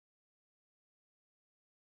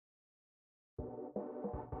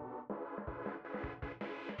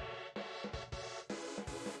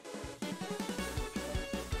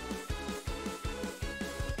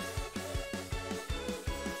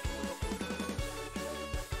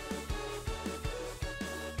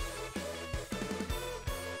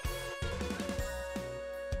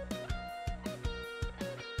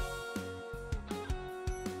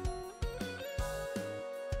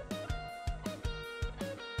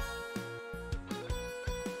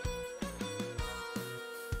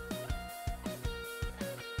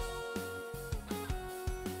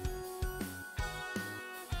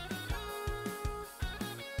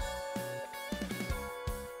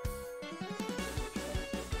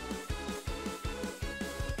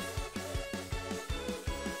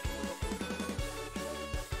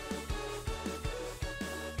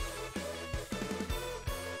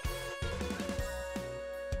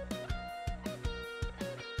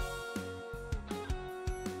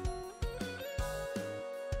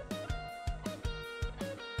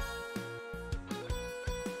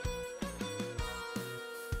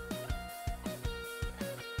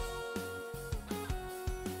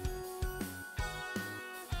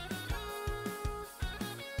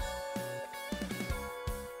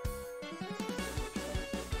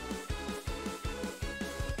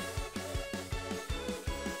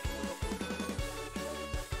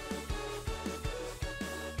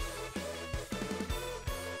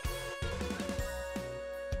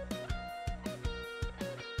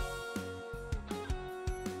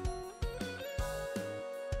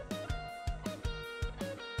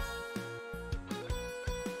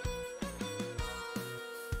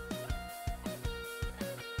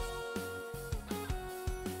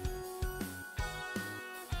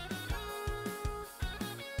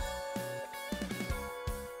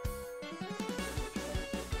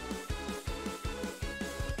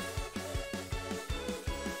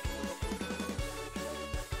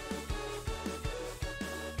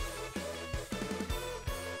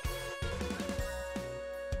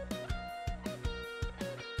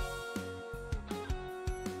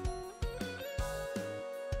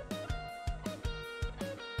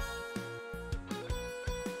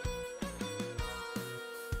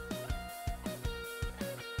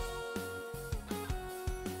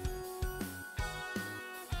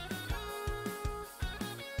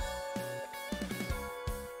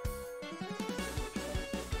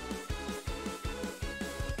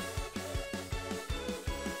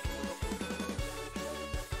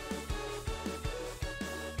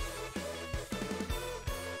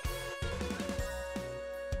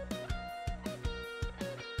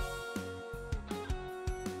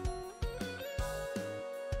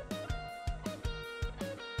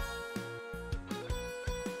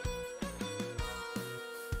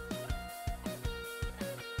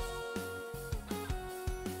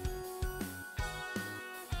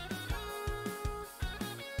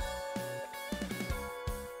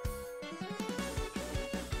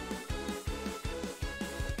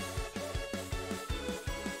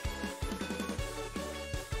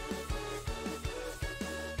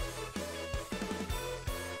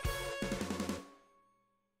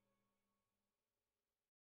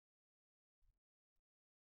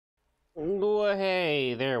Oh,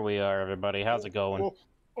 hey, there we are, everybody. How's it going?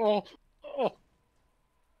 Oh.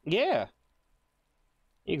 Yeah,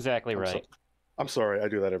 exactly right. I'm sorry, I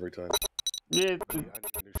do that every time. Yeah, I need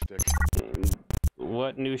a new shtick.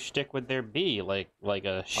 what new shtick would there be? Like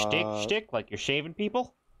a shtick? Like you're shaving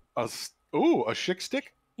people? A shick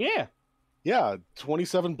stick? Yeah. Yeah,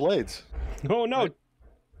 27 blades. Oh no.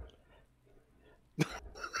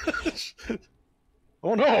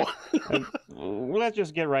 Oh no. Let's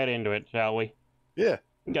just get right into it, shall we? Yeah.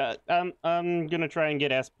 I'm gonna try and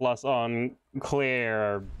get S+ on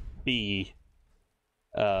Claire B.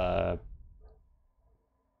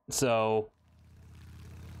 So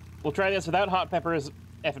we'll try this without Hot Peppers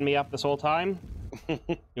effing me up this whole time.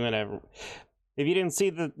 Whatever. If you didn't see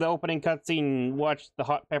the opening cutscene, watch the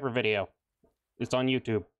Hot Pepper video. It's on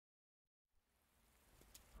YouTube.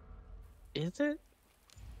 Is it?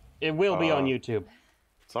 It will be on YouTube.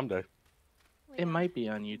 Someday. It might be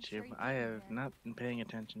on YouTube. I have not been paying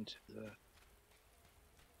attention to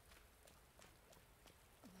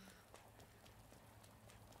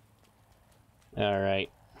the... Alright.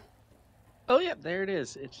 Oh, yeah, there it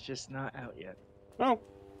is. It's just not out yet. Oh.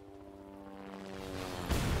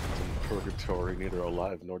 Purgatory, neither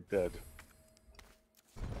alive nor dead.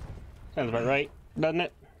 Sounds about right, doesn't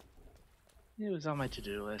it? It was on my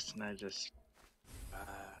to-do list, and I just...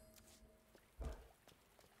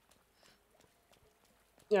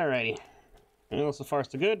 Alrighty. Well, so far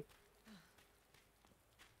so good.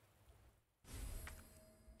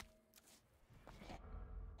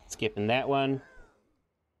 Skipping that one.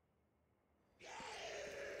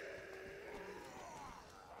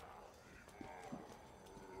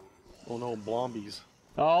 Oh no, blombies.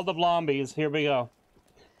 All the blombies. Here we go.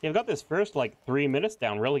 You've got this first, like, 3 minutes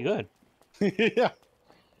down really good. Yeah.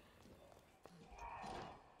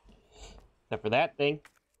 Except for that thing.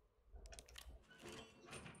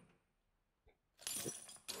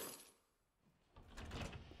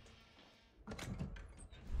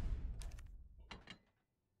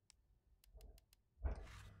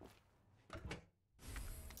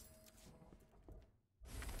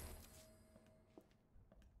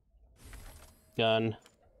 Gun.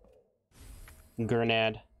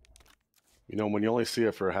 Grenade. You know, when you only see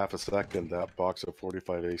it for half a second, that box of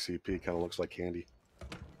 45 ACP kind of looks like candy.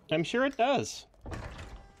 I'm sure it does.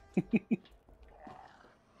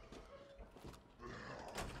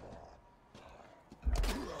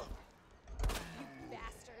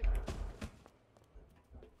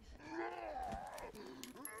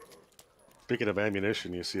 Speaking of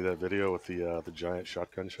ammunition, you see that video with the giant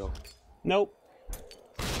shotgun shell? Nope.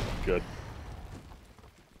 Good.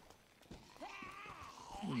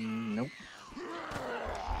 Nope.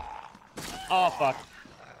 Oh, fuck.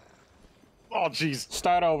 Oh, jeez.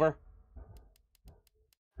 Start over.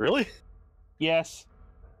 Really? Yes.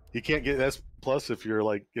 You can't get S+ if you're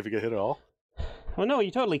like, if you get hit at all? Well, no,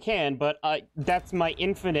 you totally can, but that's my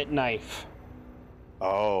infinite knife.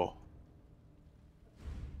 Oh.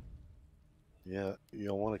 Yeah, you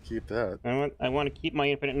don't want to keep that. I want to keep my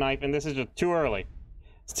infinite knife, and this is just too early.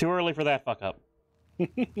 It's too early for that fuck up.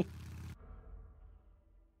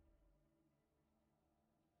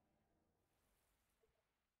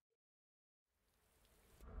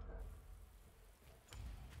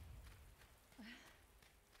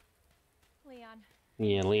 Leon.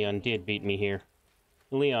 Yeah, Leon did beat me here.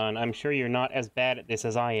 Leon, I'm sure you're not as bad at this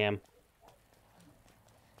as I am.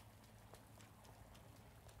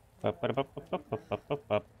 Wait,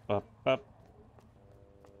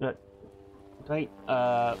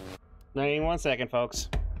 wait 1 second, folks.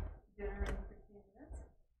 Dinner in 15 minutes.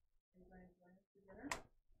 Are you going to join us for dinner?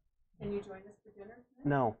 Can you join us for dinner tonight?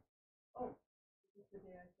 No. Oh, this is the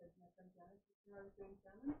day I said my friend Janice was I was doing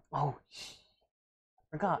salmon. Oh,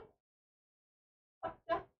 forgot.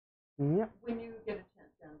 Yep. When you get a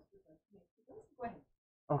chance, Janice, would like to make those. Go ahead.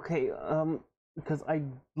 Okay, because I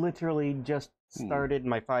literally just started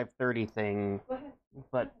my 5:30 thing, Go ahead.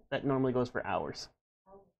 but that normally goes for hours.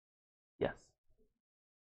 Yes.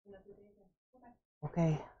 Another day then.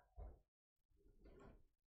 Okay. Okay.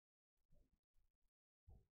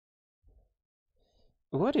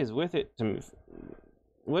 What is with it to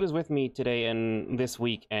what is with me today and this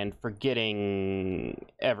week and forgetting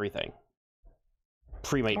everything?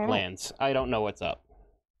 Pre-made plans. I don't know what's up.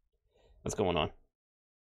 What's going on?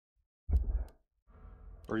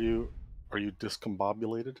 Are you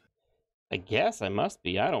discombobulated? I guess I must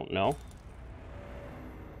be. I don't know.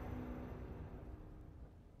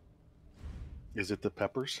 Is it the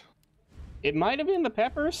peppers? It might have been the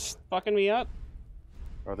peppers fucking me up.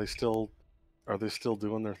 Are they still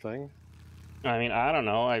doing their thing? I mean, I don't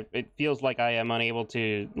know. It feels like I am unable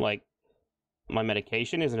to, like, my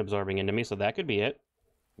medication isn't absorbing into me, so that could be it.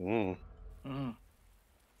 Mm. Mm.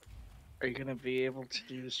 Are you gonna be able to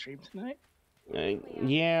do the stream tonight?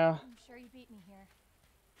 Yeah, I'm sure you beat me here.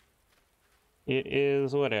 it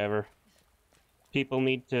is whatever. People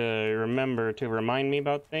need to remember to remind me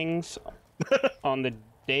about things on the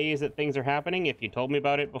days that things are happening if you told me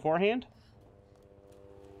about it beforehand.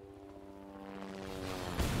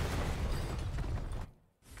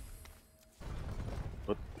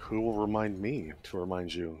 But who will remind me to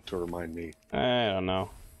remind you to remind me? I don't know.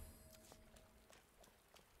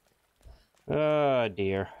 Oh,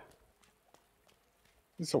 dear.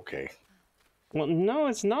 It's okay. Well, no,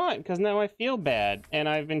 it's not, because now I feel bad. And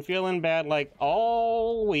I've been feeling bad, like,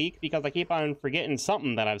 all week, because I keep on forgetting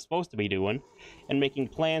something that I'm supposed to be doing, and making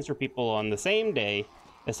plans for people on the same day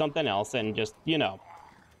as something else, and just, you know.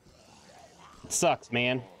 It sucks,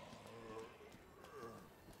 man.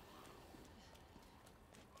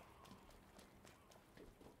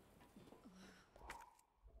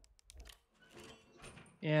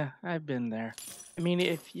 Yeah, I've been there. I mean,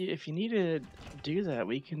 if you need to do that,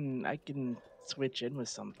 I can switch in with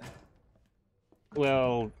something.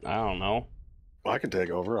 Well, I don't know. I can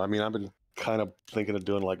take over. I mean, I've been kind of thinking of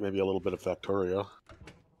doing like maybe a little bit of Factorio.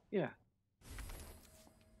 Yeah.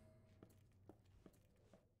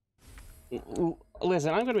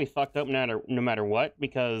 Listen, I'm gonna be fucked up no matter what,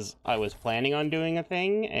 because I was planning on doing a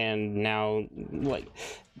thing, and now, like,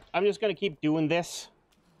 I'm just gonna keep doing this.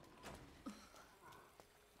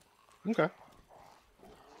 Okay.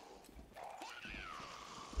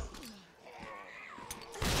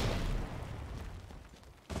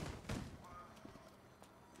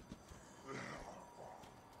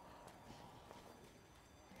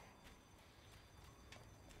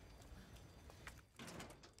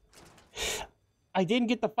 I didn't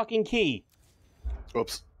get the fucking key.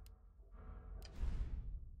 Oops.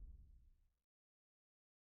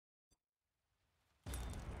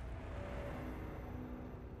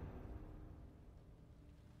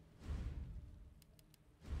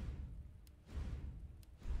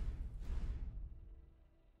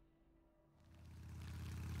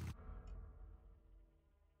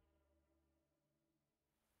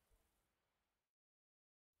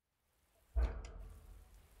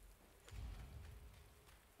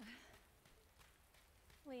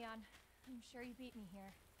 Leon, I'm sure you beat me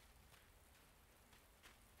here.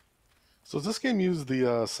 So does this game use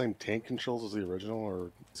the same tank controls as the original,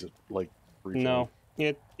 or is it like refilled?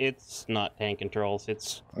 No, it's not tank controls.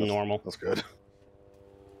 It's normal. That's good.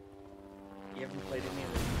 You haven't played any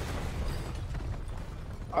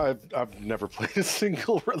of I've never played a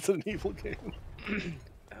single Resident Evil game. them.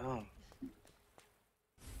 Oh.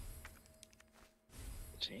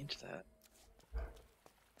 Change that.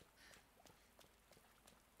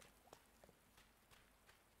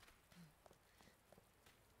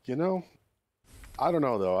 You know, I don't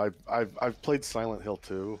know though. I've played Silent Hill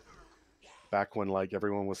 2 back when like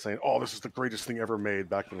everyone was saying, "Oh, this is the greatest thing ever made"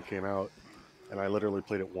 back when it came out. And I literally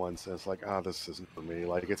played it once, and it's like, this isn't for me.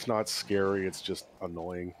 Like, it's not scary, it's just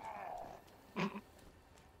annoying.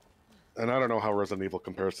 And I don't know how Resident Evil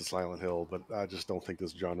compares to Silent Hill, but I just don't think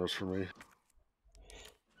this genre's for me.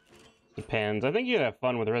 Depends. I think you'd have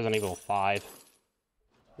fun with Resident Evil 5.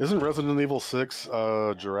 Isn't Resident Evil 6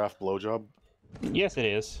 giraffe blowjob? Yes, it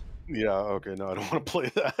is. Yeah, okay, no, I don't want to play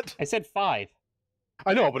that. I said 5.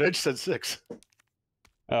 I know, but I just said 6.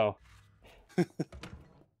 Oh.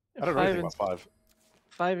 I don't know anything about 5.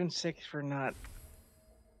 5 and 6 were not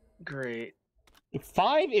great.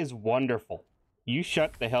 5 is wonderful. You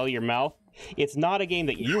shut the hell your mouth. It's not a game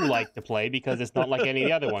that you like to play because it's not like any of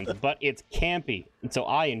the other ones, but it's campy, and so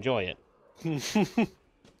I enjoy it. And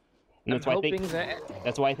that's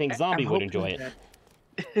why I think Zombie would enjoy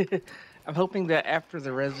it. I'm hoping that after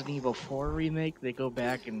the Resident Evil 4 remake, they go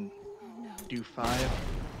back and do 5.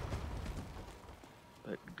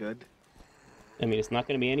 But good. I mean, it's not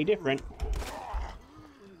going to be any different.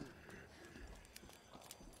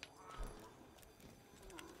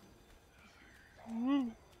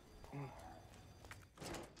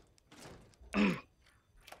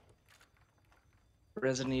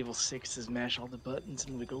 Resident Evil 6 is mash all the buttons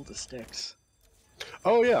and wiggle the sticks.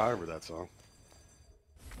 Oh yeah, I remember that song.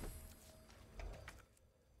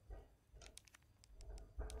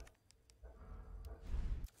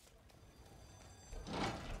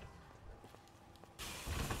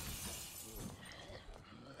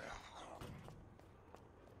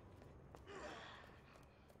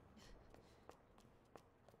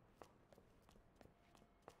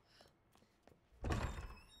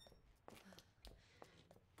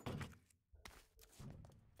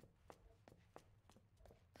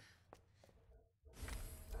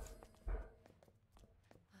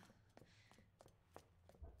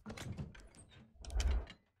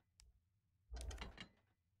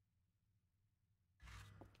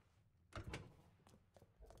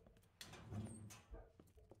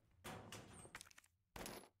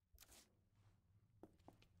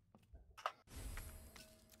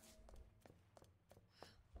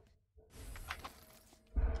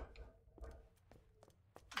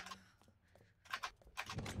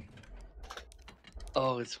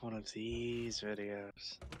 Oh, it's one of these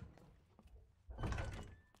videos.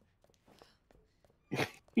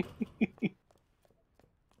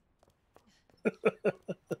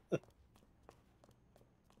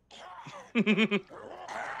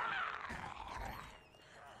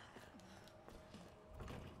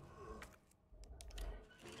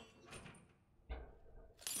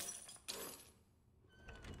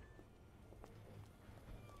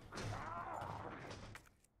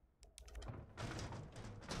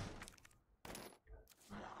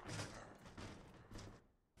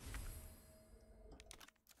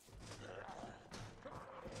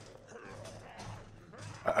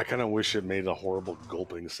 I kind of wish it made a horrible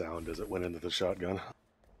gulping sound as it went into the shotgun.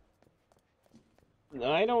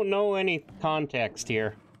 I don't know any context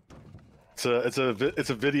here. It's a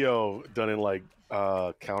video done in like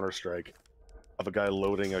Counter-Strike of a guy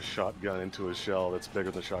loading a shotgun into a shell that's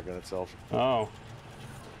bigger than the shotgun itself, Oh.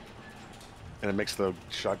 and it makes the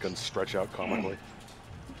shotgun stretch out comically.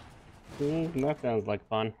 That sounds like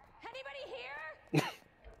fun. Anybody here?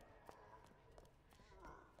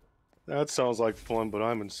 That sounds like fun, but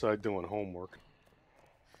I'm inside doing homework.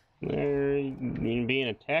 They're being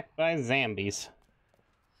attacked by zombies.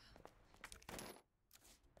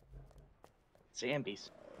 Zambies.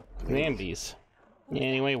 Zombies.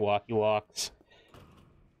 Anyway, walkie walks.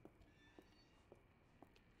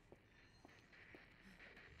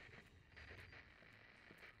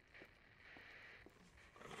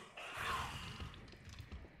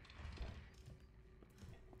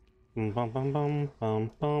 Bum bum bum bum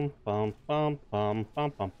bum bum bum bum bum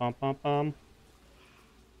bum bum bum bum bum.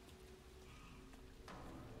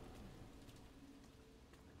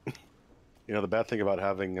 You know, the bad thing about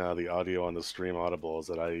having the audio on the stream audible is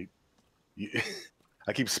that I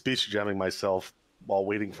keep speech jamming myself while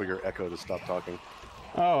waiting for your echo to stop talking.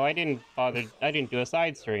 Oh, I didn't bother. I didn't do a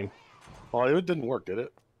side stream. Well, it didn't work, did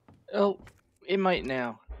it? Oh, it might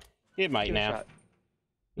now. It might Give it a now. shot.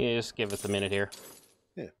 Yeah, just give us a minute here.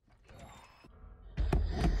 Yeah.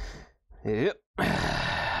 Yep.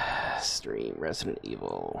 Stream Resident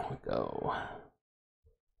Evil. Go.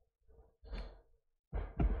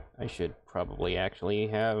 I should probably actually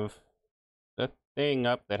have the thing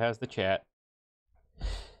up that has the chat.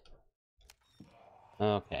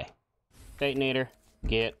 Okay. Detonator.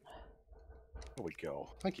 Get. There we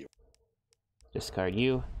go. Thank you. Discard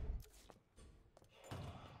you.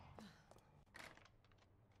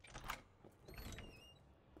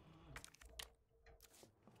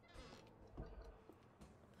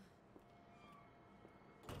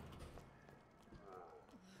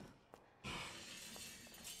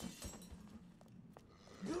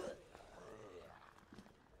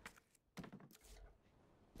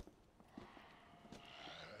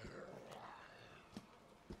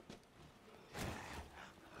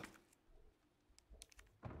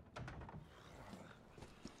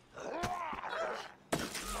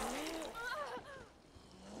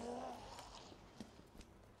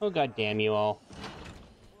 Oh, god damn you all.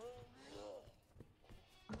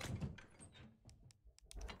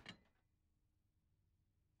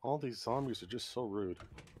 All these zombies are just so rude.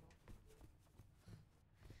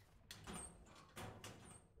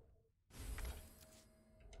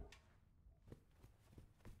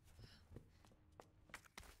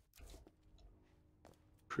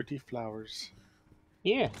 Pretty flowers.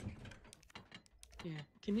 Yeah. Yeah.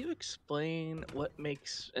 Can you explain what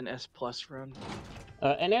makes an S plus run?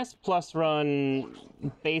 An S plus run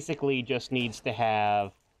basically just needs to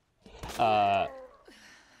have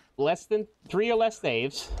less than 3 or less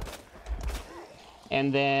saves,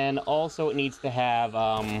 and then also it needs to have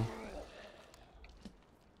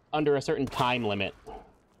under a certain time limit,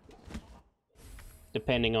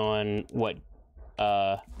 depending on what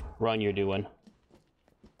run you're doing.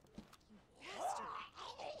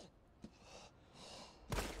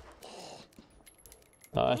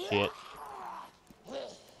 Oh shit.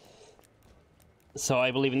 So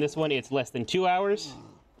I believe in this one it's less than 2 hours.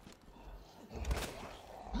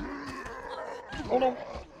 Oh no.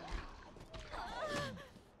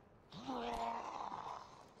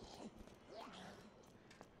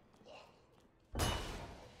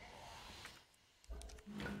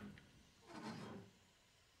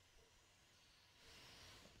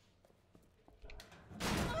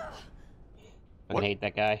 I What? hate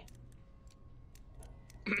that guy.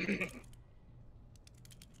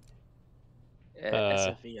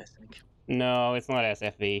 SFE, I think. No, it's not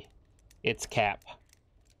SFV. It's Cap. I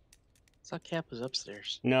thought Cap was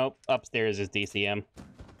upstairs. Nope, upstairs is DCM.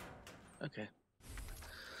 Okay.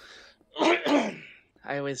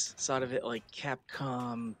 I always thought of it like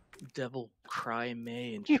Capcom, Devil Cry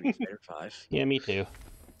May, and Street Fighter 5. Yeah, me too.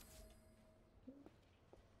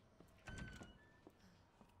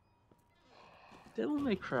 Devil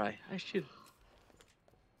May Cry. I should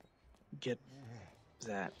get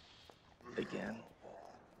that again.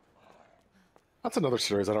 That's another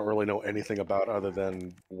series I don't really know anything about other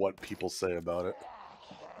than what people say about it.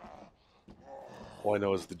 All I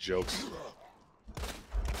know is the jokes.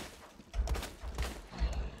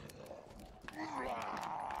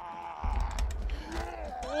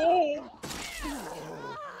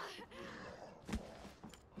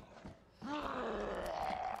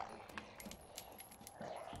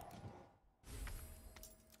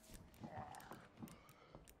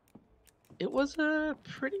 It was a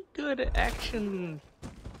pretty good action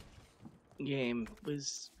game.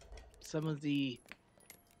 Was some of the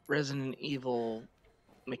Resident Evil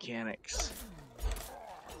mechanics.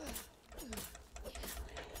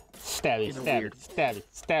 Stabby, In a stabby, weird- stabby,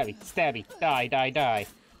 stabby, stabby. Die, die, die.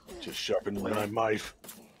 Just sharpen my knife.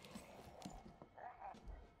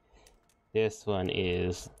 This one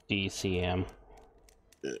is DCM.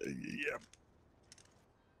 Yeah.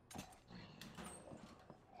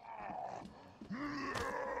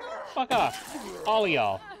 Fuck off. All of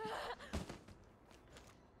y'all.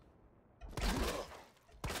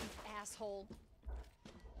 Asshole.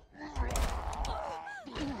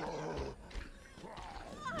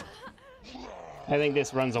 I think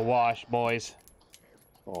this runs a wash, boys.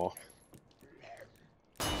 Oh.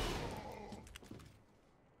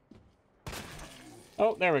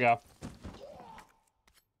 Oh, there we go.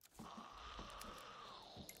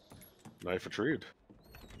 Knife retrieved.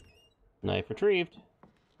 Knife retrieved.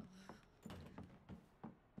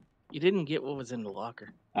 You didn't get what was in the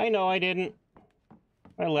locker. I know I didn't.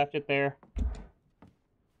 I left it there.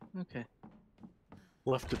 Okay.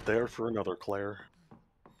 Left it there for another Claire.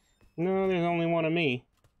 No, there's only one of me.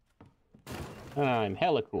 I'm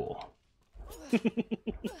hella cool.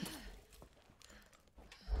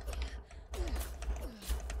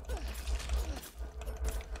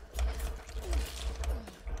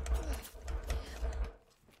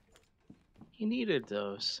 He needed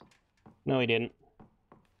those. No, he didn't.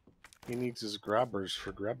 He needs his grabbers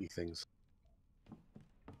for grabby things.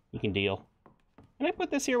 You can deal. Can I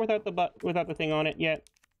put this here without the thing on it yet?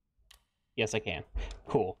 Yes, I can.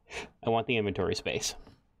 Cool. I want the inventory space.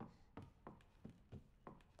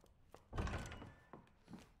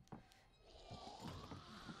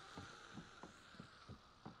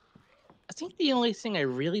 I think the only thing I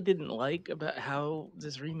really didn't like about how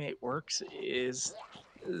this remake works is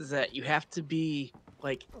that you have to be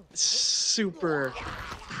like super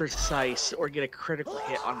precise or get a critical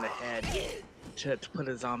hit on the head to put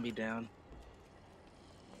a zombie down.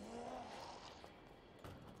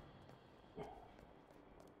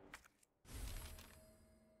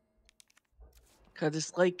 Cause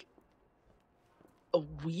it's like a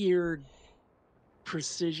weird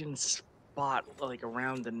precision spot like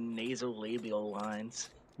around the nasolabial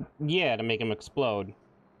lines. Yeah, to make him explode.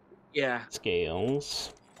 Yeah.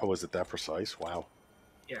 Scales. Oh, is it that precise? Wow.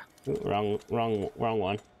 Ooh, wrong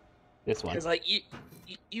one. This one. Because like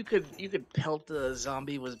you could pelt the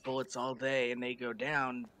zombie with bullets all day and they go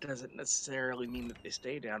down doesn't necessarily mean that they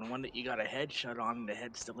stay down. One that you got a headshot on and the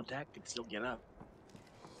head's still intact can still get up.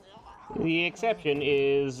 The exception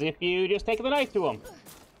is if you just take the knife to him.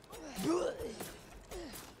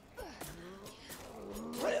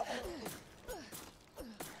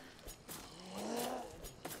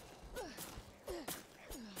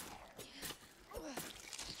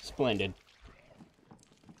 Splendid.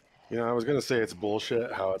 You know, I was gonna say it's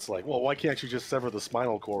bullshit how it's like, well, why can't you just sever the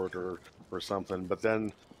spinal cord or something? But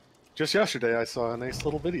then, just yesterday, I saw a nice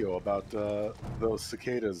little video about those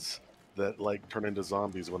cicadas that like turn into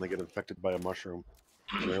zombies when they get infected by a mushroom.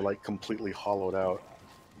 And they're like completely hollowed out.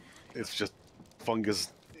 It's just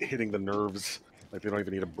fungus hitting the nerves. Like they don't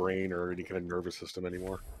even need a brain or any kind of nervous system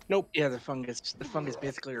anymore. Nope. Yeah, the fungus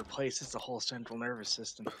basically replaces the whole central nervous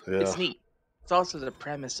system. Yeah. It's neat. It's also the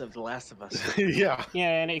premise of The Last of Us. Yeah.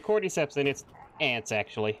 Yeah, and cordyceps and it's ants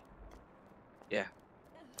actually. Yeah.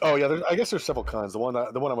 Oh yeah. I guess there's several kinds. The one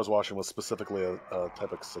I was watching was specifically a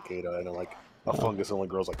type of cicada, and like a fungus only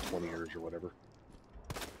grows like 20 years or whatever.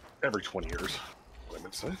 Every 20 years,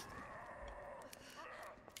 women say.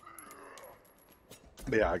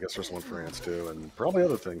 But yeah, I guess there's one for ants too, and probably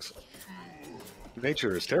other things.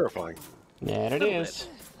 Nature is terrifying. There it Little is.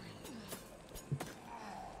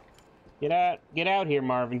 Get out here,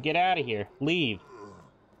 Marvin. Get out of here. Leave.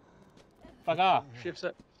 Fuck off.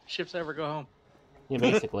 Ships ever go home. Yeah,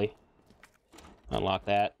 basically. Unlock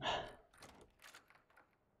that.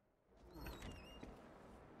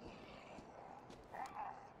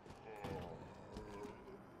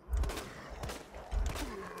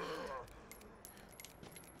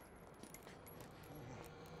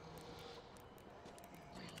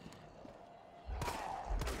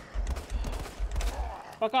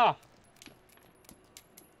 Fuck off.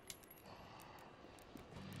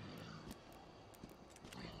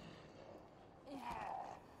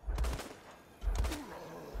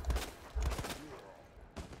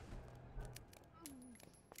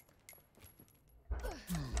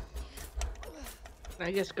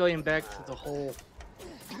 I guess going back to the whole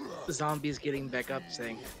zombies getting back up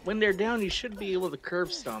thing, when they're down, you should be able to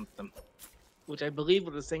curb stomp them, which I believe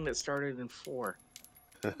was the thing that started in 4.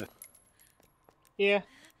 Yeah.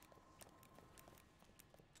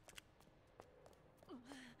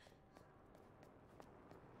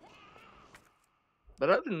 But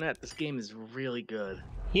other than that, this game is really good.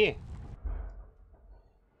 Yeah.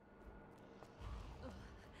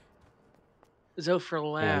 So for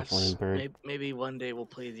laughs, Bird. maybe one day we'll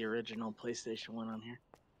play the original PlayStation 1 on here.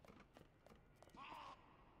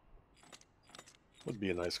 Would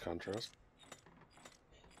be a nice contrast.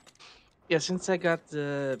 Yeah, since I got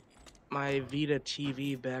my Vita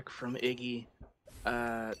TV back from Iggy,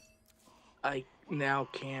 I now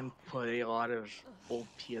can play a lot of old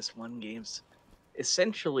PS1 games,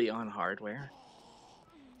 essentially on hardware.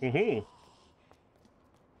 Mm-hmm.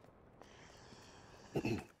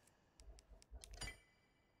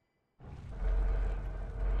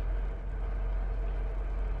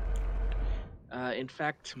 In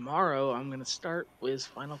fact, tomorrow I'm gonna start with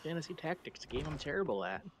Final Fantasy Tactics, a game I'm terrible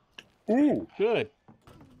at. Ooh! Good.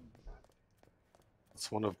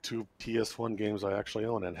 It's one of 2 PS1 games I actually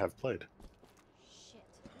own and have played.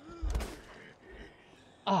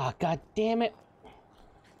 Ah, god damn it.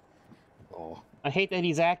 Oh. I hate that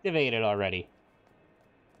he's activated already.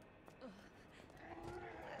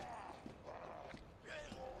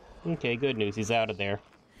 Okay, good news. He's out of there.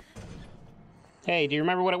 Hey, do you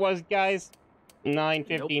remember what it was, guys?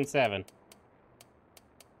 9:15:7.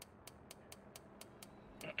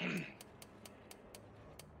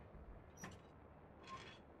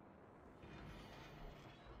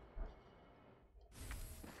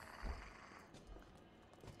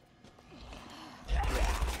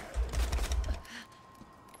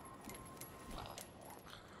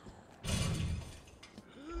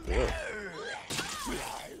 Yeah.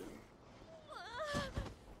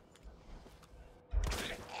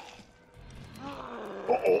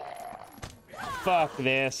 Uh-oh. Fuck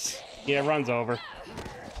this. Yeah, run's over.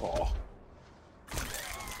 Oh.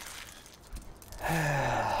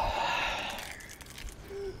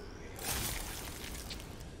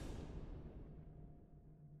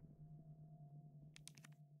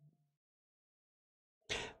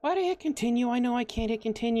 Why did I hit continue? I know I can't hit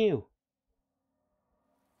continue.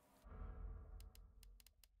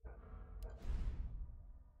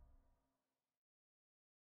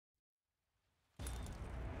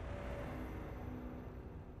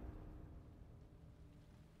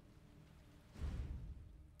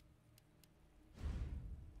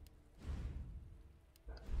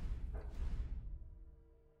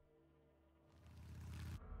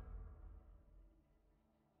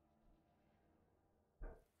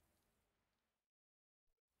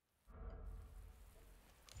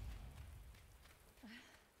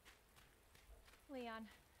 Leon,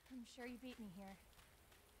 I'm sure you beat me here.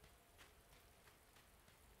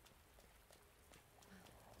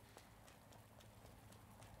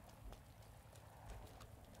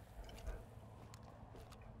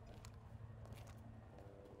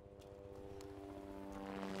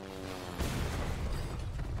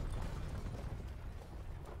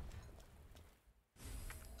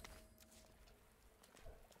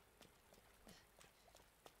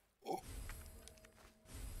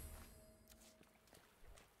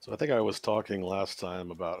 So I think I was talking last time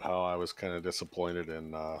about how I was kind of disappointed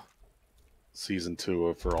in Season 2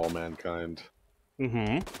 of For All Mankind.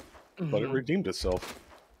 Mm-hmm. But it redeemed itself.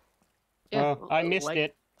 Yeah, Well, I missed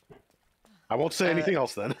it. I won't say anything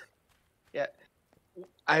else then. Yeah,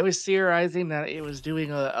 I was theorizing that it was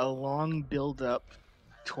doing a long build-up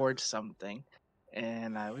towards something,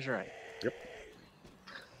 and I was right. Yep.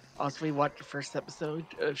 Also, we watched the first episode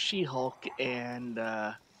of She-Hulk, and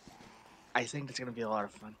I think it's going to be a lot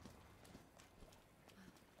of fun.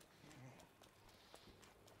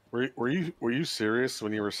 Were you serious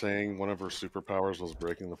when you were saying one of her superpowers was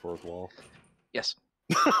breaking the fourth wall? Yes.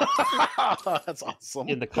 That's awesome.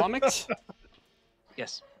 In the comics?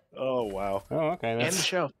 Yes. Oh wow. Oh, okay. And the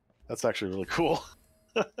show. That's actually really cool.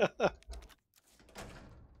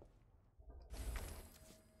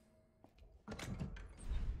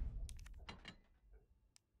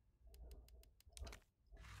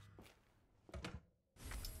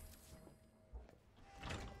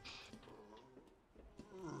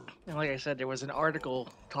 And like I said, there was an article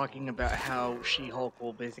talking about how She-Hulk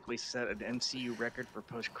will basically set an MCU record for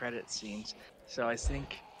post-credit scenes. So I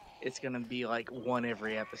think it's gonna be like one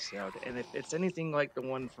every episode, and if it's anything like the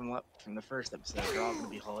one from the first episode, they're all gonna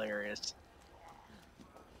be hilarious.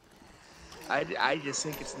 I just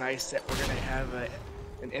think it's nice that we're gonna have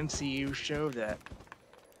an MCU show that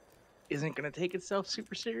isn't gonna take itself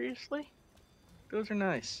super seriously. Those are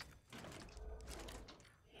nice.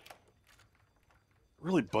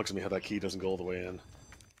 Really bugs me how that key doesn't go all the way in.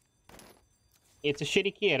 It's a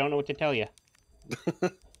shitty key. I don't know what to tell you.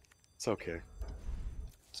 It's okay.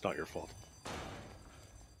 It's not your fault.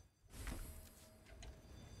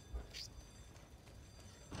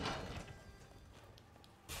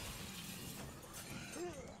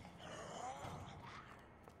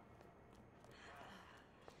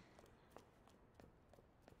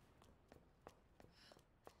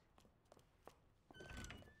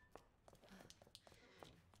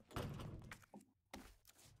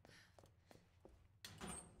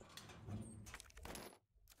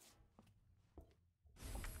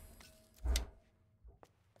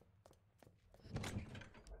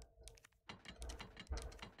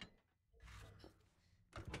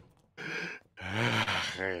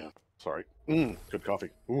 Yeah, sorry. Good coffee.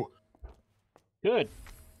 Ooh, Good.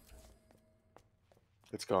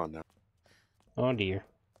 it's gone now. Oh dear.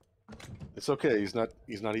 It's okay. He's not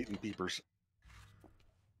eating peepers.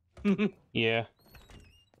 Yeah.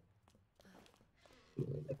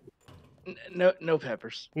 No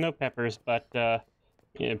peppers. No peppers, but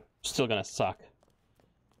yeah, still gonna suck.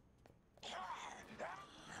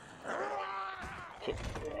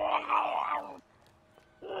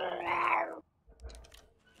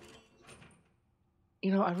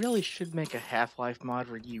 You know, I really should make a Half-Life mod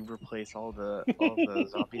where you replace all the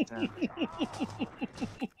zombie sounds.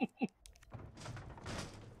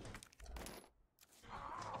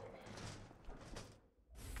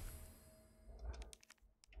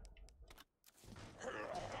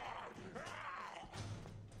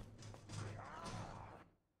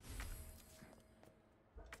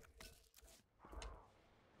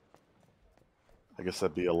 I guess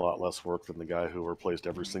that'd be a lot less work than the guy who replaced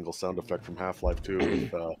every single sound effect from Half-Life 2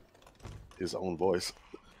 with his own voice.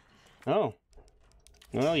 Oh.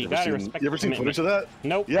 Well, you gotta respect. You ever seen footage of that?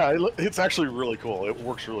 Nope. Yeah, it's actually really cool. It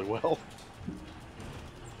works really well.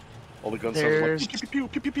 All the gun sounds like pew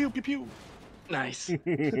pew pew pew pew pew pew. Nice.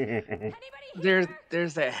 Anybody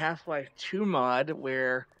There's that Half-Life 2 mod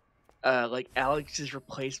where like Alex is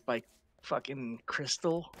replaced by fucking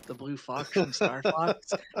Crystal, the blue fox from Star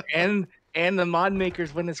Fox, and the mod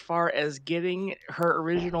makers went as far as getting her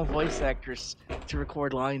original voice actress to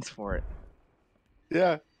record lines for it.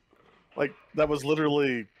 Yeah, like that was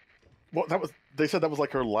literally. Well, they said that was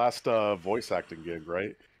like her last voice acting gig,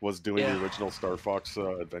 right? Was doing Yeah. the original Star Fox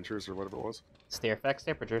Adventures or whatever it was. Stair effects,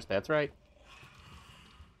 temperatures. That's right.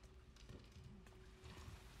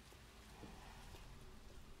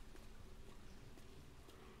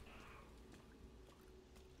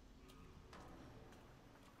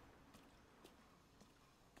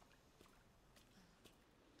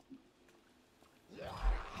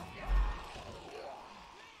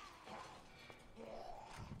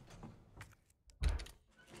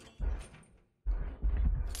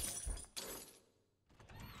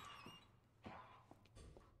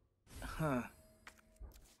 Huh.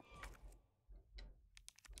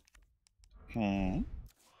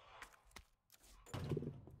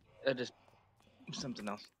 Just something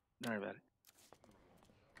else. Don't worry about it.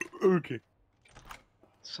 Okay.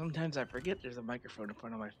 Sometimes I forget there's a microphone in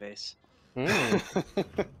front of my face.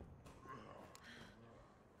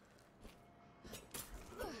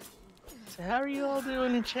 So how are you all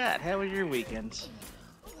doing in chat? How was your weekends?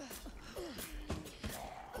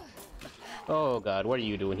 Oh god, what are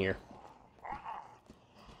you doing here?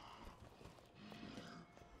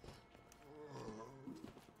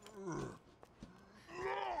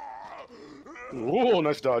 Oh,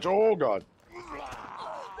 nice dodge. Oh, God.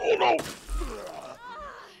 Oh, no.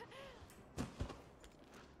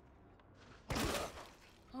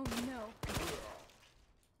 Oh no.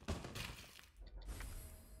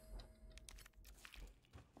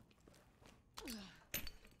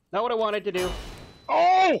 Not what I wanted to do.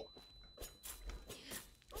 Oh!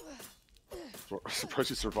 I'm surprised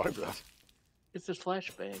you survived that. It's a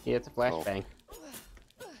flashbang. Yeah, it's a flashbang.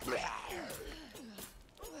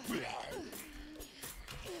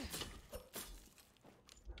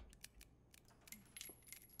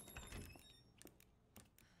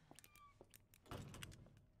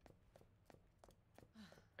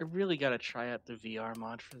 I really gotta try out the VR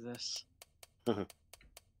mod for this.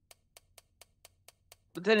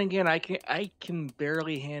 But then again, I can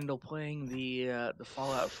barely handle playing the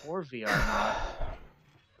Fallout 4 VR mod.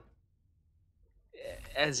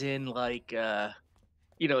 As in, like, the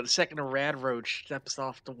second a rad roach steps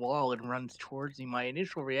off the wall and runs towards me, my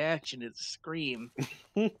initial reaction is to scream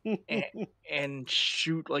and, and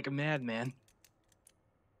shoot like a madman.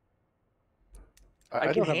 I I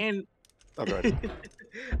can don't have. hand Oh, go ahead.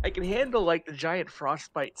 I can handle like the giant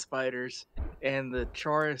frostbite spiders and the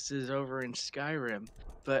Chauruses over in Skyrim,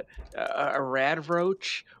 but a rad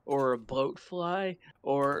roach or a bloatfly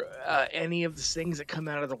or any of the things that come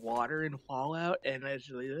out of the water in Fallout, and it's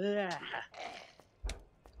like,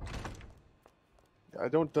 I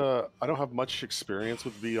don't have much experience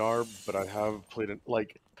with VR, but I have played it.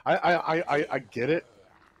 Like I get it.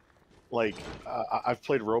 Like I've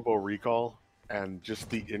played Robo Recall, and just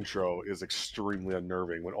the intro is extremely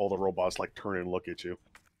unnerving when all the robots like turn and look at you.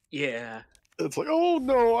 yeah, It's like, oh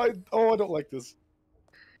no, I don't like this.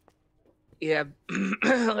 yeah,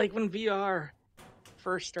 like when VR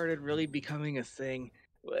first started really becoming a thing,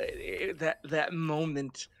 that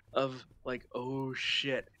moment of like, oh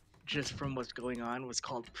shit, just from what's going on was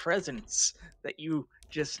called presence. That you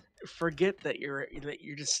just forget that you're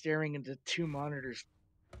just staring into two monitors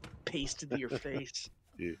pasted to your face.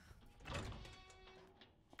 Yeah.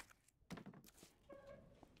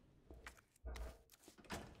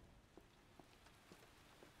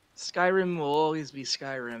 Skyrim will always be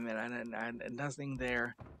Skyrim, and nothing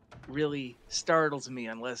there really startles me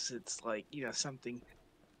unless it's like something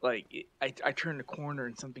like I turn the corner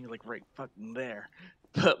and something's like right fucking there.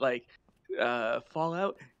 But like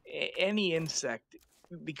Fallout, any insect,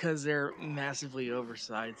 because they're massively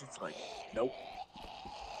oversized, it's like nope,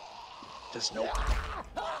 just nope.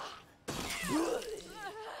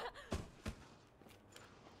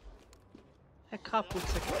 That cop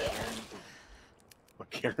looks like a Karen. What,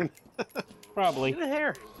 Karen? Probably. Look at the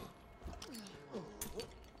hair.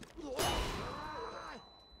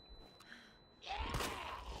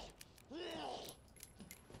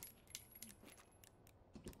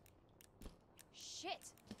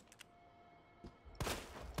 Shit.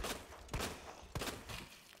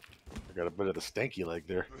 I got a bit of the stanky leg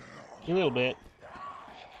there. A little bit.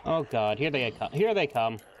 Oh god, here they come. Here they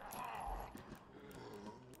come.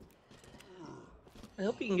 I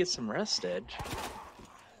hope you can get some rest, Edge.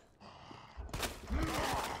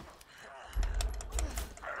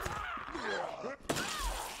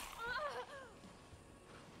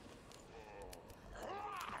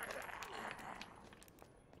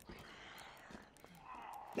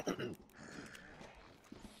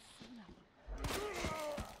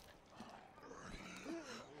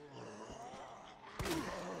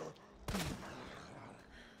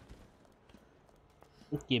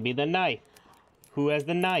 Give me the knife. Who has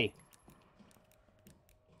the knife?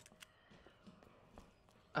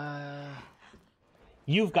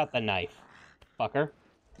 You've got the knife, fucker.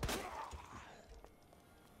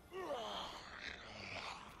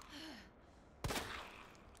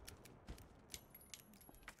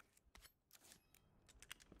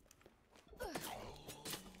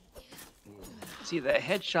 See, that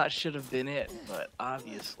headshot should have been it, but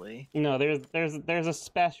obviously, No, there's a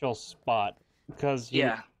special spot because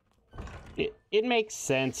yeah. it makes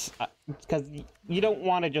sense because you don't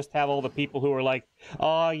want to just have all the people who are like,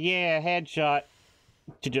 oh yeah, headshot,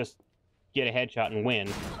 to just get a headshot and win.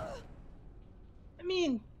 I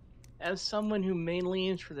mean, as someone who mainly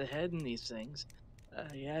aims for the head in these things,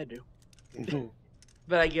 yeah, I do.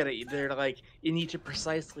 But I get it. They're like, you need to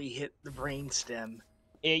precisely hit the brain stem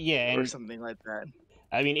Yeah, or and something like that.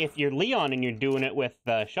 I mean, if you're Leon and you're doing it with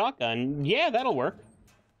the shotgun, yeah, that'll work.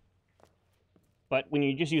 But when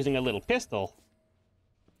you're just using a little pistol,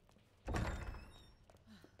 A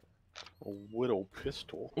widow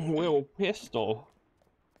pistol.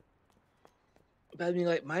 But I mean,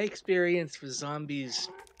 like, my experience with zombies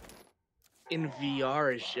in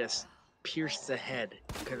VR is just pierce the head,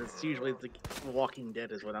 because it's usually The Walking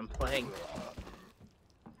Dead is what I'm playing.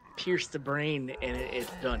 Pierce the brain and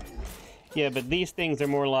it's done. Yeah, but these things are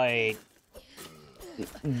more like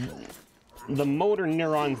the motor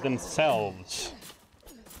neurons themselves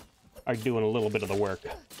are doing a little bit of the work.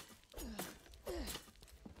 And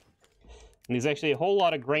there's actually a whole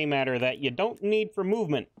lot of gray matter that you don't need for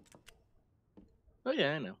movement. Oh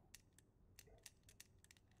yeah, I know.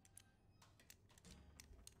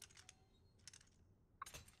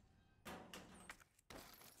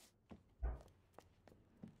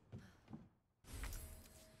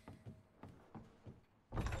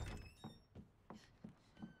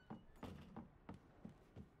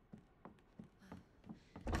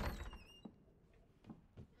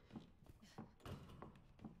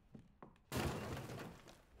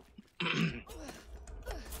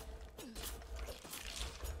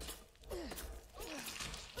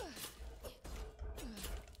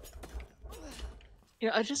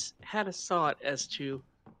 I just had a thought as to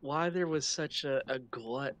why there was such a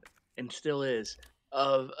glut, and still is,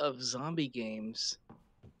 of zombie games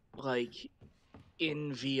like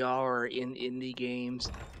in VR, in indie games,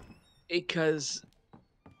 because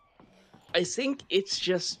I think it's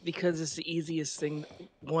just because it's the easiest thing,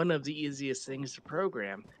 one of the easiest things to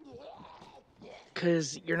program.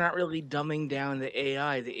 Because you're not really dumbing down the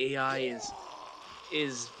AI. The AI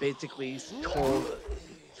is basically told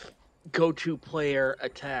go to player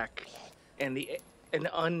attack, and the an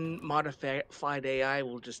unmodified AI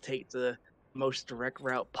will just take the most direct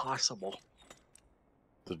route possible.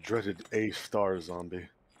 The dreaded A-star zombie.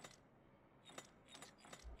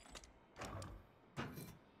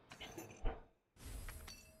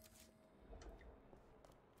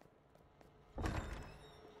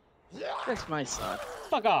 That's my thought.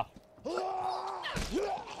 Fuck off.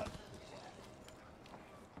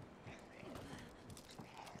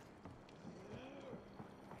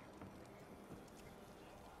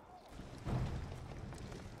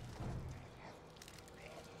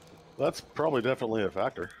 That's probably definitely a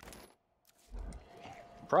factor.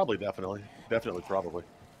 Probably definitely. Definitely probably.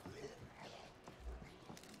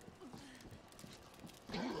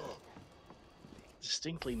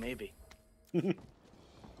 Distinctly, maybe.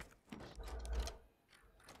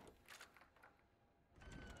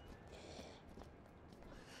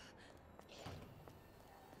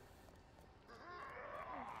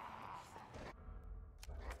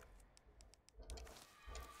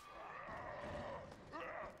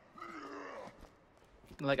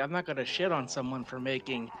 Like, I'm not gonna shit on someone for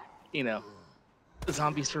making, you know,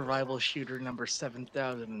 zombie survival shooter number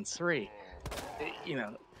 7003.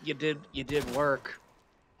 You did work,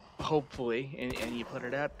 hopefully, and you put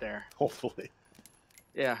it out there. Hopefully.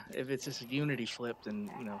 Yeah, if it's just a Unity flip,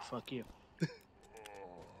 then fuck you. The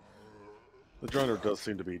genre does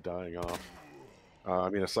seem to be dying off. I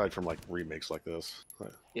mean, aside from like remakes like this.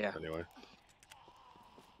 Yeah. Anyway.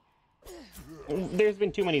 There's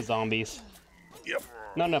been too many zombies. Yep.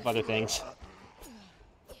 Not enough other things.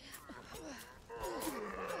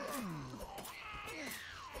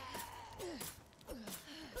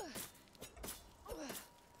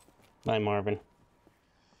 Bye, Marvin.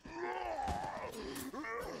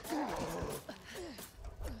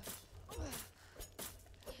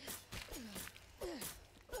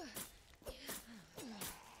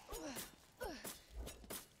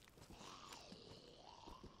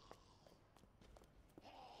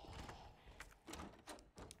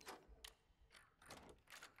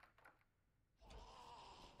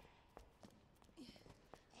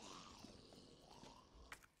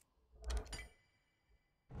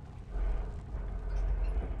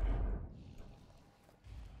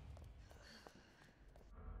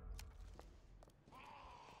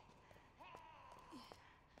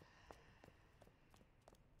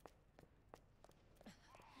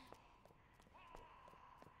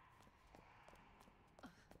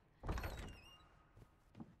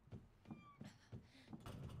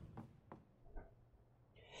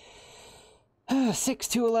 Six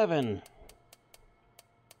to 11.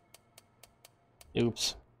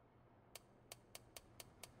 Oops.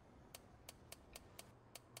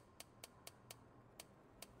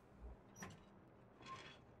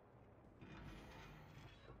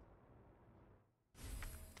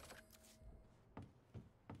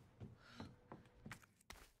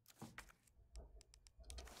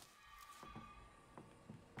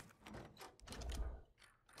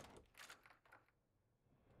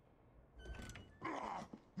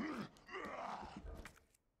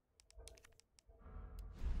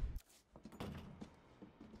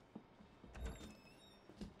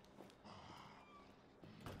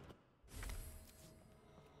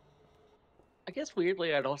 I guess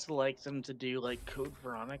weirdly, I'd also like them to do like Code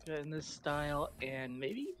Veronica in this style, and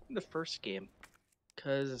maybe even the first game,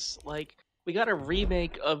 because like we got a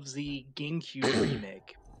remake of the GameCube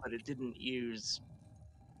remake, but it didn't use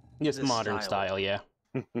Just this modern style, yeah.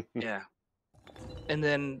 Yeah, and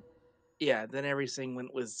then then everything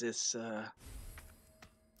went with this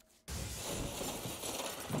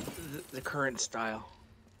the current style,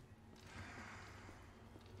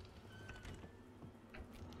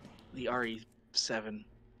 the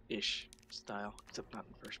RE7-ish style, except not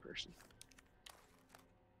in first person.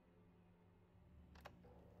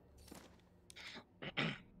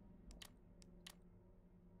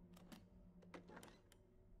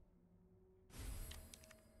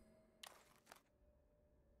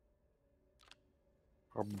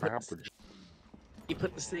 You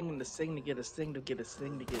put this thing in this thing to get this thing to get this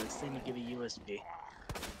thing to get this thing to get a USB.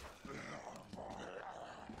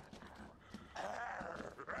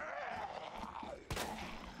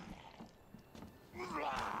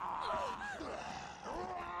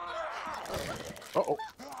 Uh-oh.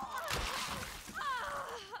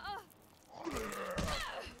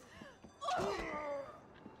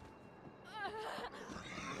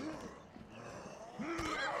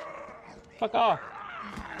 Fuck off.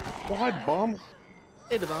 Quad bomb?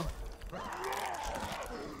 Hey, the bomb.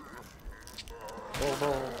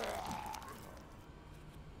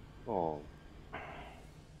 Oh.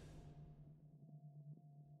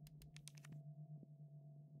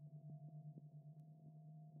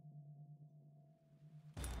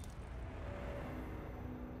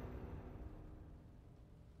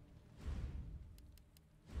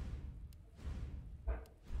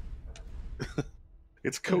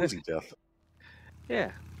 It's cozy death.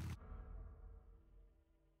 Yeah.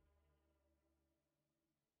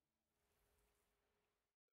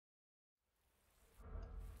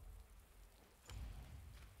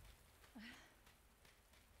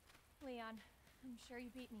 Leon, I'm sure you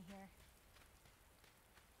beat me here.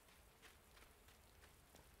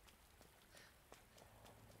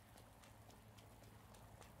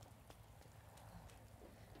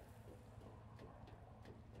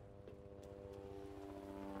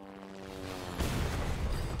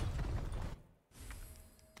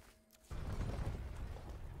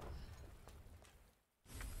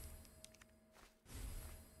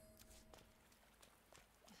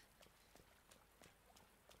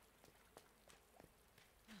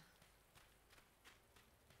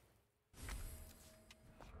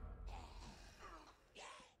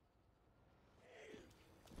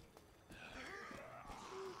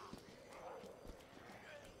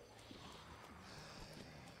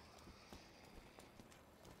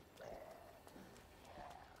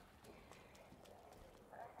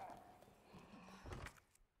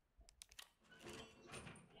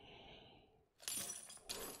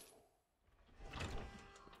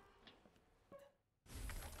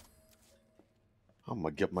 I'm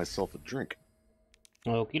gonna get myself a drink.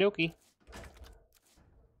 Okie dokie.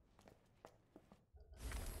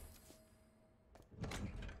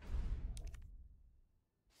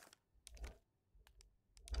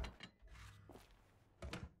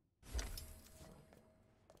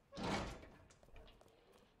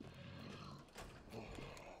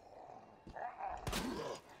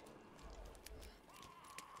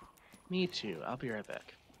 Me too. I'll be right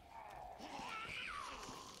back.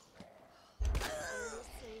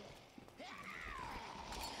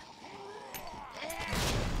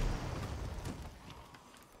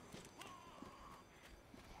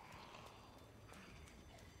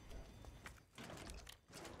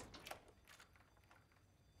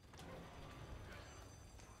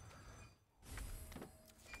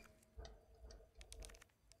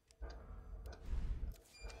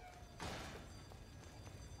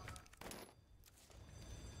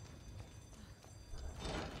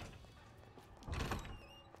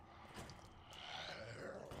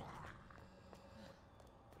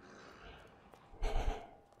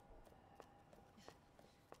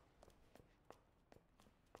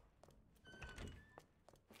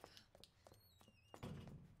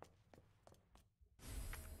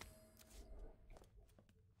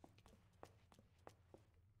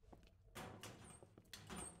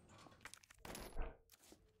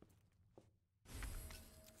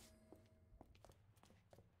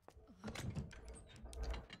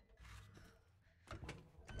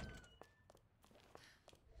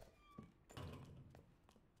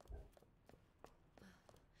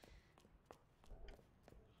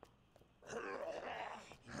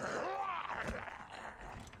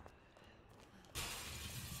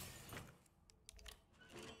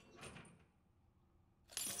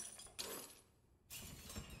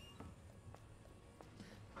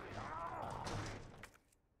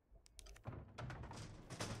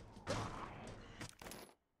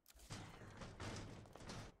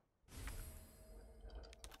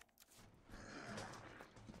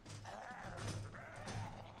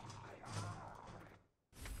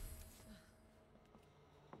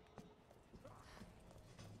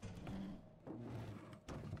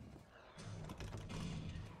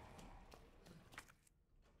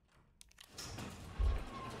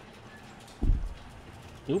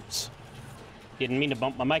 Oops. Didn't mean to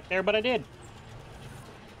bump my mic there, but I did.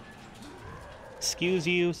 Excuse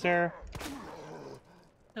you, sir.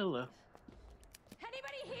 Hello.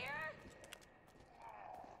 Anybody here?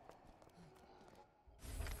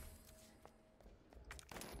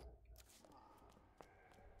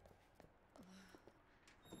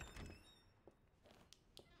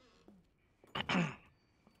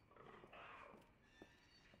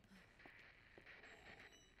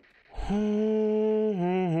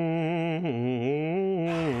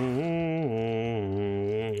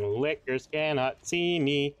 Lickers cannot see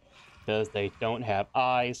me. 'Cause they don't have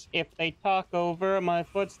eyes. If they talk over my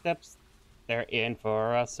footsteps, they're in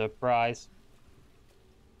for a surprise.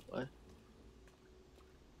 What?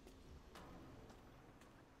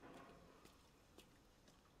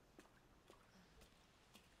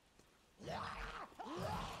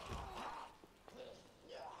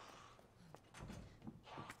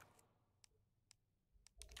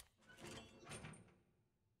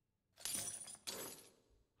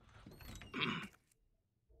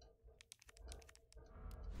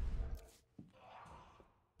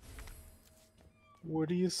 What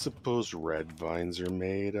do you suppose red vines are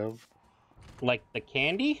made of? Like the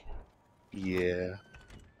candy? Yeah.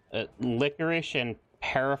 Licorice and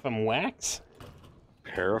paraffin wax?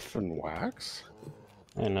 Paraffin wax?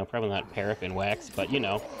 I don't know, probably not paraffin wax, but you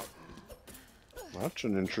know. That's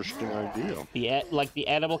an interesting idea. Like the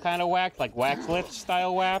edible kind of wax, like wax lips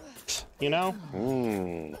style wax, you know?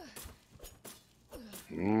 Mmm.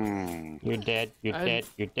 Mmm. You're dead, you're dead,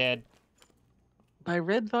 you're dead. By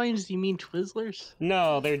red vines, do you mean Twizzlers?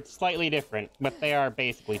 No, they're slightly different, but they are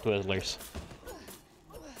basically Twizzlers.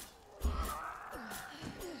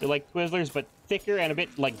 They're like Twizzlers, but thicker and a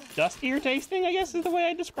bit, like, dustier tasting, I guess is the way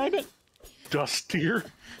I describe it. Dustier?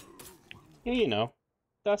 Yeah, you know.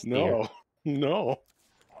 Dustier. No. No.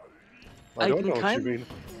 I don't know what you mean.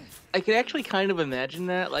 I can actually kind of imagine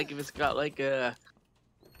that, like if it's got like a,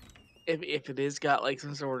 if it is got like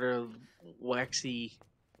some sort of waxy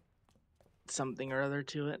something or other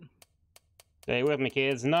to it. Stay with me,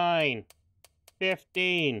 kids. 9,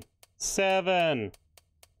 15, 7.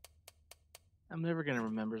 I'm never gonna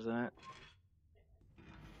remember that.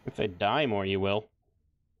 If I die more, you will.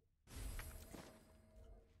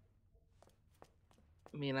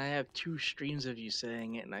 I mean, I have 2 streams of you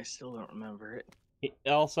saying it, and I still don't remember it.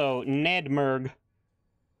 Also, Ned Merg.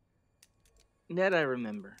 Ned, I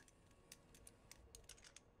remember.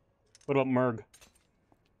 What about Merg?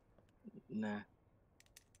 Nah.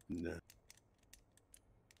 No.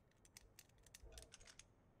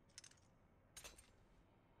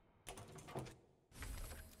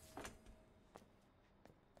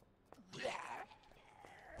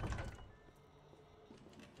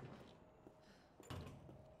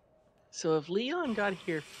 So if Leon got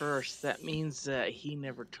here first, that means that he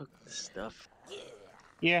never took the stuff.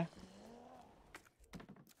 Yeah.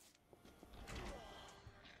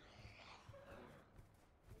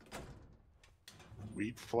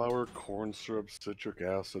 Wheat flour, corn syrup, citric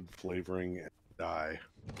acid, flavoring, and dye.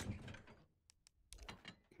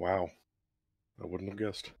 Wow. I wouldn't have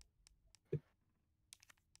guessed.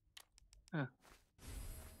 Huh.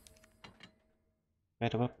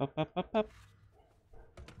 Up.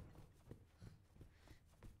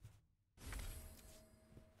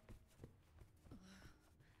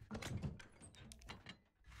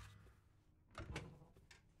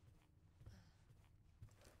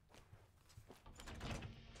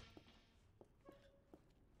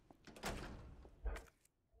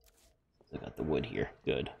 I got the wood here.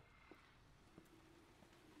 Good.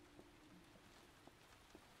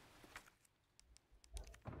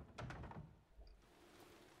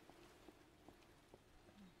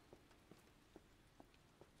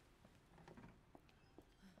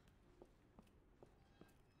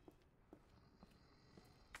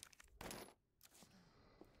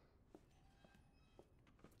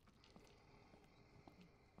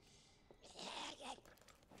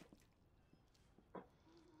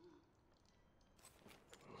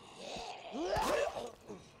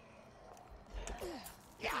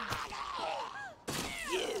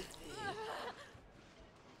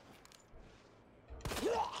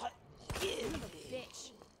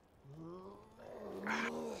 Bitch.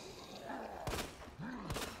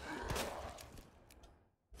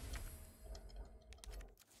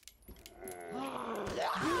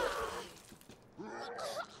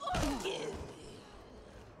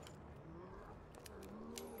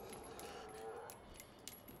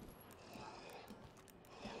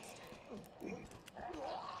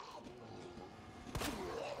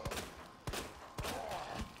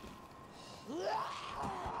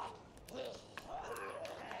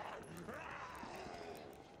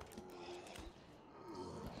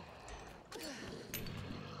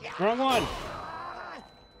 Wrong one!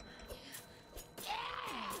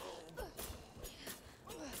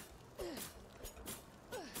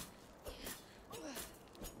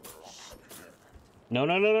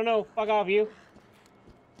 No. Fuck off, you.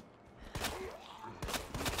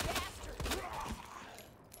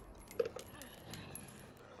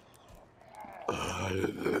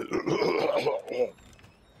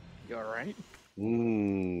 You alright?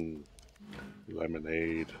 Mmm.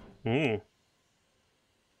 Lemonade. Hmm.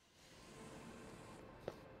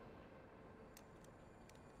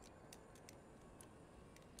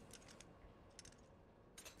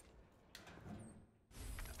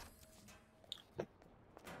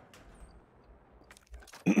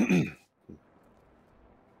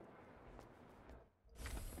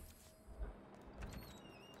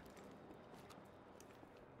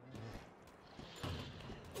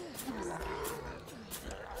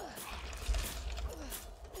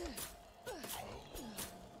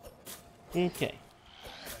 Okay.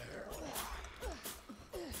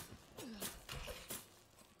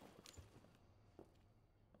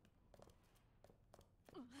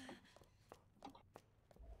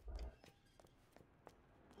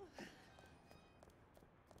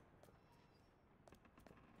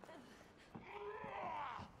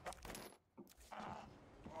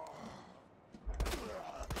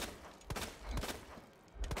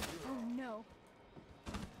 Oh no.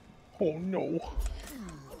 Oh no.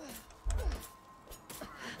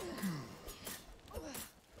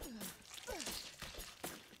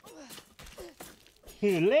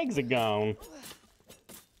 Your legs are gone.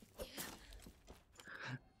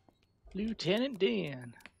 Lieutenant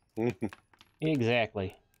Dan.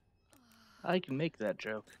 Exactly. I can make that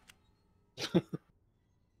joke.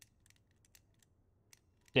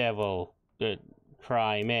 Devil. Good.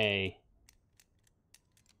 Cry May.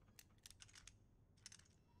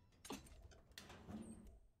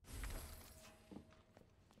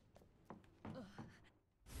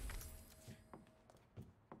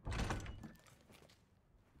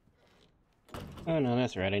 Oh no,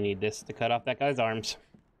 that's right. I need this to cut off that guy's arms.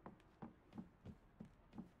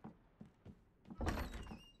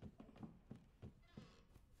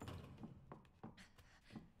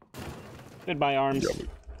 Goodbye, arms. Yummy.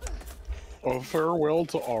 A farewell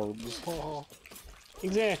to arms. Oh.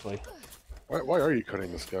 Exactly. Why are you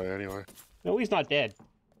cutting this guy anyway? No, he's not dead.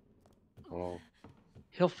 Oh,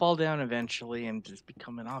 He'll fall down eventually and just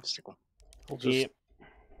become an obstacle. he'll just Yep,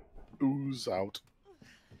 ooze out.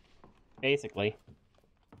 basically.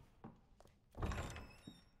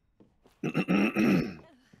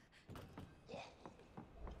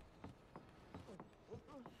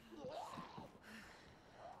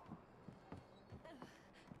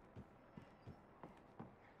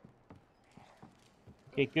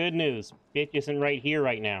 Okay, good news. Bitch isn't right here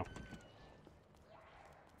right now.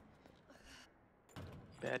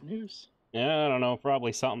 Bad news. I don't know,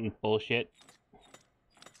 probably something bullshit.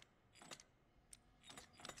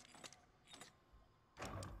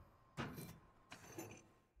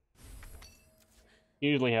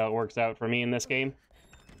 Usually how it works out for me in this game.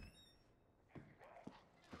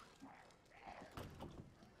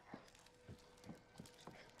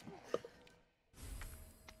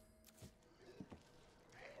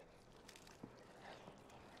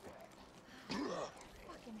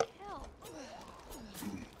 Fucking hell.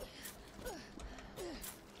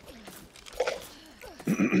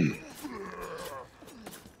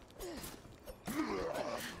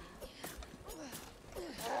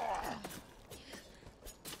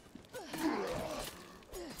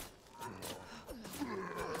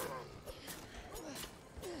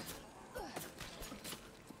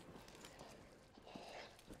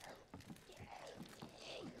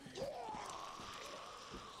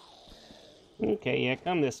 Okay, yeah,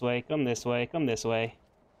 come this way, come this way, come this way.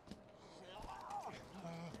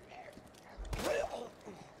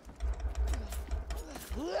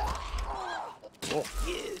 Oh.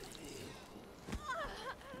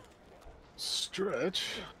 Stretch.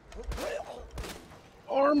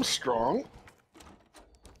 Armstrong.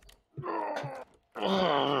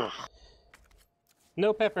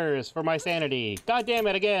 No peppers for my sanity. God damn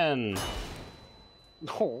it again!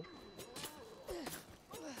 Oh.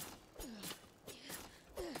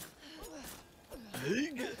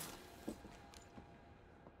 Pig.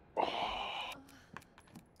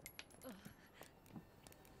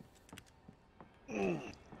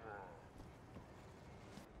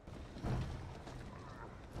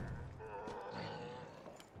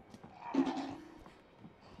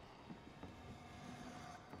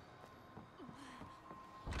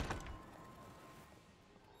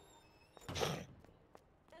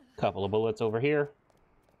 Couple of bullets over here.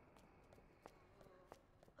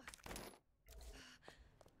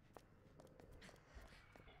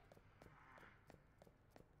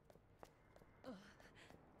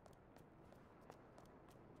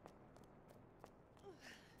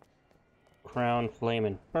 Crown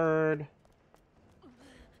flaming bird.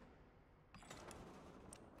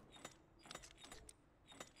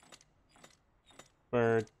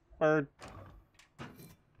 Bird, bird.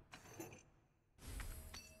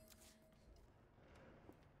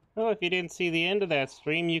 Oh, if you didn't see the end of that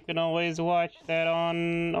stream, you can always watch that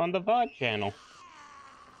on the VOD channel.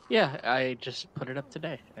 Yeah, I just put it up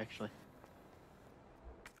today, actually.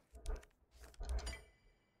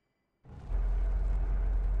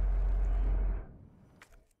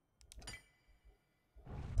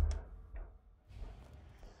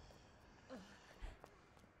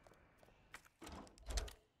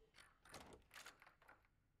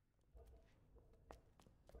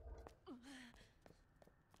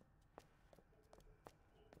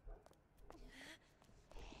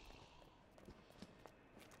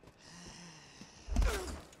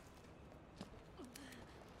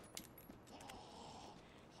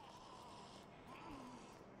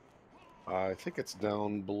 I think it's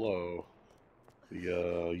down below the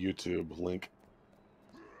YouTube link.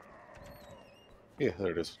 Yeah,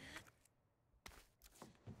 there it is.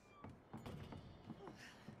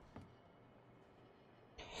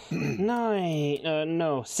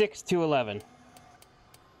 No, 6 to 11.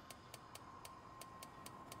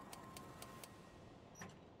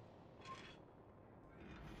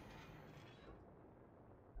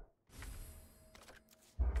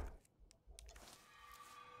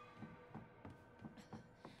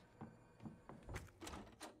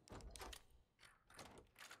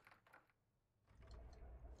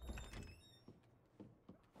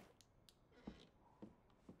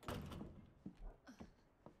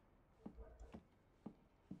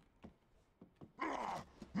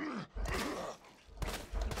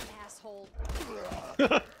 Asshole.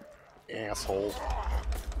 Asshole. Son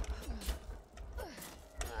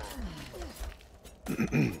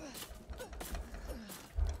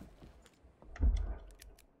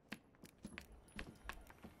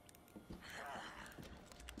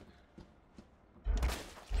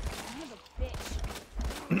of a bitch.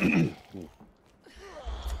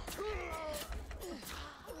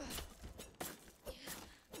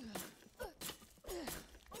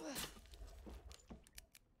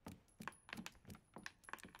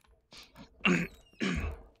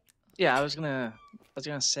 Yeah, I was gonna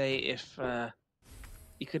say if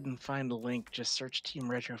you couldn't find the link, just search Team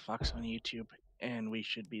Retro Fox on YouTube, and we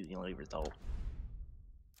should be the only result.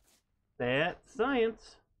 That's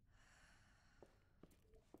science.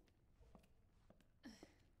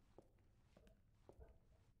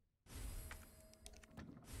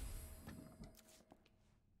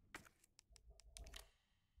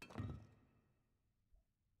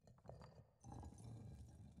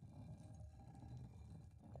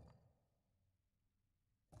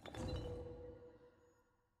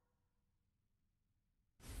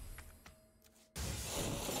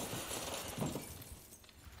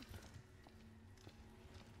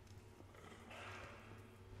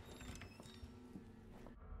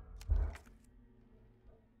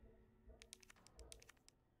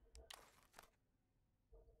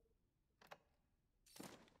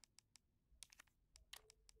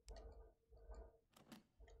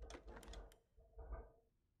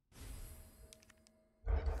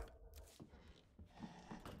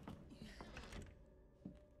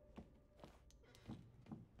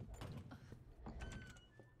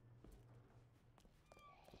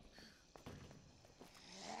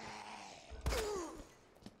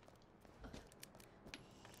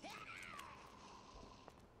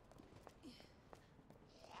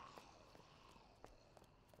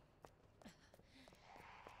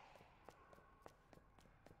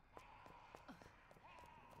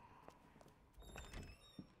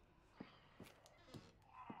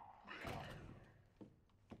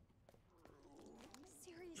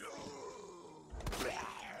 Seriously.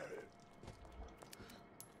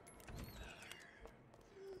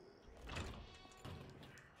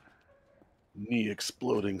 Knee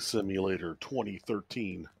Exploding Simulator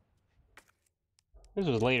 2013. This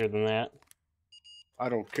was later than that. I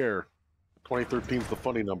don't care. 2013's the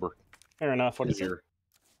funny number. Fair enough. Funny year.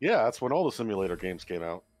 Yeah, that's when all the simulator games came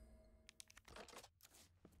out.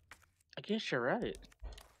 I guess you're right.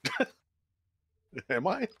 Am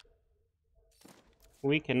I?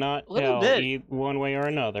 We cannot A little tell bit. one way or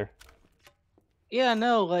another. Yeah,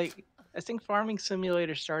 no, like I think Farming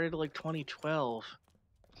Simulator started like 2012,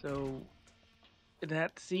 so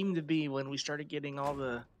that seemed to be when we started getting all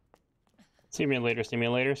the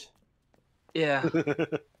Simulators. yeah.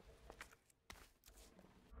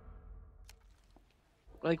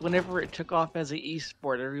 Like whenever it took off as an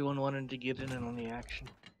esport, everyone wanted to get in on the action,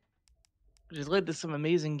 which has led to some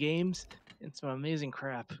amazing games and some amazing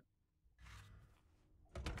crap.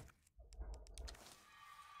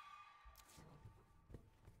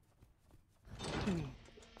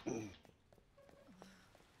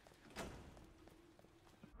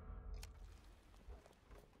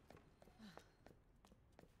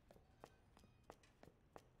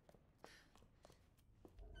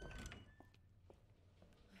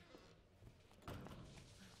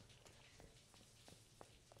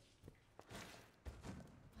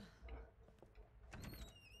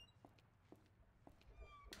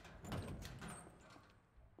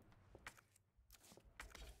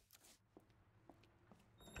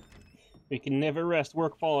 We can never rest.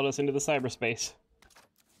 Work followed us into the cyberspace.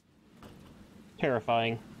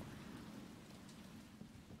 Terrifying.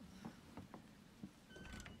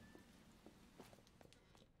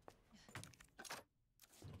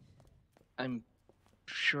 I'm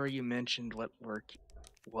sure you mentioned what work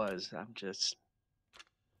was.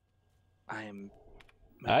 I am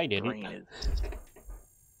I didn't. brain is.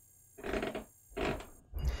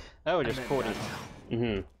 Oh, I just meant quoting. nuts.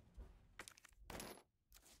 Mm-hmm.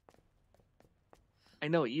 I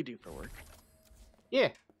know what you do for work. Yeah.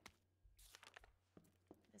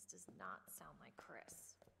 This does not sound like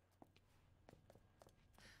Chris.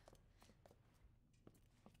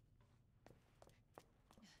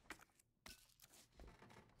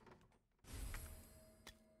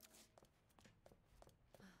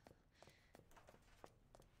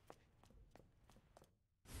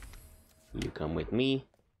 You come with me,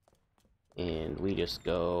 and we just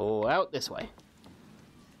go out this way.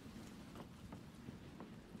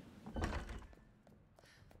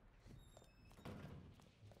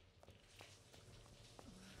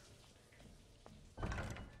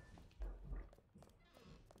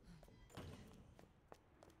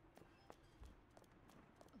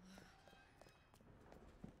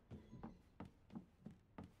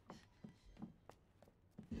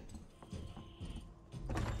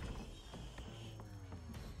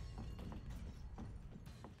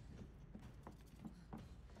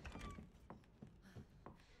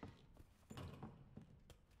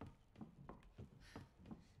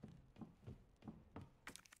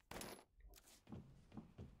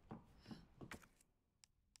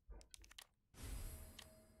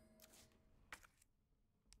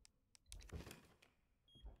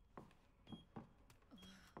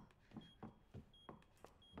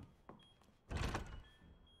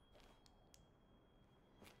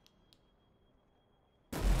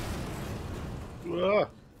 Ugh.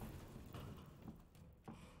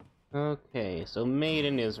 Okay, so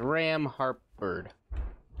Maiden is Ram Harpbird.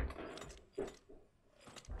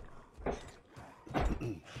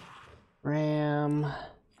 Ram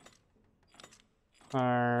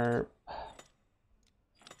Harp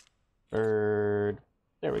Bird.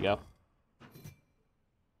 There we go.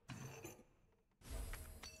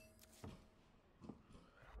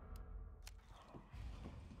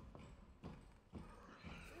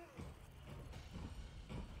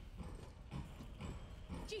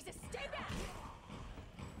 Jesus, stay back!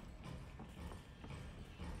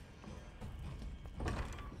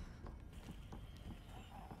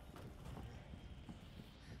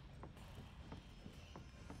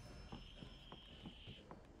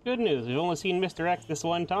 Good news, we've only seen Mr. X this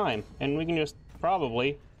one time, and we can just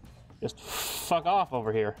probably just fuck off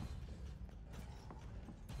over here.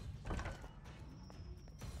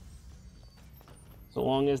 So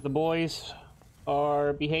long as the boys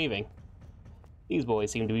are behaving. These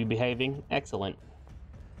boys seem to be behaving excellent.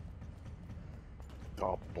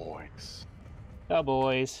 Oh, boys. The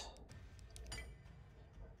boys.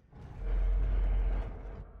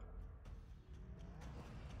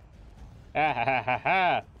 Ah ha ha ha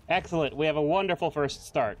ha! Excellent, we have a wonderful first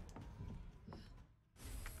start.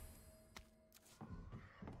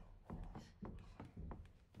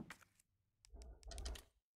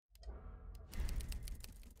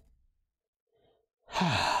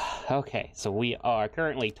 Okay, so we are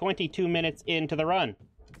currently 22 minutes into the run.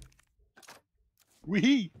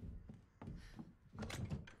 Wee.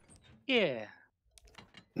 Yeah.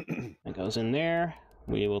 That goes in there.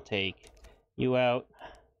 We will take you out.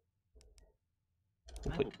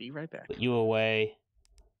 We'll I put, will be right back. put you away.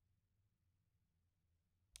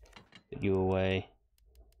 Put you away.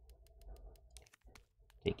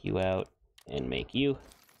 Take you out and make you.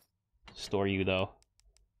 Store you though.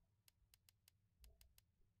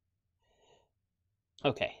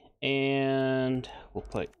 Okay, and we'll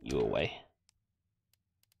put you away.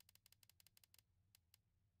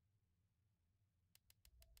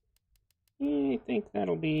 I think that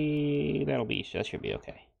should be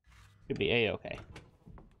okay. Should be a-okay.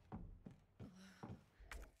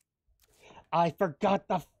 I forgot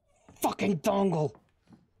the fucking dongle!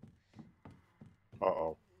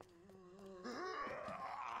 Uh-oh.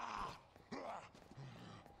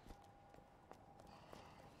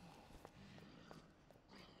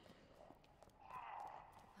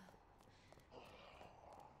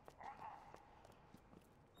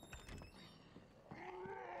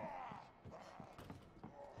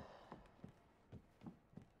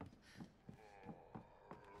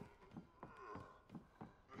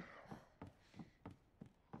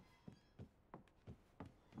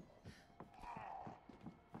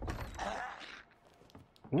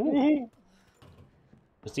 Ooh.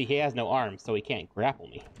 But see, he has no arms, so he can't grapple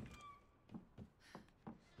me.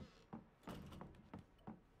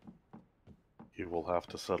 You will have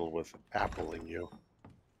to settle with appling you.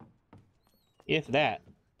 If that.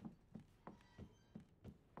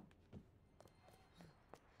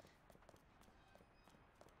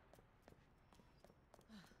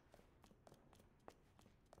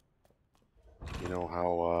 You know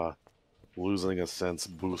how losing a sense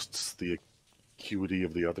boosts the acuity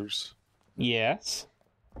of the others? Yes.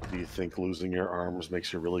 Do you think losing your arms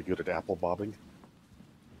makes you really good at apple bobbing?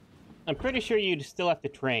 I'm pretty sure you'd still have to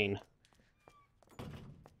train.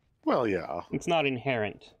 Well, yeah, It's not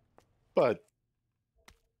inherent. but,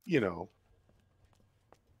 you know,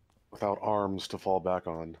 without arms to fall back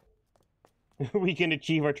on. We can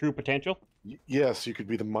achieve our true potential. Yes, you could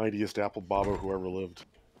be the mightiest apple bobber who ever lived.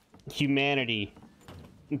 Humanity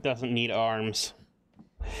doesn't need arms.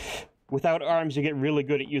 Without arms, you get really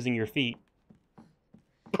good at using your feet.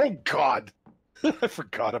 Oh, God! I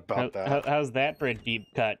forgot about that. How's that for a deep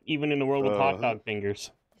cut? Even in a world with hot dog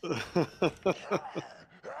fingers,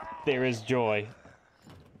 there is joy.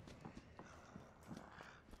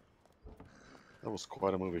 That was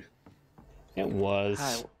quite a movie. It was.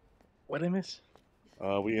 Hi, what'd I miss?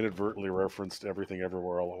 We inadvertently referenced Everything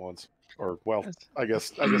Everywhere All at Once. Or, well, That's- I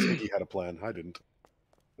guess Iggy had a plan. I didn't.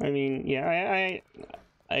 I mean, yeah,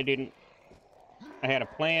 I didn't. I had a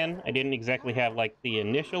plan. I didn't exactly have like the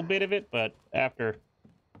initial bit of it, but after,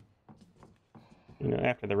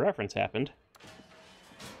 after the reference happened,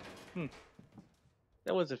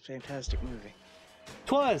 That was a fantastic movie.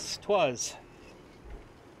 twas.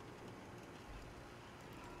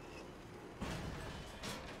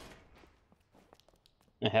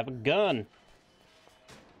 I have a gun.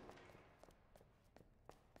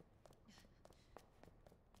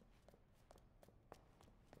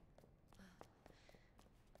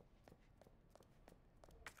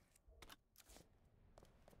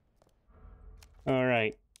 All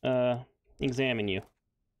right. Examine you.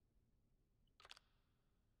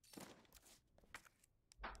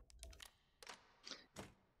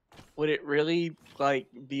 Would it really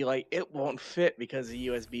be like it won't fit because the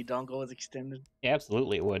USB dongle is extended?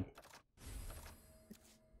 Absolutely, it would.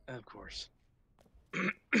 Of course.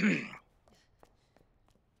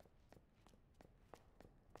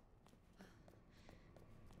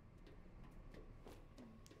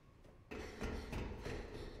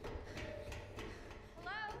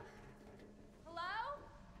 Hello? Hello?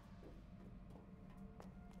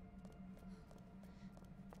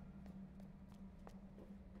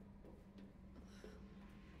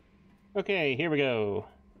 Okay, here we go.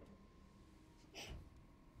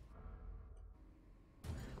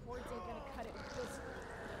 Cords ain't gonna cut it with this.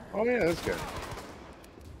 Oh, yeah, that's good.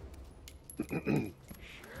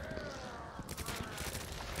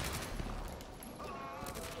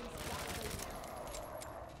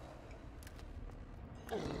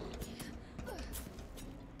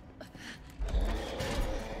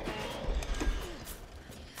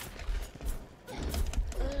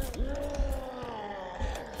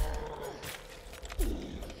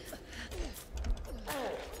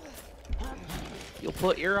 You'll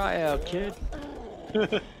put your eye out, kid.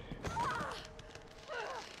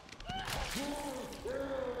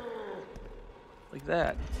 Like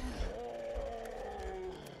that.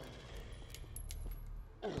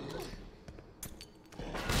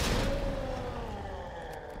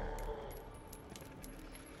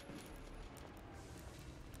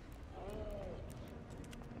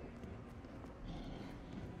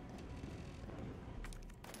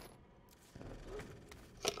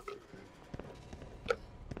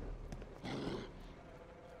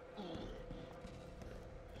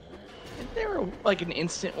 Is there like an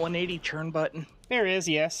instant 180 turn button? There is,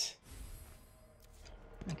 yes.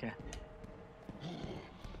 Okay.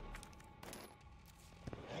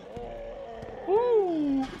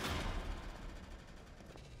 Woo!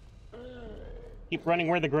 Keep running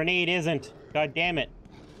where the grenade isn't. God damn it.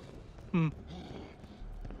 The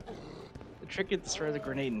trick is to throw the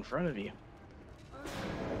grenade in front of you.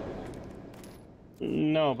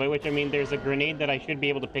 No, by which I mean there's a grenade that I should be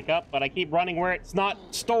able to pick up, but I keep running where it's not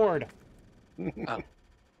stored. Oh.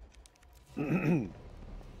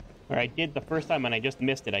 Or I did the first time and I just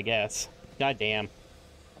missed it, I guess. God damn.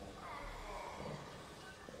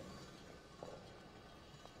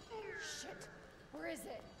 Shit. Where is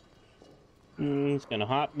it? It's gonna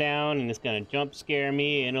hop down and it's gonna jump scare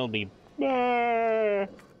me and it'll be... Yeah,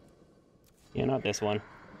 not this one.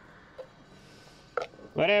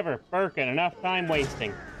 Whatever, Birkin, enough time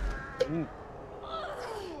wasting.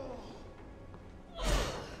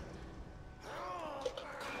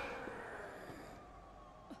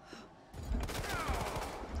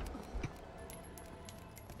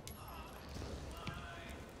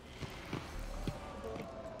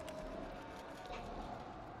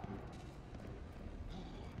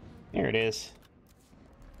 There it is.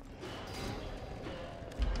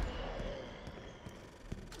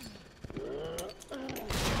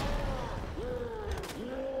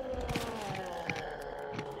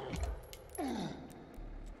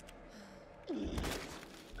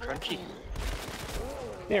 crunchy.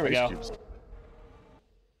 There we Ice go. cubes.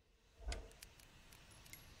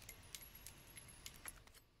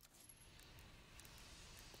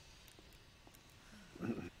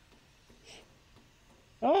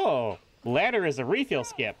 Oh, ladder is a refill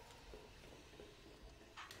skip.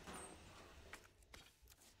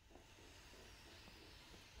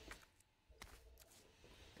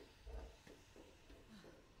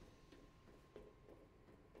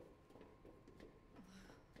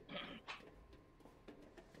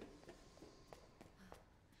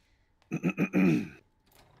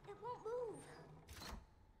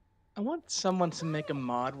 I want someone to make a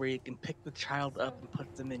mod where you can pick the child up and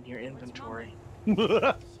put them in your inventory.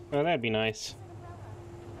 Oh, that'd be nice.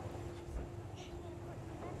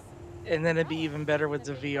 And then it'd be even better with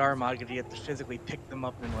the VR mod because you have to physically pick them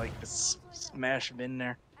up and like just smash them in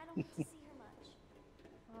there. I don't get to see her much.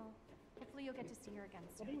 Well, hopefully you'll get to see her again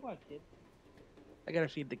What do soon. you want, kid? I gotta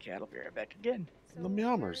feed the cat. I'll be right back again. So, The where's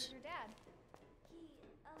meowmers. your dad? He,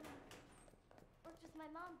 worked with my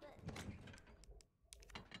mom, but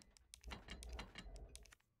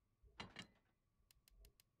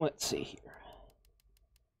Let's see here.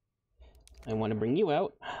 I want to bring you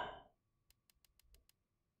out.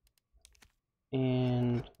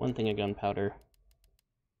 And one thing of gunpowder.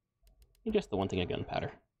 And just the one thing of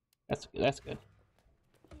gunpowder. That's good.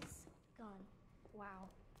 he's gone. Wow.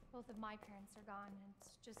 Both of my parents are gone, and it's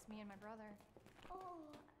just me and my brother. Oh,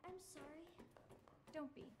 I'm sorry.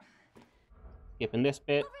 Don't be. Skipping this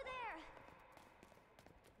bit. Over there!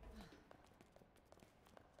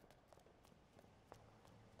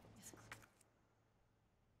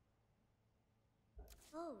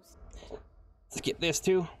 Closed. Skip this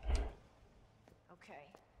too.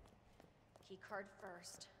 Okay. Key card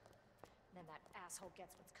first. Then that asshole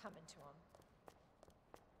gets what's coming to him.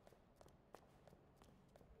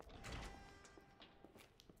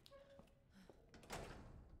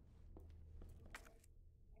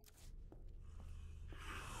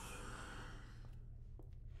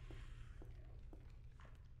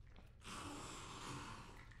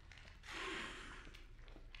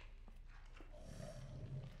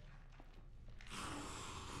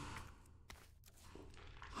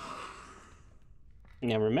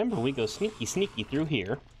 Now remember, we go sneaky sneaky through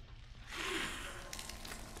here.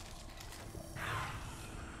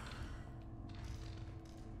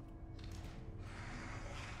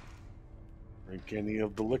 Drink any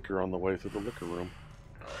of the liquor on the way through the liquor room.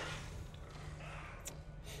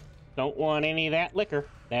 Don't want any of that liquor.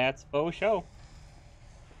 That's faux show.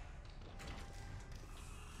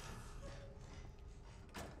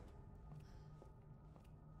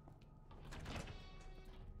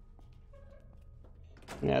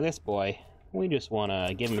 Now this boy, we just want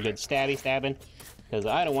to give him a good stabby stabbing, because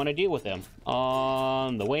I don't want to deal with him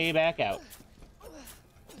on the way back out.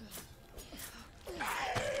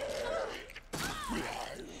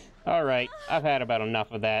 Alright, I've had about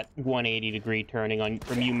enough of that 180-degree turning on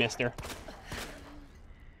from you, mister.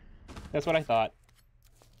 That's what I thought.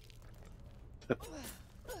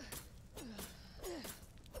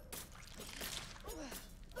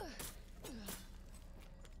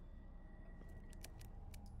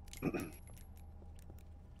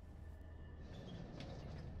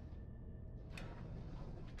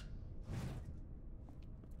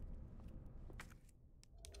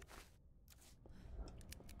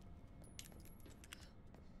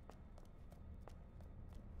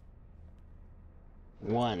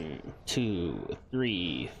 One, 2,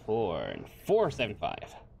 3, 4, and 475.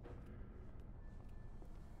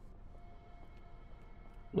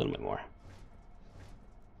 A little bit more.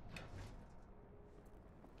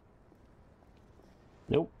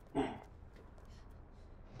 Nope.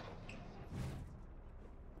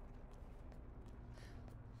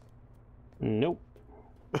 Nope.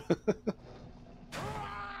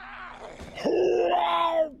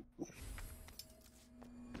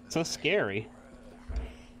 So scary.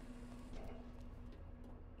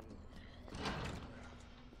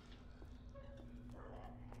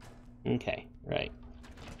 Okay, right.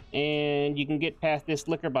 And you can get past this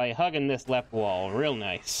liquor by hugging this left wall. Real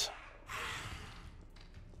nice.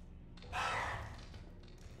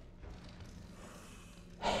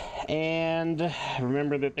 And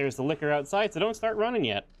remember that there's the liquor outside, so don't start running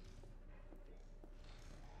yet.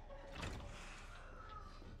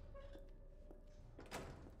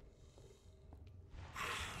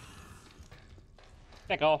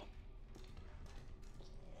 Pickle.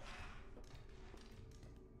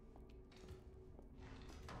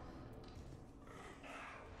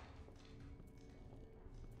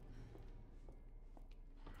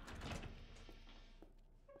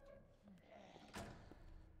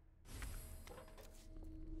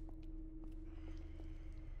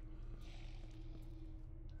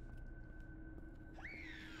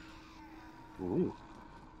 Ooh,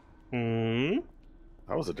 Hmm?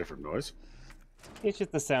 that was a different noise. It's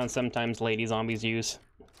just the sound sometimes lady zombies use.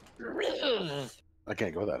 I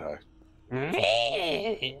can't go that high.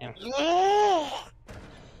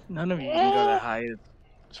 None of you can go that high.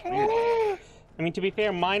 It's weird. I mean, to be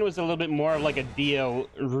fair, mine was a little bit more of like a Dio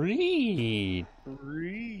read.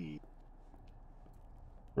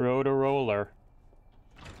 Rotor roller.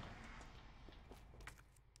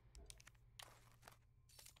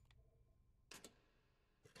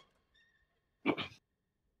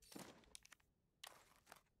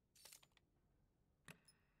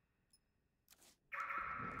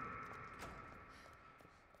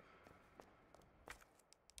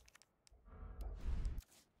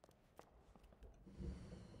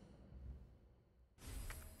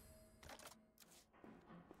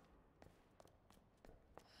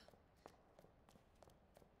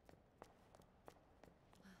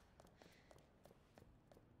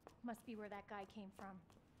 Must be where that guy came from.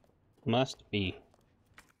 Must be.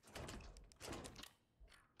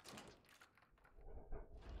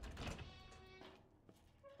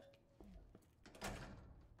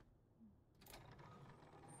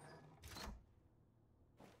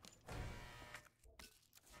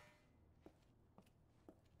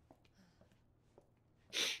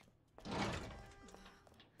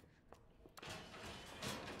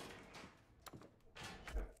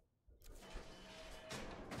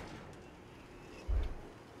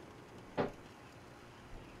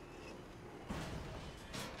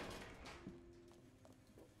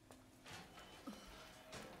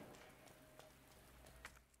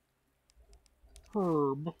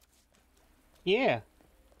 Herb. Yeah.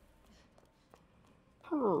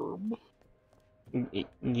 Herb.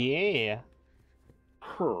 Yeah.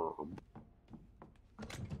 Herb.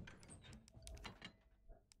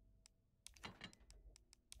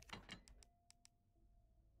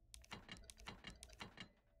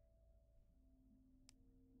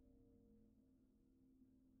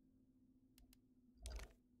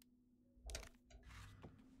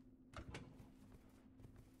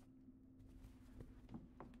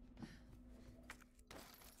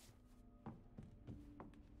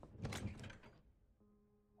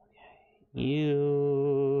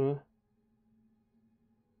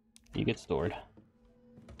 You get stored.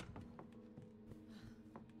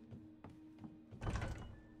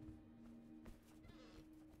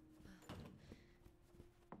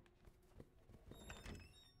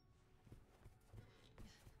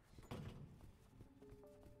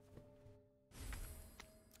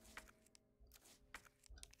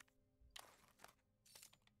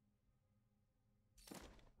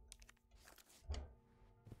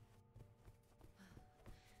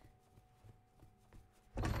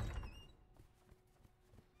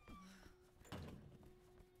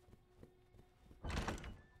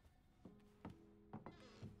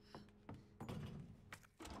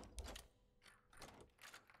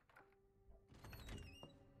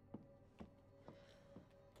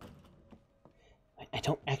 I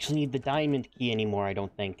don't actually need the diamond key anymore, I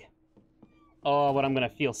don't think. Oh, but I'm gonna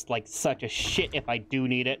feel like such a shit if I do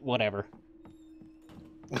need it. Whatever.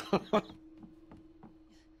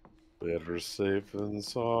 Better safe than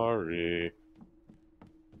sorry.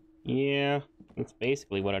 Yeah, that's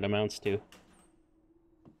basically what it amounts to.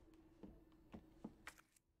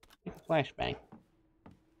 Flashbang.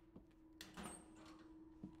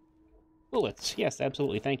 Bullets. Yes,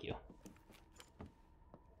 absolutely. Thank you.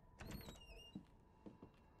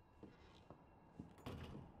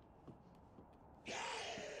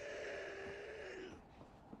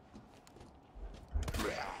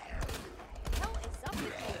 Hell is up with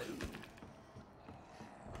you?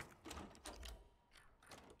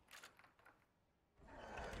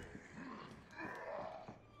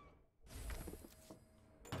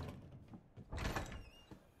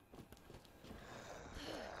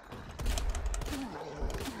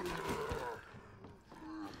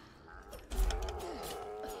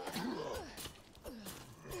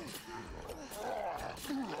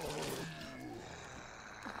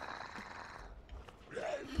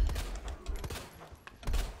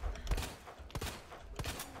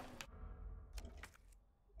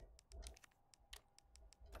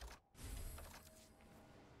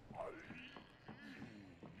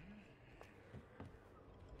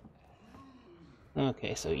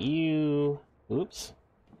 Okay, so you... Oops.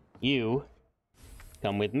 You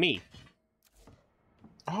come with me.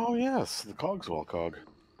 Oh yes, the Cogswell cog.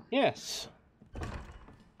 Yes.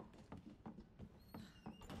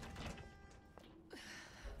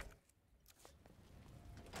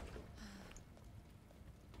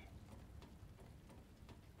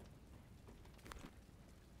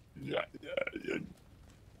 Yeah.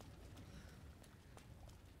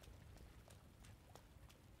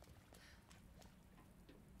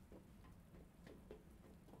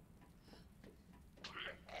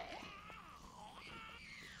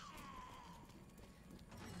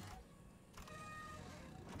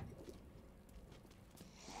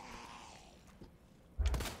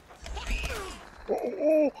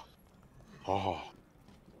 Oh.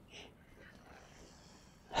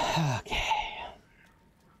 Okay.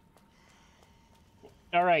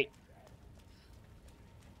 All right.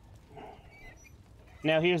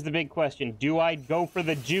 Now here's the big question. Do I go for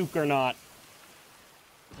the juke or not?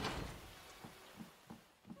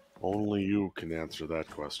 Only you can answer that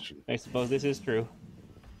question. I suppose this is true.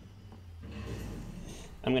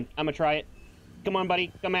 I'm gonna try it. Come on,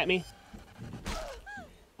 buddy. Come at me.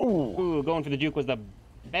 Oh. Ooh, going for the juke was the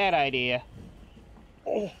bad idea.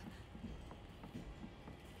 Oh.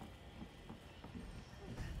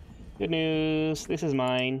 Good news. This is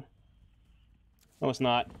mine. No, it's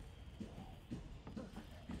not.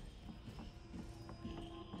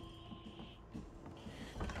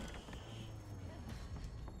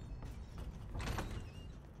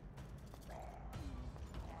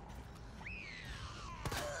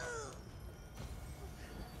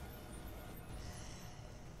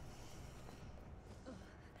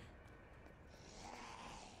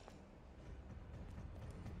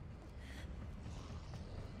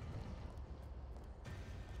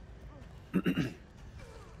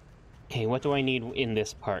 Okay, what do I need in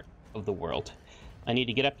this part of the world? I need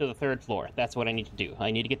to get up to the 3rd floor. That's what I need to do.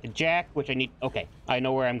 I need to get the jack, which I need... Okay, I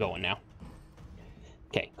know where I'm going now.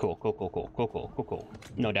 Okay, cool.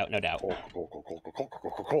 No doubt, no doubt.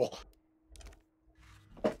 Cool.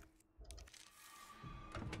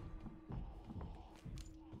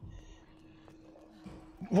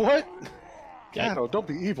 What? Gato, don't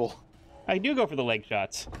be evil. I do go for the leg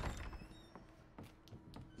shots.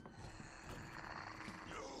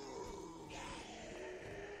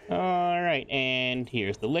 Alright, and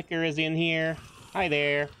here's the liquor is in here. Hi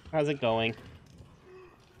there. How's it going?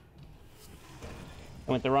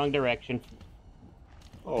 I went the wrong direction.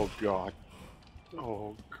 Oh, God.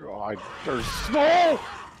 Oh, God. There's snow!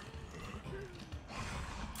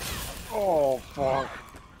 Oh, fuck.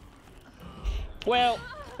 Well,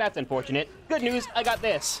 that's unfortunate. Good news, I got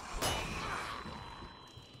this.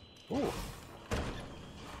 Ooh.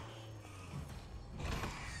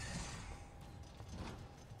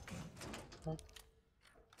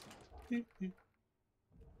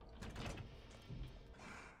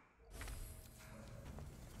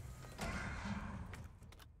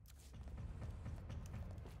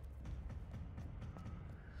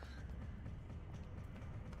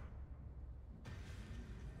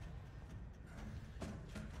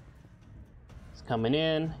 It's coming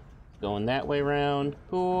in, going that way around.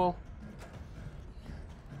 Cool.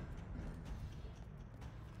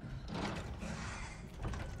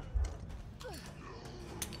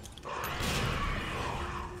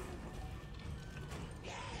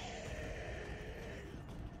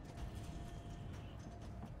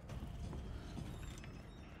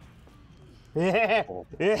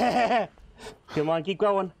 Come on, keep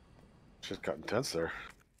going. Shit got intense there.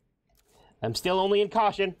 I'm still only in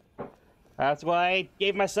caution. That's why I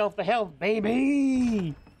gave myself the health,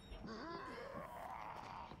 baby!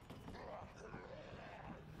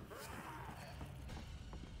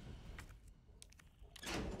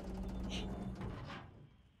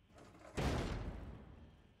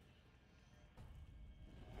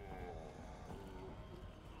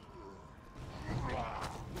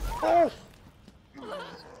 Oh!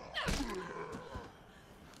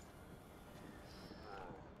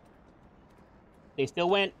 They still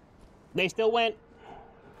went. They still went.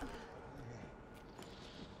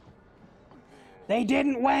 They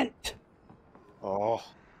didn't went! Oh.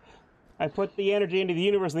 I put the energy into the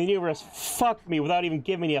universe, and the universe fucked me without even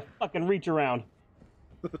giving me a fucking reach around.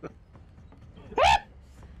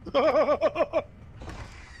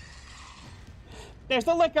 There's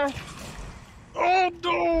the liquor! Oh,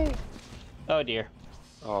 no! Oh, dear.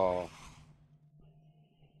 Oh.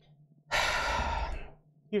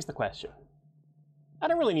 Here's the question. I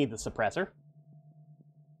don't really need the suppressor.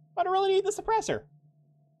 I don't really need the suppressor.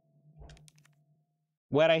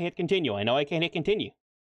 Why'd I hit continue? I know I can't hit continue.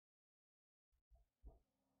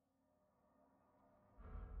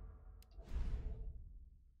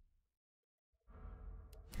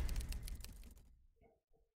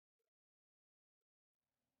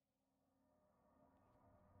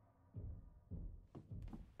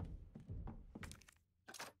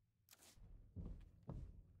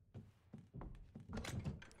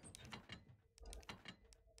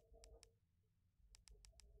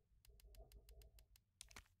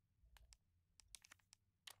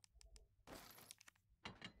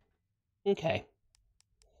 Okay.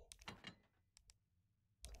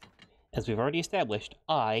 As we've already established,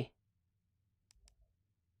 I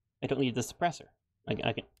don't need the suppressor.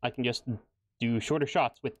 I can just do shorter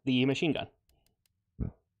shots with the machine gun.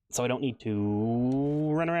 So I don't need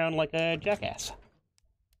to run around like a jackass.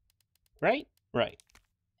 Right? Right.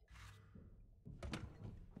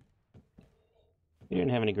 You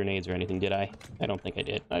didn't have any grenades or anything, did I? I don't think I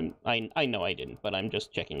did. I know I didn't, but I'm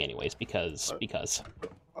just checking anyways because. I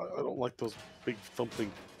don't like those big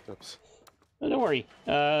thumping steps. Oh, don't worry.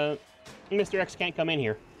 Mr. X can't come in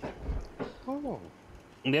here. Oh.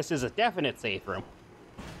 This is a definite safe room.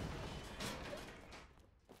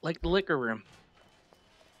 Like the liquor room.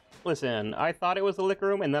 Listen, I thought it was the liquor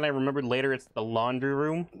room, and then I remembered later it's the laundry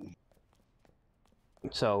room.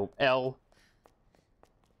 So, L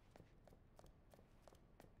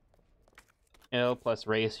plus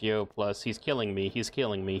ratio plus he's killing me,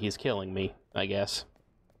 I guess.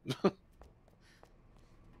 Hello?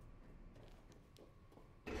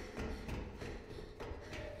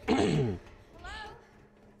 Hello?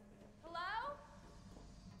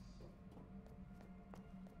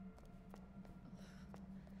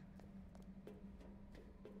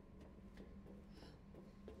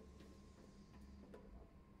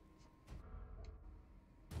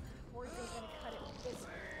 Words ain't gonna cut it with this.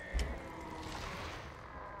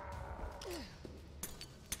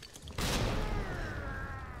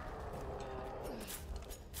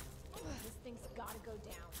 This thing's gotta go down.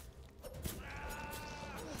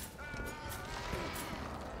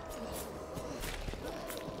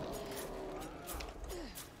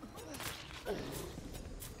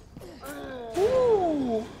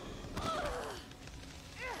 Ooh.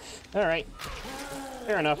 Alright.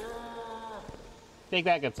 Fair enough. Take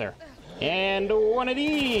that, good sir. And one of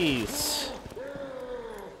these!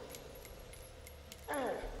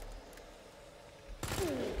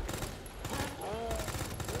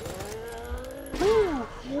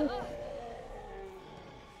 Woo.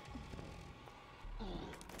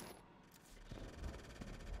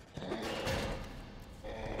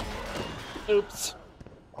 Oops.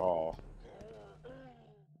 Oh.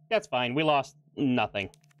 That's fine, we lost nothing.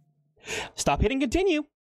 Stop hitting continue!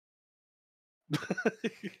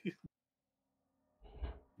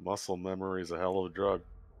 Muscle memory is a hell of a drug.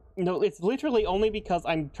 No, it's literally only because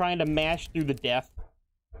I'm trying to mash through the death.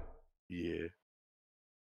 Yeah.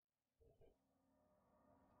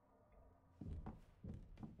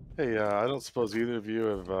 Hey, I don't suppose either of you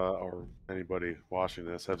have, or anybody watching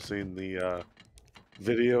this, have seen the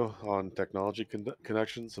video on technology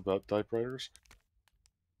connections about typewriters?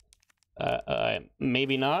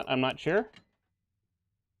 Maybe not, I'm not sure.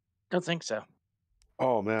 Don't think so.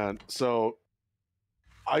 Oh man, so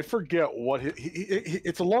I forget what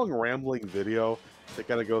it's a long rambling video that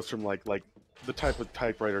kind of goes from like the type of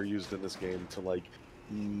typewriter used in this game to like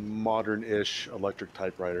modern-ish electric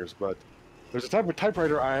typewriters, but there's a type of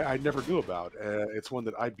typewriter I never knew about. It's one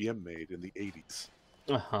that IBM made in the 80s.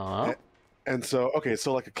 Uh-huh. And so, okay,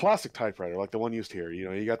 so like a classic typewriter, like the one used here, you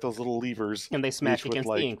know, you got those little levers. And they smash each with, against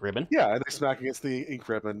like, the ink ribbon. Yeah, and they smack against the ink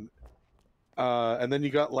ribbon. And then you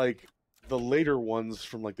got like the later ones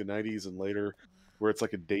from like the 90s and later, where it's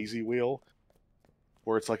like a daisy wheel,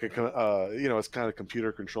 where it's like a you know, it's kind of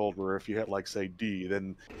computer controlled, where if you hit like say D,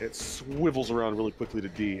 then it swivels around really quickly to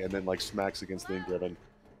D and then like smacks against the ink ribbon.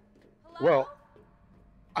 Well,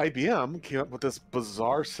 IBM came up with this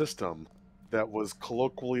bizarre system that was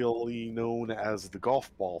colloquially known as the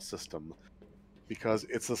golf ball system, because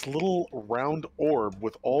it's this little round orb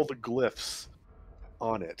with all the glyphs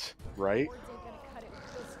on it, right?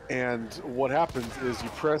 And what happens is you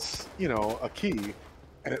press, you know, a key,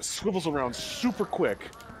 and it swivels around super quick,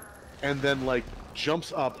 and then like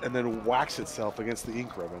jumps up and then whacks itself against the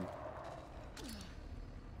ink ribbon.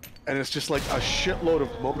 And it's just like a shitload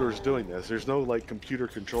of motors doing this. There's no like computer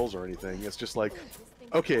controls or anything. It's just like,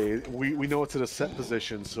 okay, we know it's at a set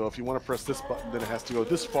position, so if you want to press this button, then it has to go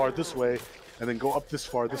this far this way, and then go up this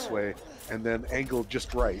far this way, and then angle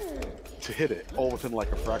just right to hit it, all within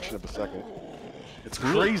like a fraction of a second. It's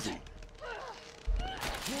crazy.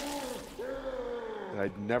 And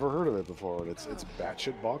I'd never heard of it before, and it's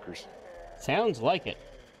batshit bonkers. Sounds like it.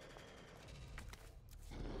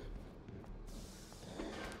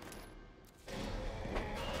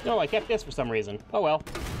 No, I kept this for some reason. Oh well,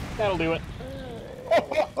 that'll do it.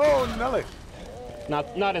 Oh, Nelly!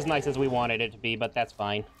 Not as nice as we wanted it to be, but that's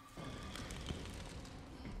fine.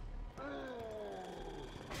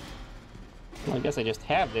 Well, I guess I just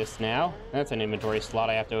have this now. That's an inventory slot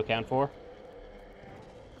I have to account for.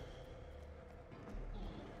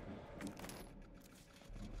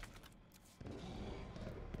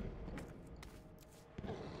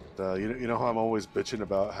 You know how I'm always bitching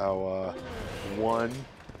about how 1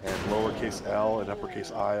 and lowercase l and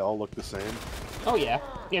uppercase I all look the same? Oh yeah,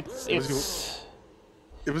 it was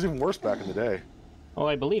even worse back in the day. Oh,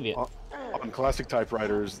 I believe it. On classic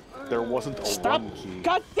typewriters, there wasn't a Stop! 1 key.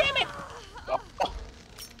 God damn it!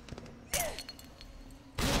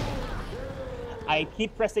 I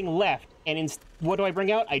keep pressing left, and what do I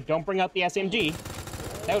bring out? I don't bring out the SMG.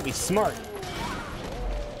 That would be smart.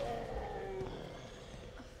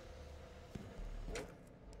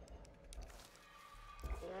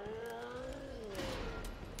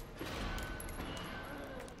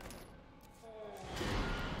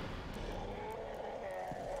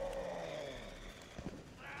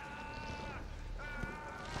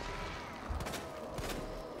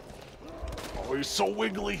 Oh, he's so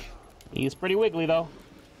wiggly. He's pretty wiggly, though.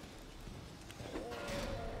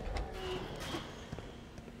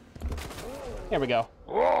 There we go.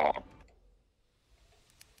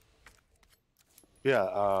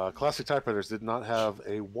 Yeah, classic typewriters did not have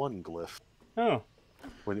a 1 glyph. Oh.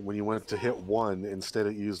 When you went to hit 1, instead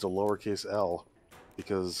it used a lowercase l,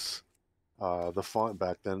 because the font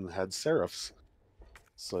back then had serifs.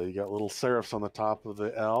 So you got little serifs on the top of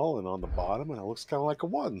the L and on the bottom, and it looks kind of like a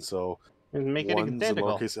 1. So Make it 1s and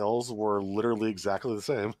identical. lowercase l's were literally exactly the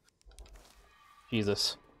same.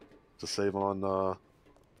 Jesus. To save on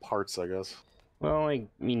parts, I guess. Well, I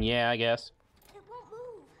mean, yeah, I guess. It won't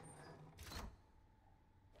move.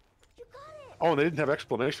 You got it. Oh, and they didn't have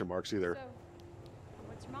exclamation marks either. So,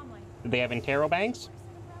 what's your mom like? Did they have interrobangs?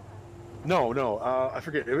 No, I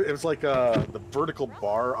forget. It was like the vertical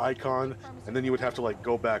bar icon, and then you would have to like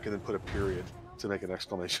go back and then put a period to make an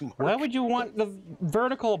exclamation mark. Why would you want the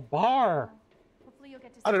vertical bar? Hopefully you'll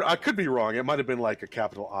get to I don't know. I could be wrong. It might have been like a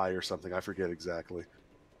capital I or something. I forget exactly.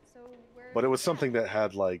 So where But it was something that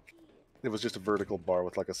had like, it was just a vertical bar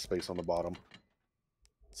with like a space on the bottom.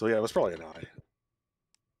 So yeah, it was probably an I.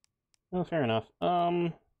 Oh, fair enough.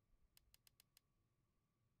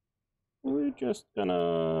 We're just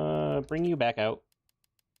gonna bring you back out.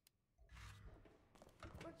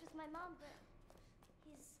 Worked with my mom, but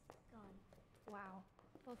he's gone. Wow.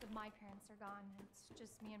 Both of my parents are gone. It's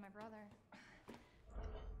just me and my brother.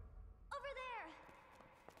 Over there!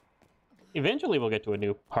 Eventually we'll get to a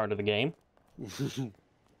new part of the game. It's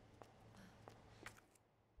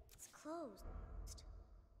closed.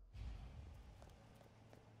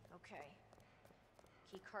 Okay.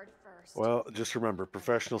 Key card first. Well, just remember,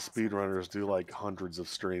 professional speedrunners do like hundreds of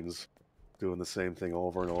streams doing the same thing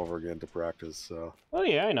over and over again to practice, so... Oh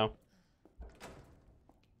yeah, I know.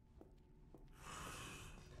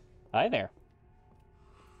 Hi there.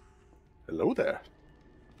 Hello there.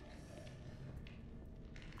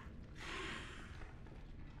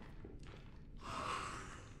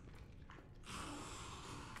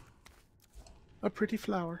 A pretty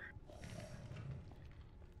flower.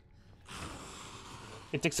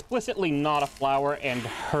 It's explicitly not a flower and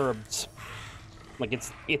herbs. Like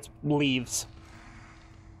it's leaves.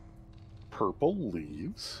 Purple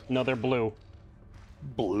leaves? No, they're blue.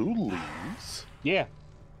 Blue leaves? Yeah.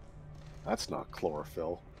 That's not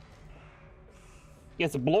chlorophyll.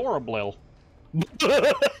 It's bloroblil.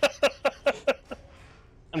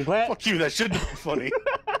 I'm glad. Fuck you, that shouldn't be funny.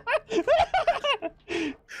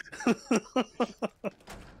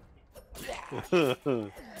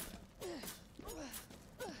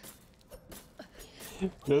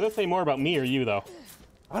 Does that say more about me or you, though?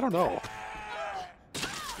 I don't know.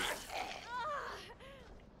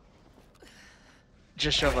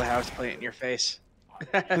 Just shove a house plant in your face.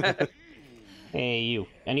 Hey, you.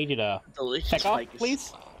 I need you to Delicious check off, ficus.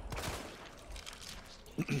 please.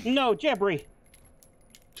 No, Jebri.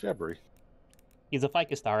 Jabbery. He's a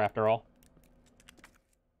ficus star, after all.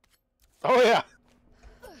 Oh, yeah.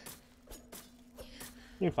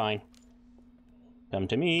 You're fine. Come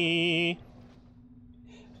to me.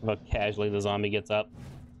 Look, casually the zombie gets up.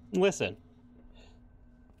 Listen.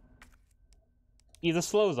 He's a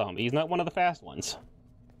slow zombie. He's not one of the fast ones.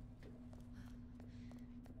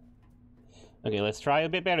 Okay, let's try a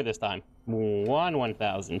bit better this time. 1,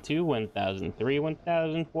 1,000, 2, 1,000, 3,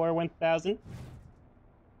 1,000, 4, 1,000.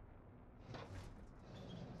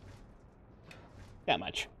 That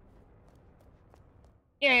much.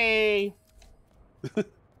 Yay!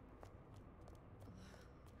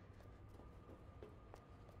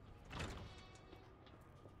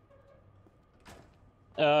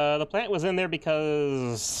 The plant was in there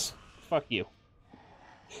because... Fuck you.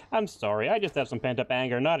 I'm sorry, I just have some pent-up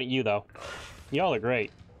anger, not at you, though. Y'all are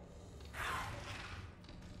great.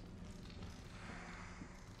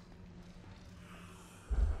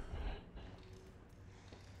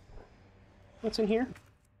 What's in here?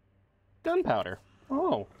 Gunpowder.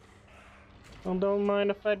 Oh. Well, don't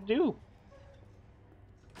mind if I do.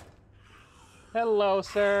 Hello,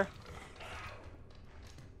 sir.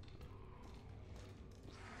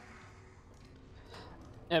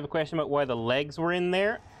 I have a question about why the legs were in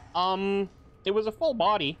there. It was a full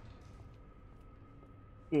body.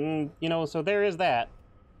 You know, so there is that.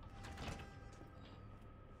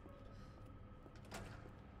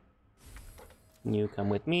 You come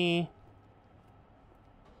with me.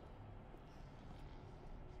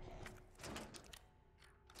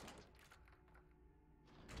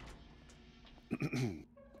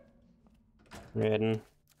 Redden.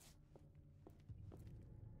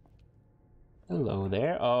 Hello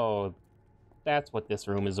there. Oh, that's what this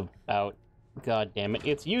room is about. God damn it.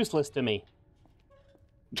 It's useless to me.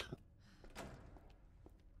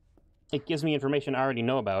 It gives me information I already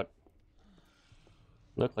know about.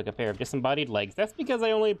 Look like a pair of disembodied legs. That's because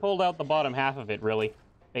I only pulled out the bottom half of it, really.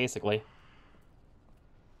 Basically.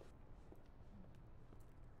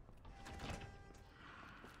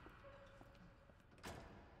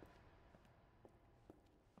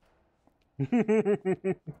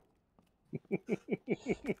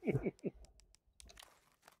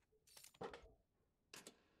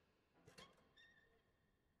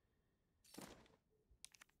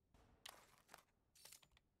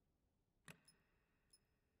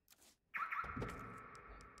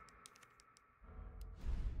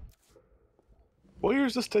 What year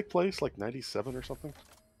does this take place? Like 97 or something?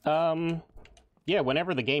 Yeah,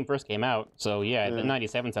 whenever the game first came out. So yeah, Yeah.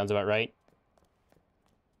 97 sounds about right.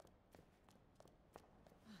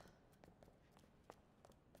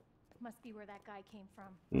 Must be where that guy came from.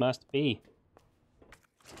 Must be.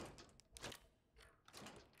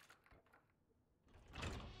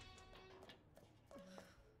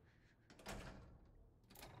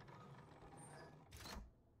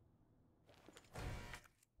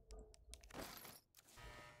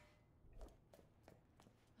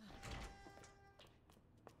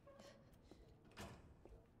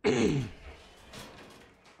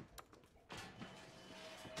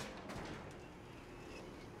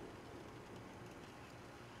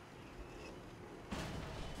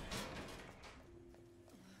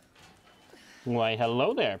 Why,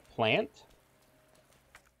 hello there, plant.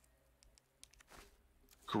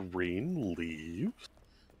 Green leaves?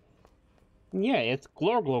 Yeah, it's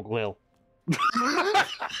Glorglogl.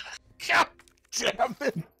 God damn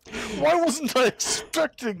it! Why wasn't I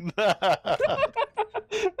expecting that?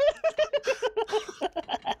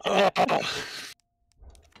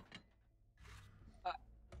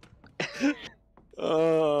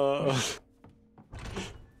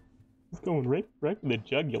 It's going right for the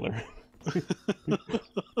jugular.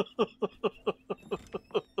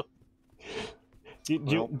 Do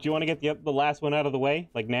you want to get the last one out of the way,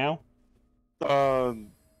 like now? What's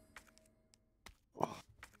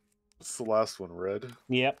the last one? Red?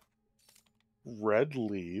 Yep. Red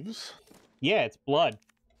leaves? Yeah, it's blood.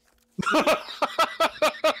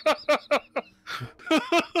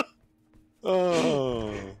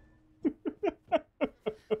 Oh.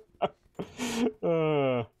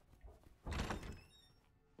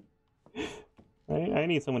 I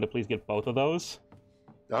need someone to please get both of those.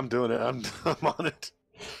 I'm doing it. I'm on it.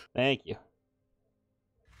 Thank you.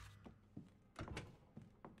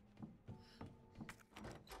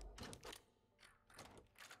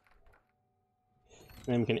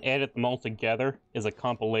 Then we can edit them all together as a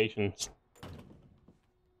compilation.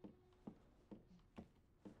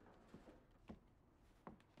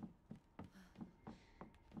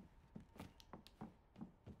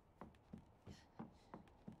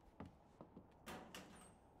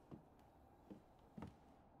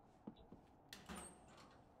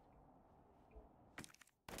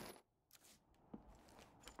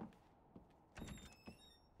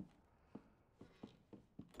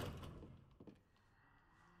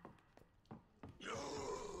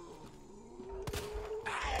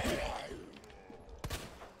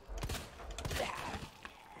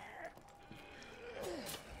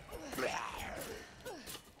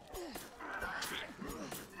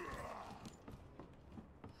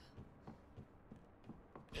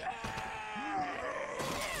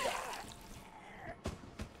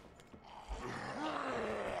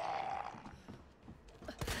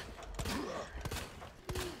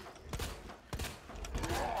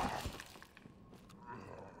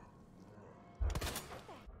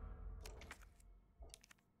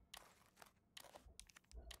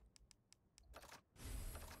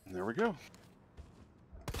 There we go.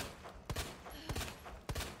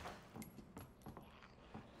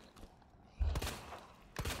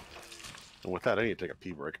 And with that, I need to take a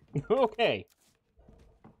pee break. Okay.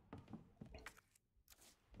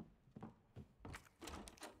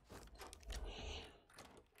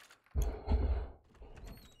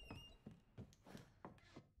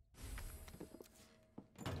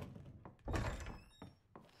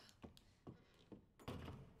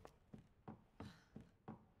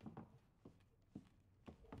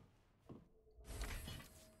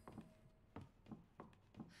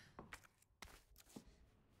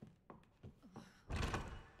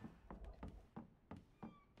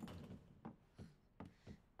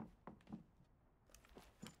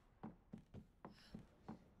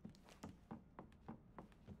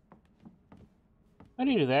 I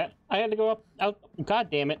didn't do that. I had to go up, out. God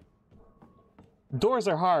damn it. Doors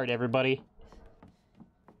are hard, everybody.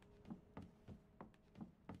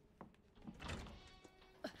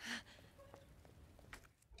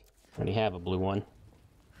 Already have a blue one.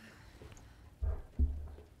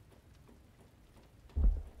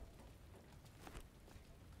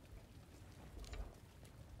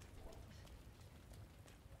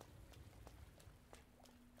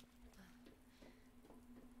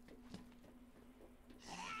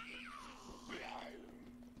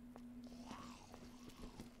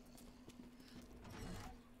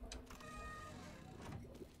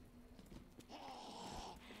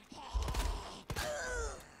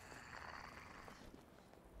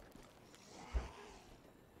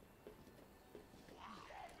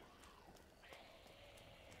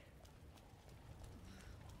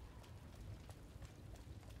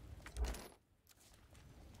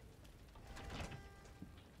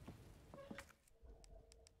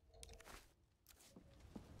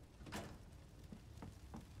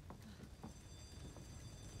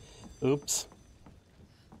 Oops.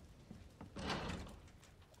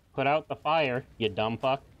 Put out the fire, you dumb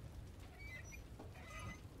fuck.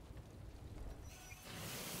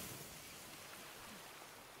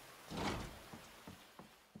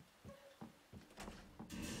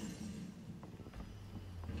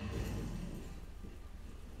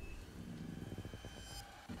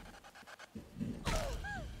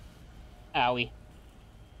 Owie.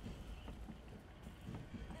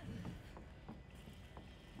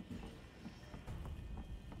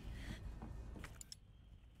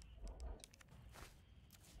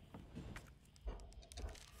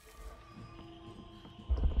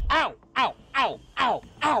 Ow! Ow! Ow! Ow!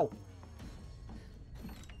 Ow!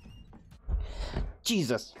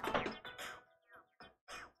 Jesus.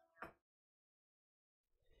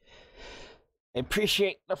 I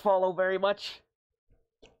appreciate the follow very much.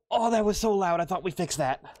 Oh, that was so loud. I thought we fixed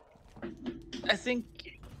that. I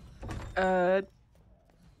think,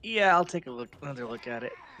 yeah, I'll take another look at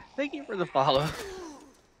it. Thank you for the follow.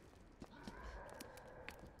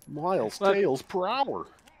 Miles Look. tails per hour.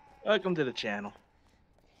 Welcome to the channel.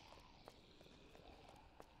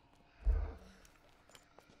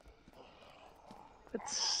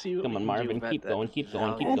 Let's see what Come we on, can do Marvin. about Keep that going, keep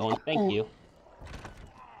going, keep valve. going. Thank you.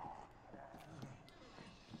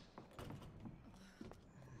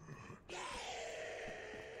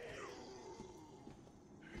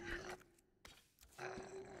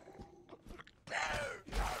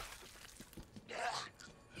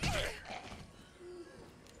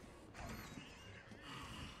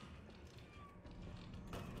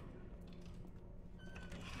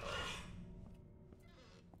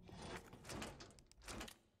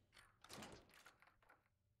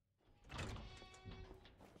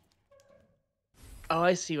 Oh,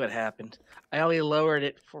 I see what happened. I only lowered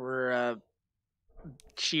it for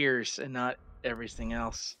cheers and not everything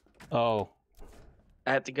else. Oh.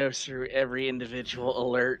 I had to go through every individual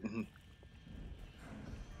alert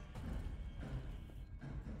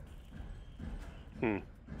and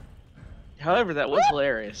However, that was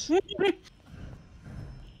hilarious.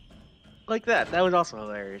 Like that. That was also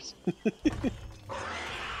hilarious.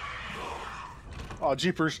 Oh,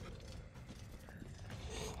 jeepers.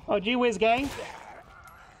 Oh, gee whiz, gang.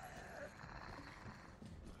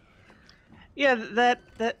 Yeah,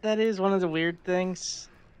 that is one of the weird things.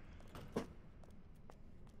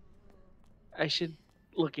 I should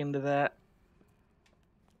look into that.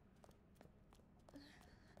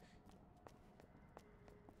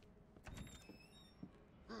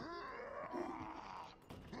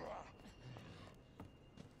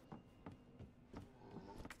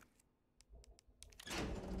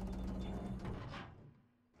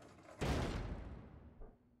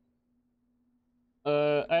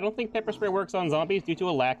 I don't think pepper spray works on zombies due to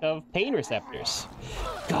a lack of pain receptors.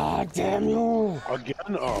 God damn you!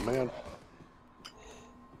 Again? Oh, man.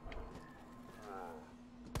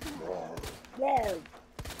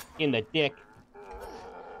 In the dick.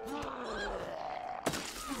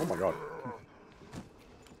 Oh, my God.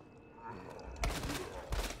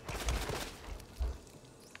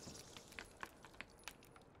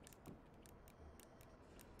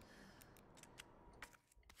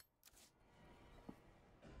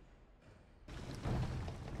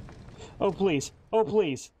 Oh, please. Oh,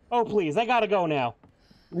 please. Oh, please. I gotta go now.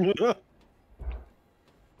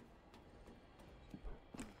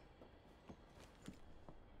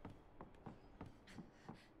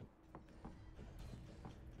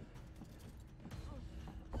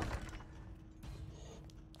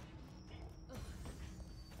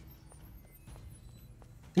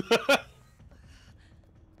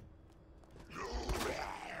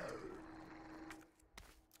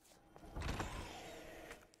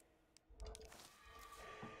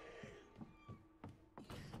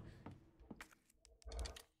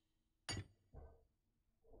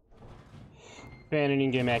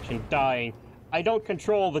 Abandoning game action. Dying. I don't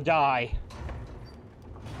control the die.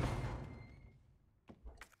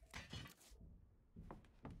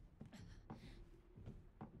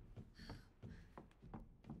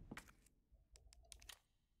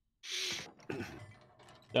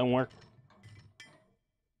 Don't work.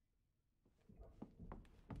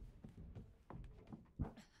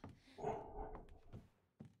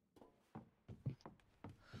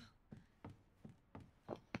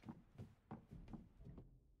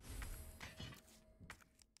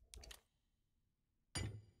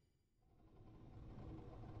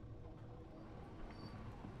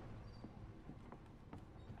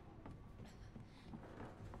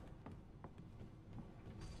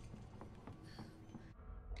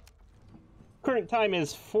 Current time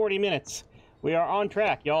is 40 minutes. We are on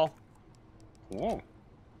track, y'all. Whoa.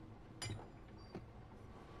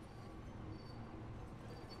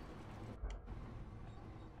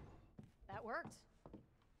 That worked.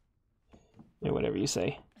 Yeah, whatever you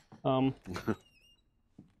say. Was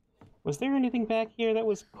there anything back here that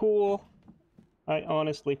was cool? I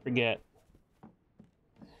honestly forget.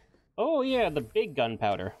 Oh yeah, the big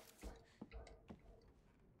gunpowder.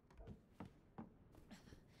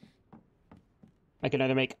 I can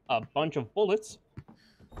either make a bunch of bullets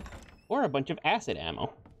or a bunch of acid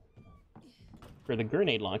ammo for the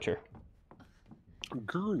grenade launcher.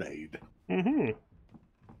 Grenade. Mm-hmm.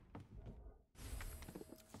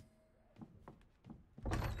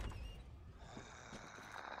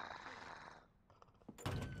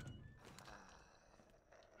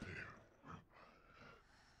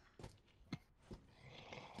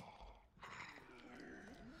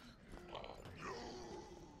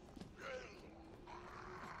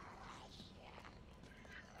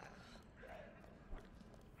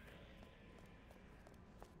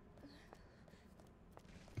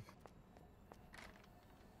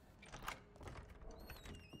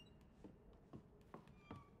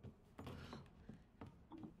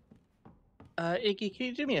 Iggy, can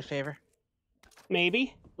you do me a favor?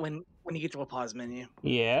 Maybe? When you get to a pause menu,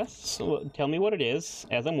 Yes. Well, tell me what it is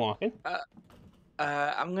as I'm walking.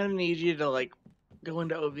 I'm gonna need you to like go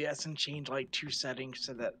into OBS and change like 2 settings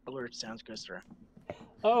so that alert sounds goes through.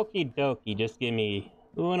 Okie dokie, just give me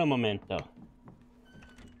uno momento.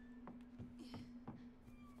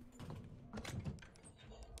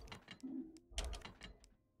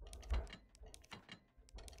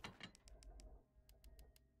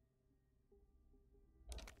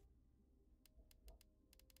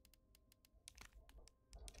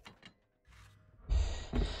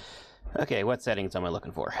 Okay, what settings am I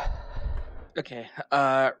looking for? Okay.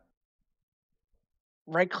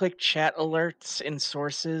 Right-click chat alerts in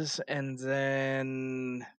sources, and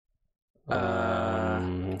then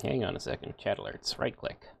Hang on a second. Chat alerts. Right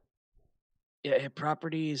click. yeah, hit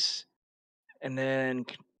properties, and then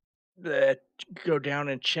go down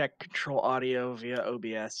and check control audio via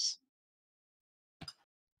OBS.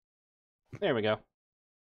 There we go.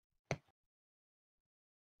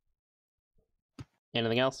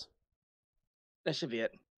 Anything else? That should be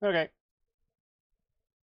it. Okay.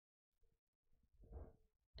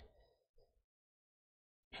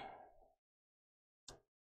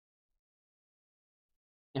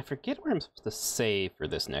 I forget where I'm supposed to save for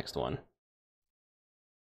this next one.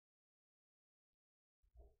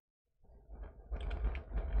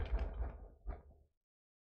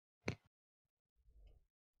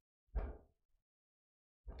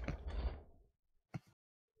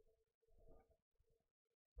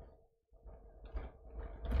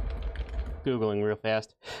 Googling real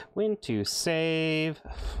fast. When to save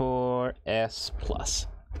for S+.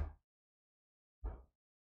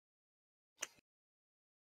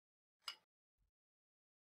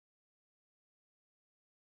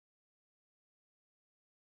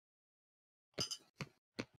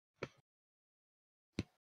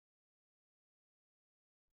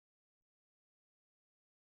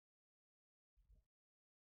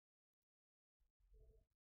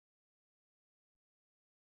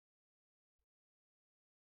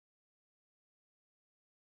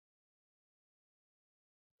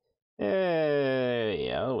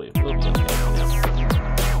 Yeah, we'll be okay now.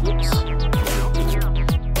 Whoops.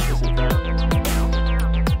 This is done.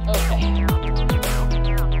 Okay.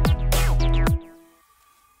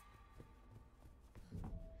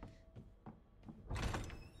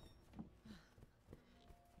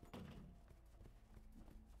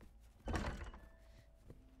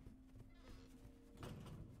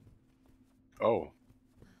 Oh.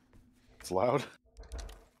 It's loud.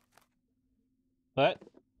 What?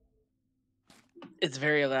 It's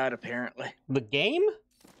very loud, apparently. The game?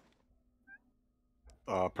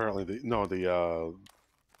 Apparently the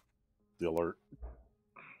alert.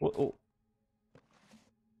 Whoa.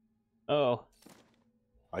 Oh.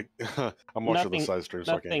 I'm watching the side stream,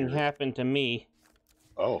 so I can't Nothing hear. happened to me.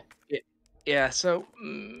 Oh. Yeah, so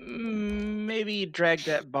maybe drag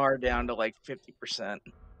that bar down to like 50%.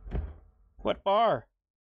 What bar?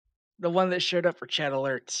 The one that showed up for chat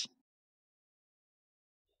alerts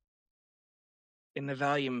in the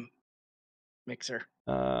volume mixer.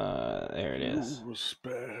 There it is.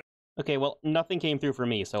 Respect. Okay, well, nothing came through for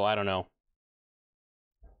me, so I don't know.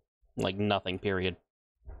 Like nothing, period.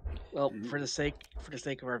 Well, for the sake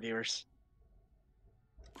of our viewers.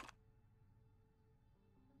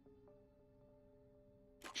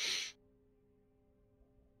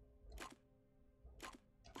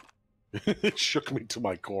 It shook me to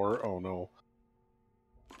my core. Oh no.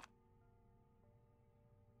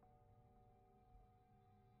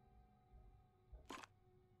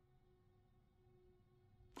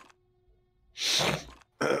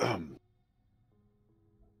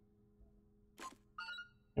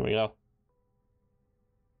 Here we go.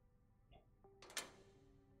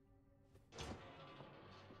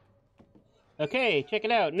 Okay, check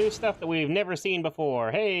it out. New stuff that we've never seen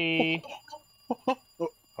before. Hey! Oh,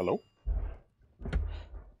 hello?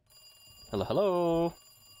 Hello, hello.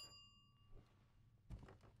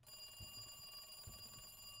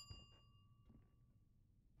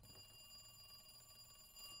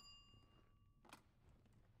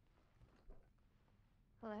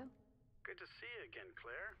 Hello? Good to see you again,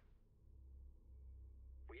 Claire.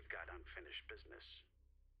 We've got unfinished business.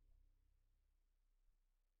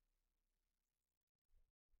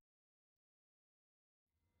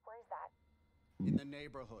 Where's that? In the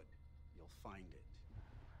neighborhood. You'll find it.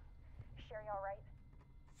 Sherry all right?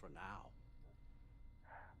 For now.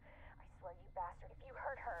 I swear, you bastard, if you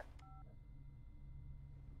hurt her.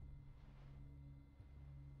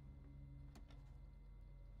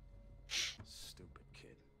 Stupid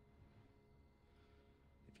kid.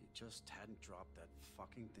 If you just hadn't dropped that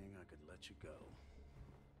fucking thing, I could let you go.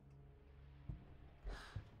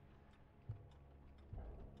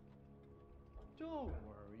 Don't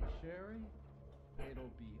worry, Sherry.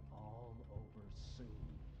 It'll be all over soon.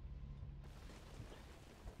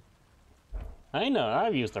 I know,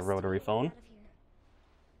 I've used a rotary phone. Out of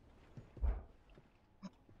here.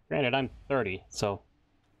 Granted, I'm 30, so...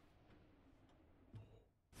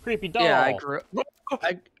 Creepy doll! Yeah,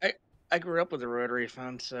 I grew up with a rotary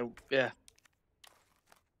phone, so yeah,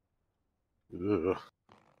 Ugh.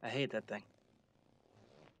 I hate that thing.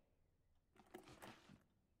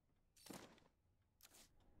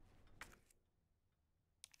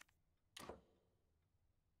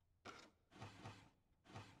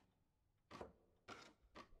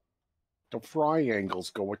 The fry angles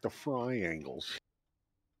go with the fry angles.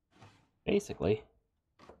 Basically.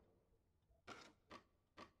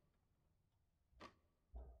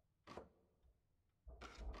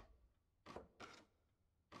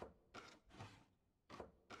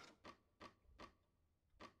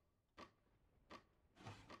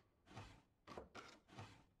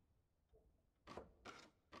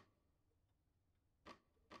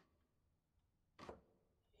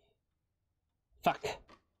 Fuck.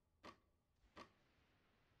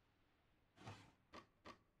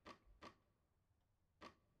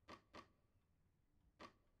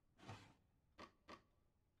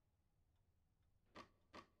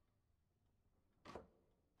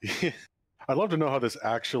 I'd love to know how this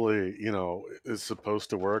actually, is supposed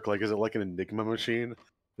to work. Like, is it like an Enigma machine?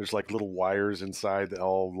 There's like little wires inside that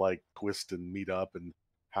all like twist and meet up and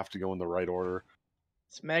have to go in the right order.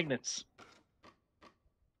 It's magnets.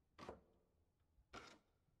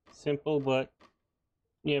 Simple, but...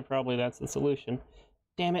 yeah, probably that's the solution.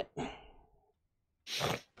 Damn it.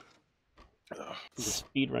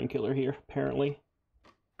 Speedrun killer here, apparently.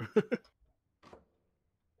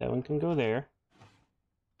 That one can go there.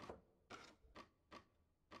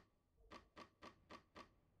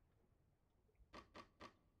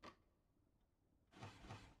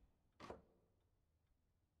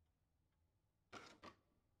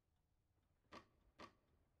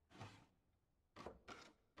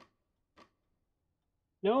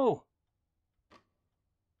 No!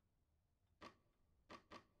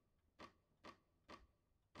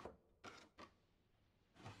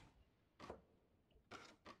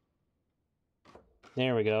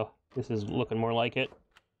 There we go. This is looking more like it.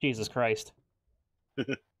 Jesus Christ.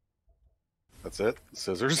 That's it?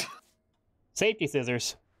 Scissors? Safety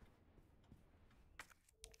scissors.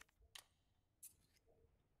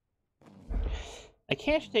 I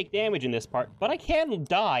can't take damage in this part, but I can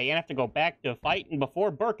die and have to go back to fighting before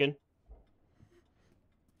Birkin.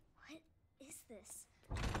 What is this?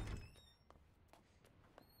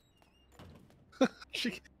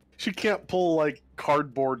 She can't pull like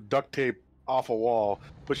cardboard duct tape off a wall,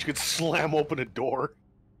 but she could slam open a door.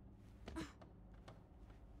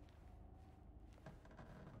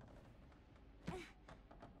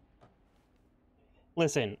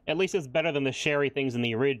 Listen, at least it's better than the Sherry things in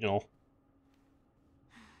the original.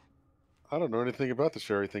 I don't know anything about the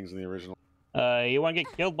Sherry things in the original. You want to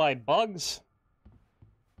get killed by bugs?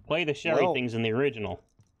 Play the Sherry Well- things in the original.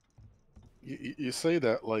 You say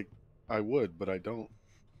that like I would, but I don't.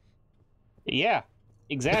 Yeah,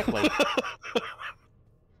 exactly.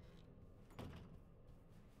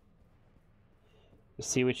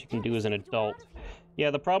 See what you can do as an adult. Yeah,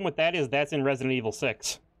 the problem with that is that's in Resident Evil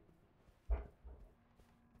 6.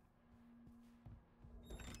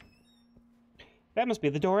 That must be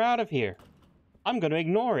the door out of here. I'm going to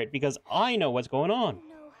ignore it because I know what's going on.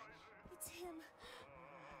 No, it's him.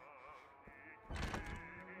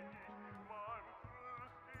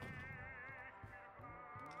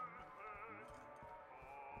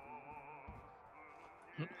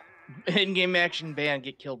 In-game action band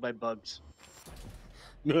get killed by bugs.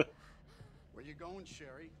 Where you going,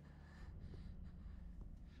 Sherry?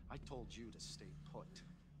 I told you to stay put.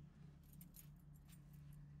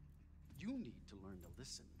 You need to learn to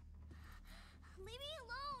listen. Leave me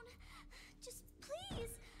alone. Just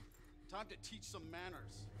please. Time to teach some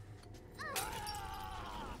manners.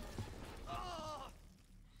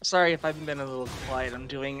 Sorry if I've been a little quiet. I'm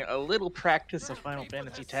doing a little practice of Final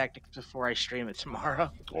Fantasy Tactics before I stream it tomorrow.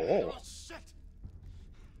 Oh, Shit!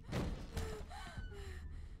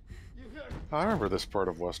 I remember this part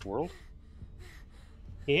of Westworld.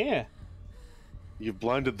 Yeah. You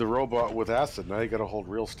blinded the robot with acid. Now you gotta hold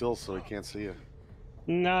real still so he can't see you.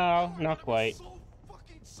 No, not quite. So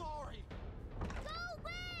fucking sorry. Go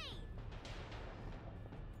away!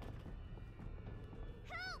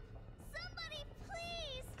 Help! Somebody,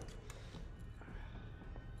 please!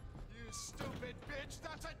 You stupid bitch!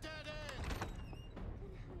 That's a dead end.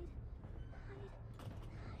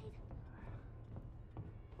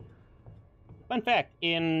 Fun fact,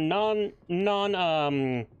 in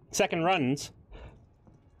second runs,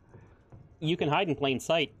 you can hide in plain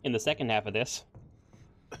sight in the second half of this.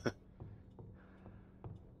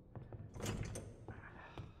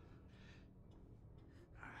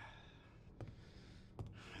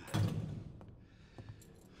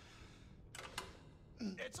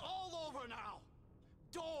 It's all over now.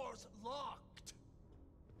 Doors locked.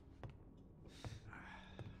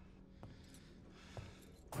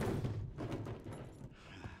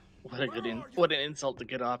 What an insult to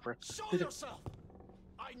good opera. Show yourself.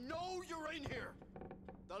 I know you're in here.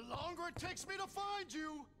 The longer it takes me to find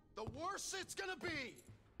you, the worse it's gonna be.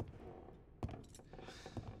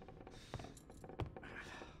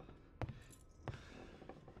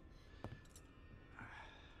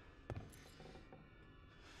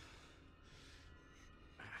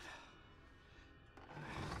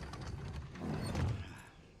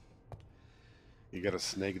 You gotta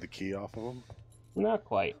snag the key off of him. Not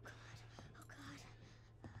quite.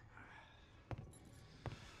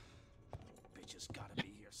 Bitch has gotta be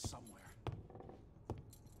here somewhere.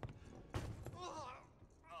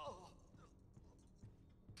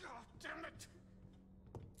 God damn it!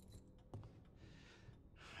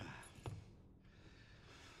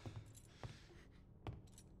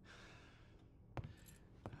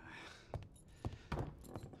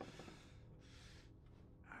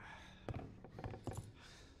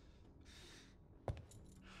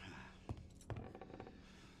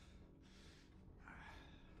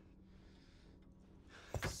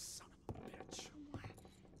 Son of a bitch. More,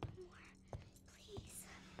 please.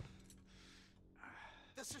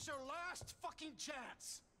 This is your last fucking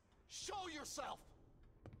chance. Show yourself.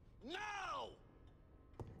 Now!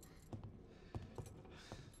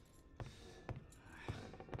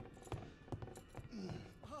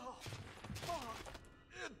 Oh, fuck.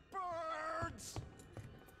 It burns!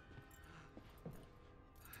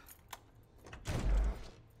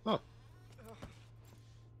 Huh.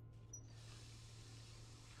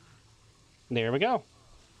 There we go.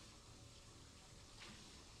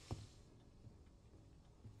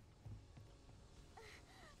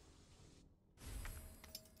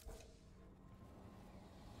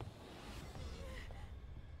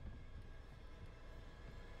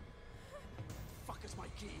 Fuck is my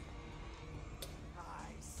key? I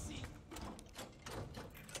see.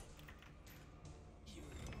 You.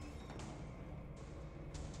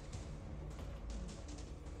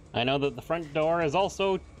 I know that the front door is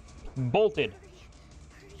also bolted.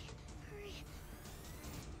 Hurry.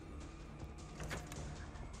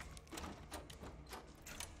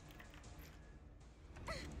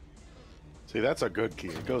 See, that's a good key.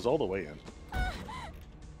 It goes all the way in.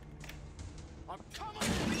 I'm coming,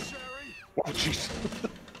 Sherry. Oh, jeez.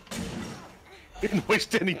 Didn't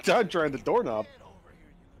waste any time trying the doorknob. Get over here,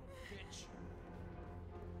 you little bitch.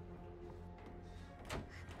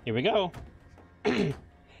 Here we go.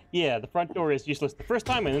 Yeah, the front door is useless the first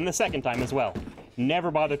time and then the second time as well.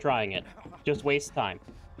 Never bother trying it. Just waste time.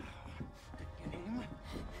 The game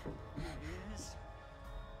is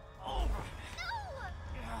over.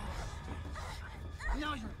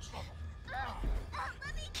 Now you're in trouble.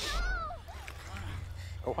 Let me go!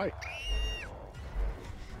 Oh, hi.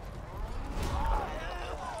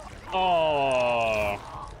 Oh.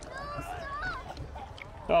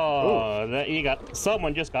 Oh, that you got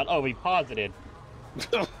someone just got oviposited.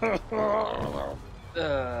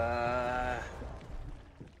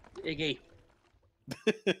 Iggy.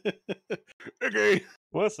 Okay.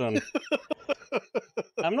 Listen,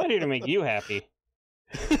 I'm not here to make you happy.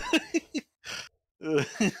 Good to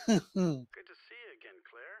see you again,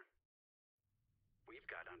 Claire. We've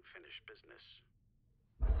got unfinished business.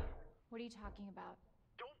 What are you talking about?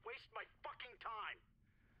 Don't waste my fucking time!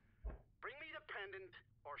 Bring me the pendant,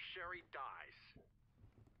 or Sherry dies.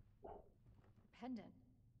 Pendant?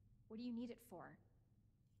 What do you need it for?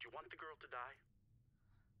 Do you want the girl to die?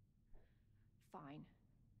 Fine.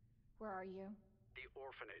 Where are you? The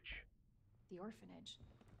orphanage. The orphanage.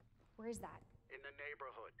 Where is that? In the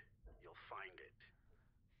neighborhood. You'll find it.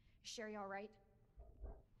 Is Sherry all right?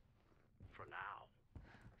 For now.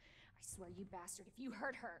 I swear, you bastard, if you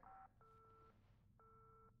hurt her.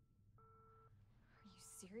 Are you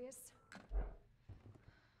serious?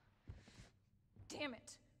 Damn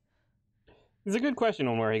it. It's a good question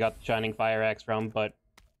on where he got the Shining Fire Axe from, but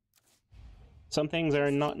some things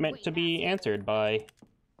are not meant to be answered by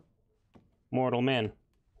mortal men.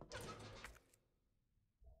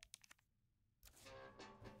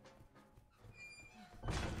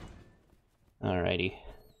 Alrighty.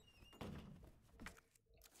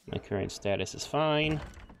 My current status is fine.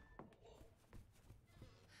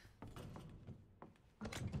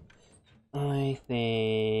 I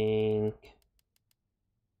think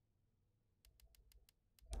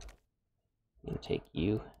I'll take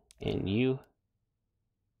you and you.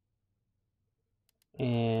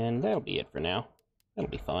 And that'll be it for now. That'll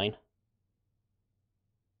be fine.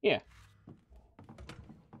 Yeah.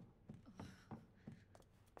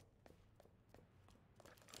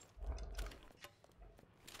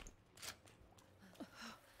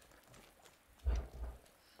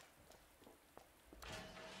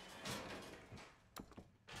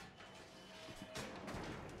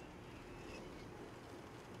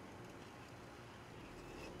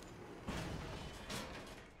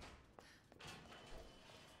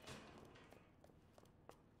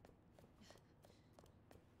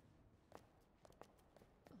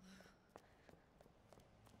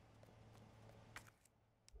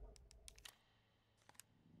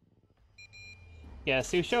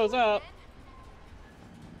 Guess who shows up?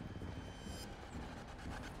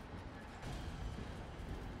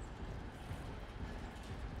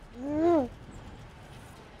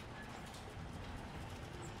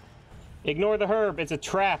 Ignore the herb, it's a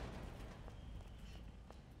trap.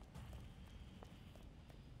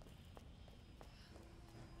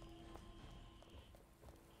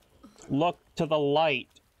 Look to the light.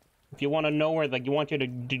 If you want to know where you want you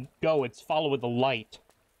to go, it's follow the light.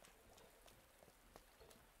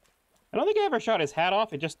 I don't think I ever shot his hat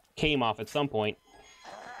off, it just came off at some point.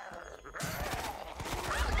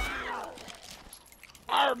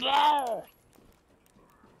 Oh no!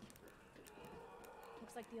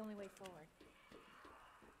 Looks like the only way forward.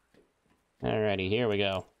 Alrighty, here we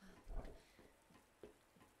go.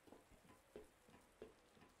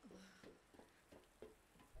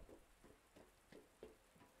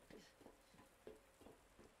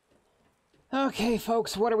 Okay,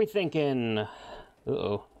 folks, what are we thinking?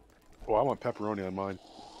 Uh-oh. Oh, I want pepperoni on mine.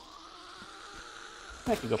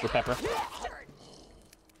 I could go for pepper.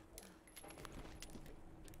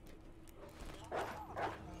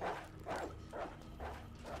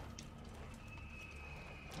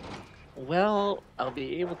 Well, I'll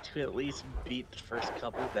be able to at least beat the first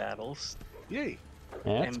couple battles. Yay.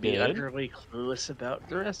 That's and be good. utterly clueless about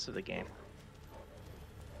the rest of the game.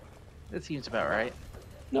 That seems about right.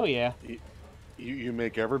 Oh, yeah. You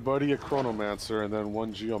make everybody a chronomancer and then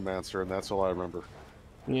one geomancer, and that's all I remember.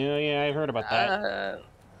 Yeah, I heard about that.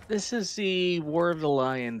 This is the War of the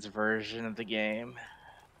Lions version of the game.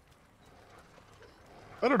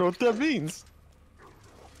 I don't know what that means.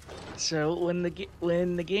 So when the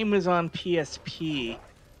game was on PSP,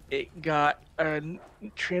 it got a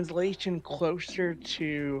translation closer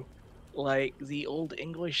to like the old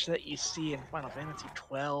English that you see in Final Fantasy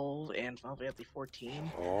 12 and Final Fantasy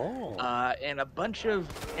 14. Oh. And a bunch of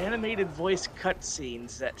animated voice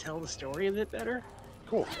cutscenes that tell the story a bit better.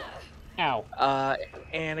 Cool. Ow.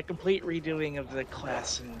 And a complete redoing of the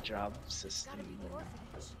class and job system.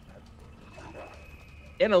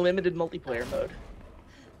 And a limited multiplayer mode.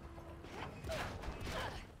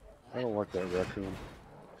 I don't like that raccoon.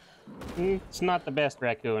 It's not the best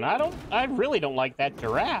raccoon. I really don't like that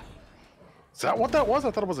giraffe. Is that what that was?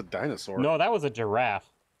 I thought it was a dinosaur. No, that was a giraffe.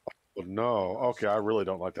 Oh, no. Okay, I really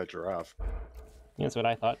don't like that giraffe. That's what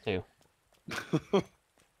I thought too.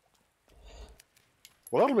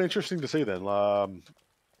 Well, that'll be interesting to see then.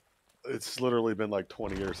 It's literally been like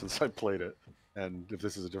 20 years since I played it. And if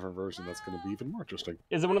this is a different version, that's going to be even more interesting.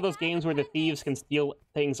 Is it one of those games where the thieves can steal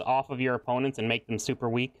things off of your opponents and make them super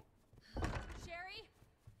weak?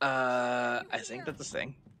 I think that's a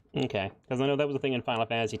thing. Okay, because I know that was a thing in Final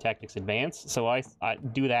Fantasy Tactics Advance, so I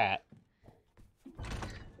do that.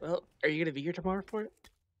 Well, are you gonna be here tomorrow for it?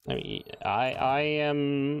 I mean, I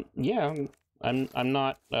am. Yeah, I'm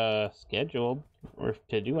not scheduled or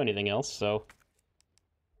to do anything else, so.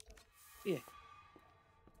 Yeah.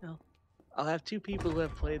 Well, I'll have 2 people who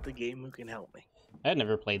have played the game who can help me. I'd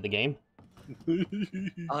never played the game.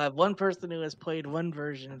 I'll have 1 person who has played 1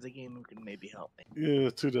 version of the game who can maybe help me. Yeah,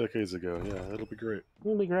 2 decades ago. Yeah, that'll be great.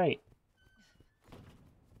 It'll be great.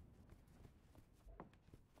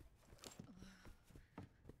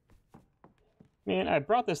 Man, I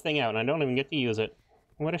brought this thing out and I don't even get to use it.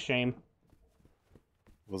 What a shame.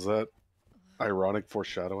 Was that ironic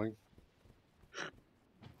foreshadowing?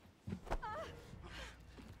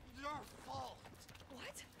 Your fault.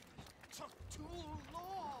 What? Took too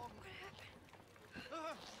long. What happened?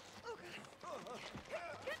 Oh god.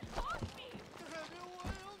 Get off me!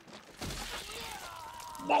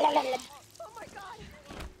 Oh my god!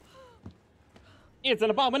 It's an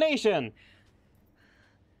abomination!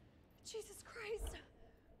 Jesus Christ!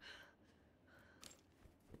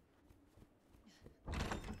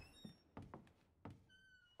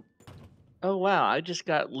 Oh wow, I just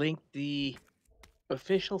got linked the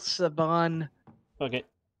official Saban Okay.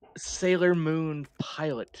 Sailor Moon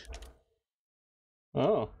pilot.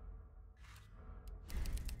 Oh.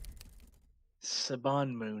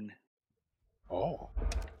 Saban Moon. Oh.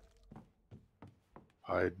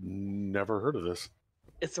 I'd never heard of this.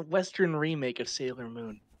 It's a Western remake of Sailor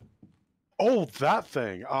Moon. Oh, that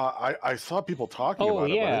thing. I saw people talking Oh,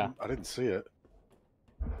 about it, yeah. but I didn't see it.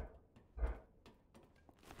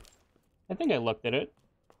 I think I looked at it.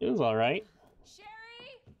 It was alright.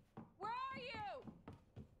 Sherry! Where are you?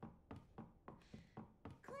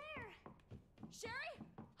 Claire! Sherry!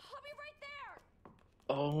 I'll be right there!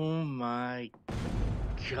 Oh my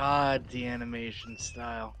god, the animation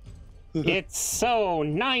style. It's so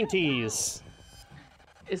 90s!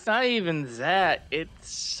 It's not even that. It's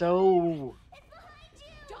so...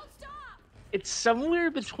 Don't stop! It's somewhere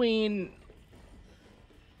between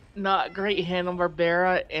not great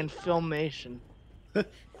Hanna-Barbera and Filmation. Sherry,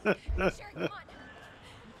 come on!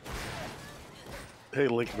 Hey,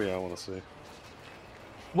 link me, I want to see.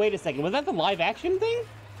 Wait a second, was that the live action thing?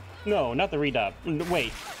 No, not the redub.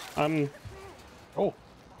 Wait, Oh.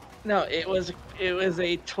 No, it was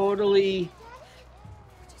a totally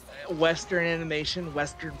Western animation,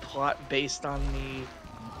 Western plot based on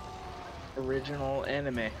the original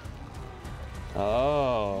anime.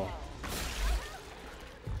 Oh.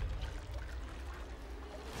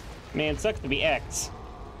 Man, sucks to be X.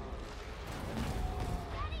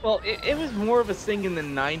 Well, it was more of a thing in the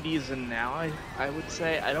 90s than now, I would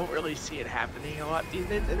say. I don't really see it happening a lot these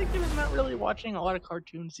days. I think I'm not really watching a lot of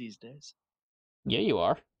cartoons these days. Yeah, you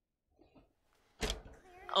are.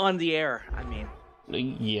 On the air, I mean.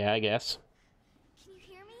 Yeah, I guess. Can you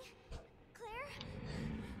hear me? Claire?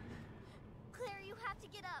 Claire, you have to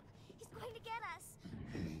get up. He's going to get us.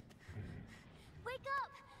 Wake up!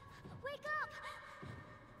 Wake up!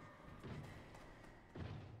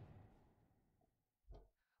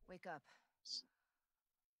 Wake up.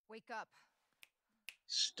 Wake up.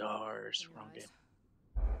 Stars, Open your wrong eyes. game.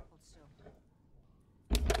 Hold still.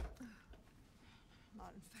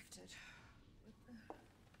 Not infected.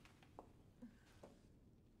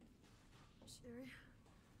 Sherry?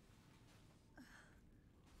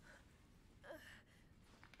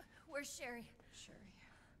 Where's Sherry?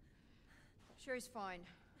 Sherry's fine.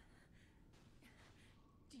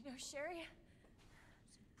 Do you know Sherry?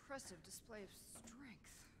 Impressive display of strength.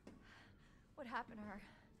 What happened to her?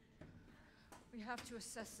 We have to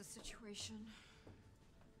assess the situation.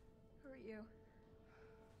 Who are you?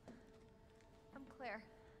 I'm Claire.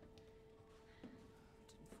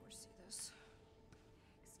 Didn't foresee this.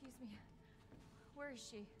 Excuse me. Where is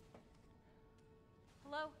she?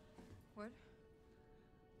 Hello? What?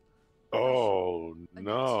 Oh A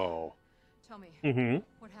no. Tell me, Mm-hmm.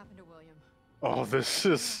 what happened to William? Oh, this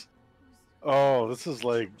is. Oh, this is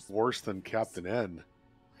like worse than Captain N.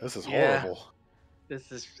 This is Yeah. horrible.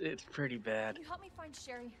 It's pretty bad. Can you help me find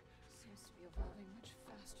Sherry? Seems to be evolving much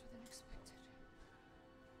faster than expected.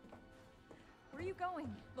 Where are you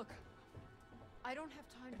going? Look, I don't have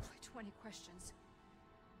time to play 20 questions.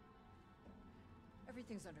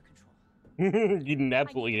 Everything's under control.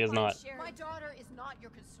 Absolutely I need to does find not. Sherry. My daughter is not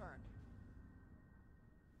your concern.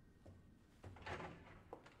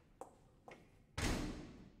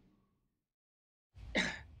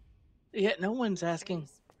 Yeah, no one's asking,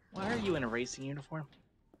 why are you in a racing uniform?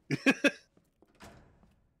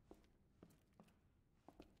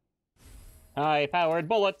 High-powered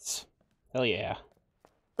bullets. Hell yeah.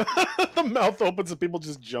 The mouth opens and people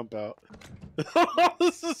just jump out.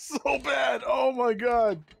 This is so bad. Oh my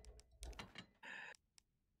god.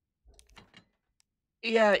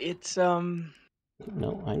 Yeah, it's No,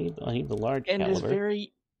 I need the large and caliber.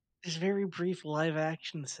 there's very brief live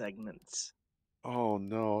action segments. Oh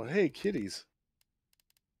no. Hey, kitties.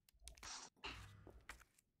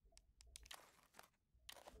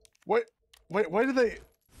 What? Wait, why do they...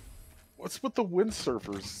 What's with the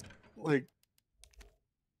windsurfers? Like...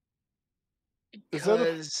 Is that a...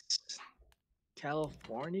 Because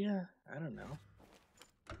California? I don't know.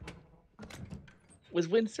 Was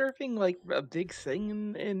windsurfing like a big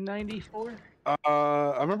thing in '94?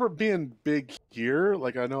 I remember it being big here.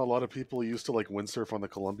 Like, I know a lot of people used to like windsurf on the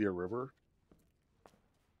Columbia River.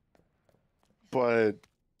 But,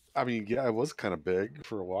 I mean, yeah, it was kind of big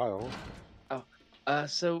for a while.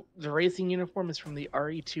 So the racing uniform is from the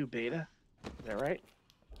RE2 beta. Is that right?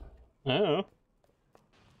 Oh.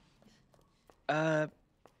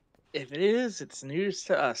 If it is, it's news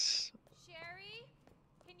to us. Sherry?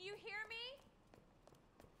 Can you hear me?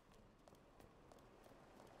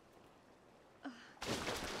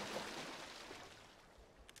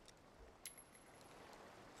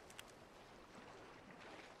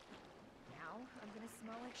 Now I'm gonna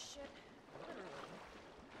smell like shit. Literally.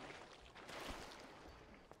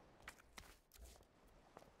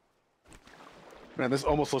 Man, this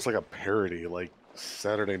almost looks like a parody, like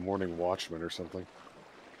Saturday Morning Watchmen or something.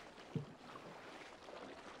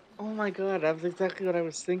 Oh my god, that was exactly what I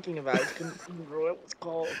was thinking about. I couldn't remember what it was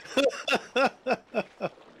called.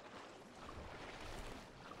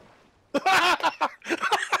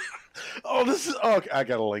 Oh, this is... Oh, I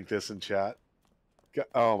gotta link this in chat.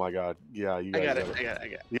 Oh my god. Yeah, you guys I got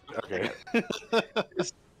it. Yeah, okay.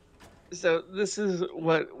 So this is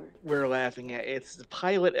what we're laughing at. It's the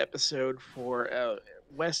pilot episode for a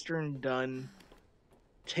Western done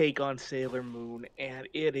take on Sailor Moon, and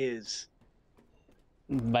it is...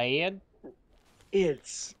 Bad?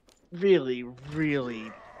 It's really,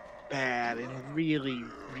 really bad and really,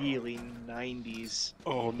 really 90s.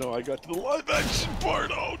 Oh no, I got to the live action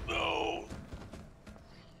part. Oh no.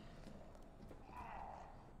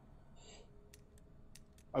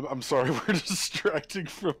 I'm sorry, we're distracting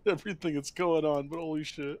from everything that's going on, but holy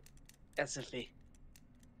shit. SFV.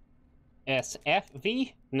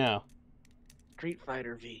 SFV? No. Street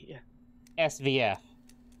Fighter V, yeah. SVF.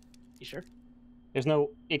 You sure? There's no...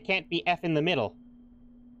 It can't be F in the middle.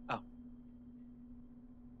 Oh.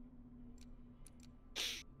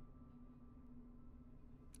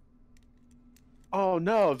 Oh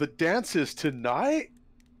no, the dance is tonight?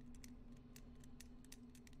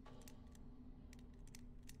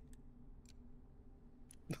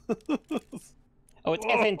 Oh, it's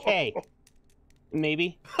SNK.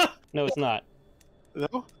 Maybe? No, it's not.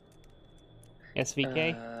 No?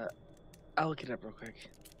 SVK? I'll look it up real quick.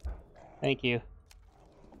 Thank you.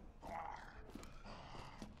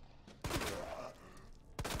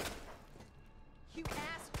 You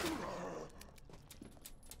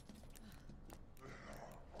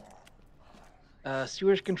ass.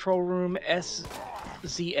 Sewers Control Room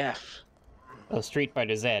SZF. Oh, Street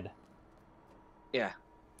Fighter Z. Yeah.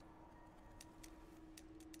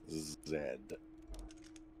 Zed.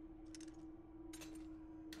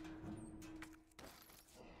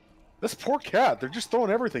 This poor cat, they're just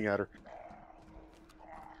throwing everything at her.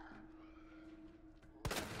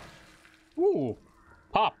 Ooh.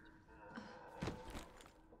 Popped.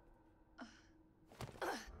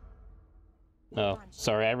 Oh,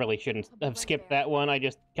 sorry, I really shouldn't have skipped that one. I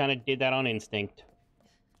just kind of did that on instinct.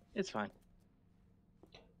 It's fine.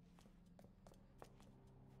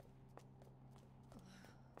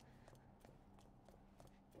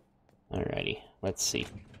 Alrighty, let's see.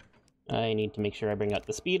 I need to make sure I bring out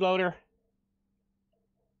the speed loader.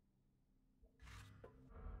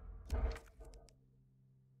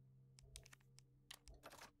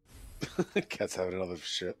 Cat's having another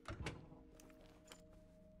shit.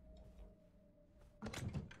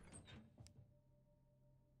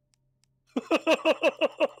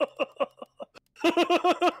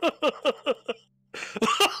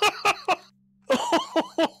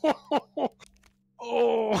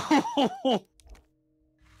 Oh,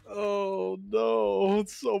 oh no,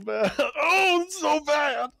 it's so bad. Oh, it's so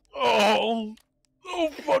bad. Oh, oh,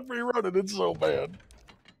 fuck me running. It's so bad.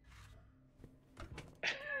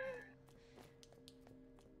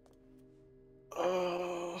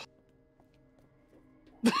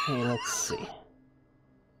 Hey, let's see.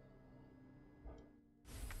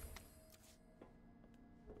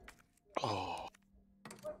 Oh.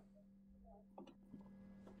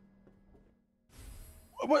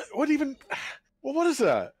 What even? Well, what is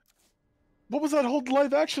that? What was that whole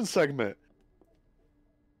live action segment?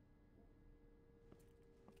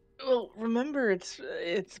 Well, remember it's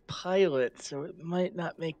pilot, so it might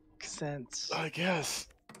not make sense. I guess.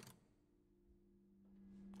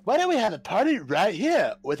 Why don't we have a party right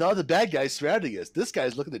here with all the bad guys surrounding us? This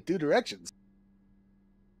guy's looking at 2 directions.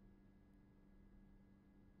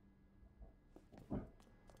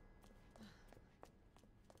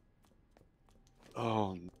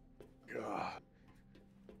 Oh, God.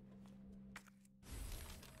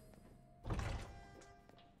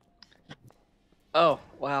 Oh,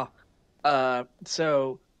 wow.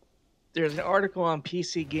 So there's an article on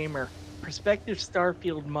PC Gamer. Prospective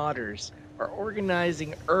Starfield modders are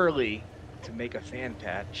organizing early to make a fan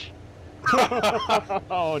patch.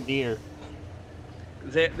 Oh dear.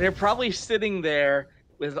 They're probably sitting there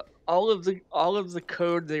with all of the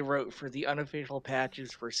code they wrote for the unofficial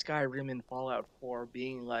patches for Skyrim and Fallout 4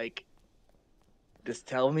 being like, just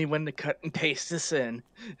tell me when to cut and paste this in.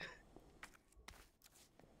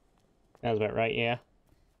 Sounds about right, yeah.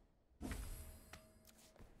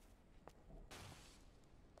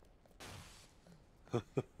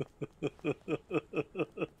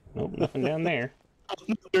 Nope, nothing down there.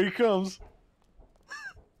 There he comes.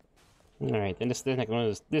 All right, then this next one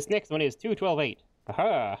is 212.8.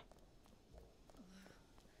 Aha!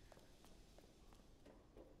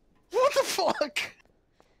 What the fuck?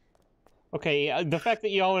 Okay, the fact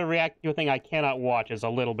that y'all are reacting to a thing I cannot watch is a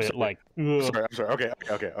little bit like. Ugh. I'm sorry. Okay.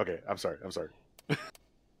 I'm sorry.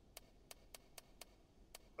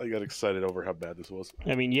 I got excited over how bad this was.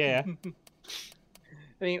 I mean, yeah.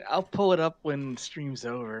 I mean, I'll pull it up when stream's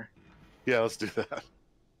over. Yeah, let's do that.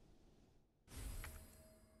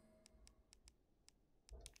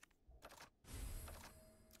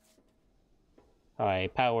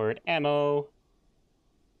 High-powered ammo.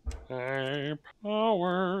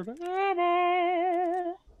 High-powered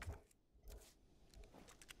ammo.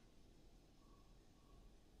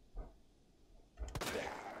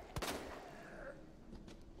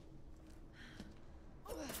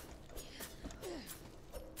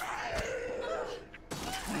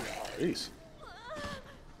 Jeez.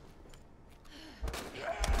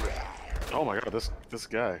 Oh my god, this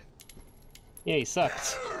guy. Yeah, he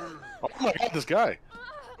sucks. Oh my god, this guy.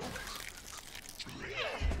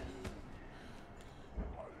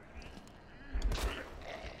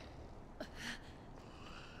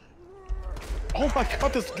 Oh my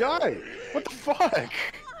god, this guy! What the fuck?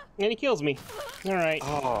 And he kills me. Alright.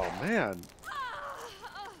 Oh man.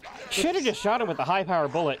 Should have just shot him with the high-power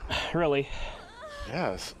bullet, really.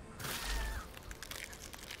 Yes.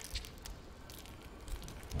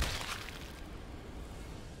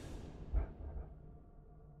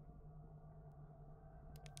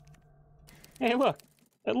 Hey, look.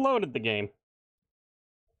 It loaded the game.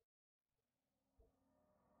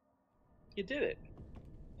 You did it.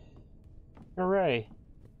 Hooray.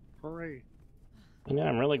 Hooray. And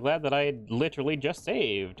I'm really glad that I had literally just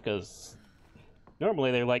saved, because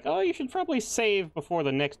normally they're like, oh, you should probably save before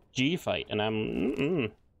the next G fight, and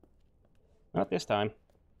I'm, not this time.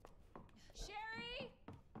 Sherry,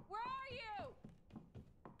 where are you?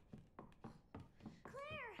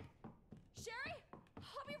 Claire, Sherry,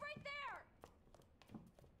 I'll be right there.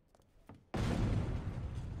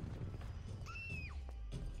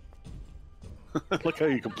 Look how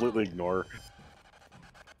you completely ignore.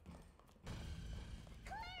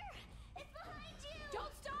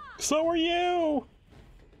 Don't stop! So are you!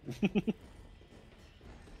 Keep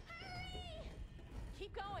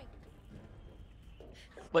going.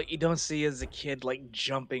 What you don't see is a kid like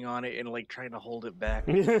jumping on it and like trying to hold it back.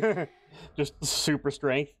 Just super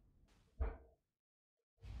strength.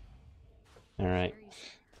 Alright.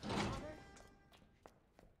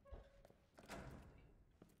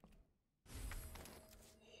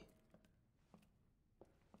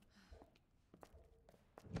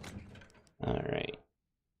 Alright.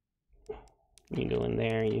 You go in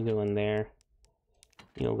there, you go in there.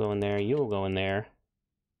 You'll go in there, you'll go in there.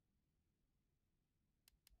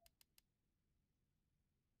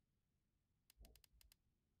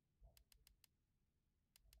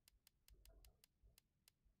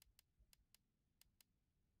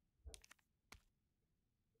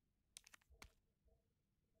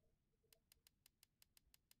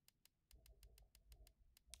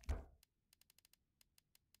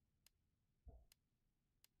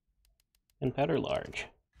 And pet are large.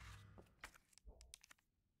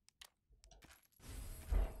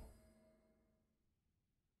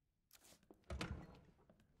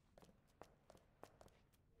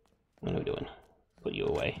 What are we doing? Put you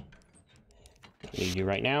away. I need you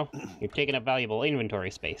right now. You're taking up valuable inventory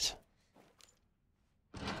space.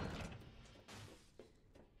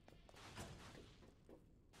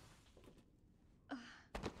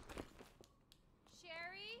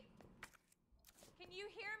 Sherry? Can you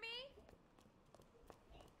hear me?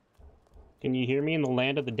 Can you hear me in the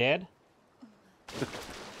land of the dead? Now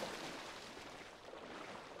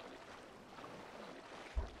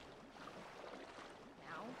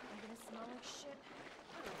I'm gonna smell like shit.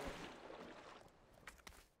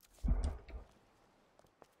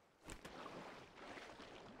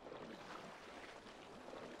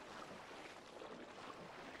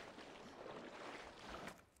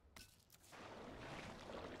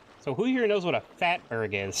 So who here knows what a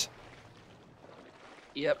fatberg is?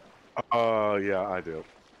 Yep. Yeah, I do.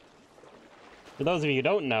 For those of you who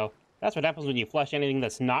don't know, that's what happens when you flush anything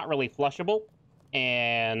that's not really flushable,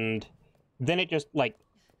 and then it just, like,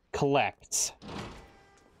 collects.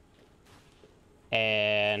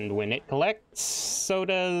 And when it collects, so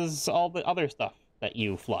does all the other stuff that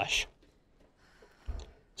you flush.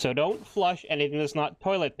 So don't flush anything that's not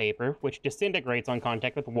toilet paper, which disintegrates on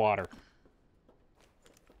contact with water.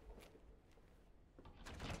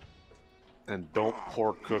 And don't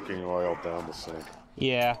pour cooking oil down the sink.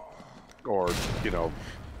 Yeah. Or, you know,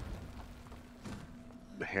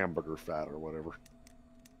 hamburger fat or whatever.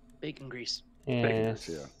 Bacon grease. Bacon grease,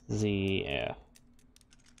 yeah.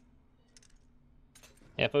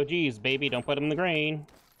 ZF. FOGs, baby, don't put them in the grain.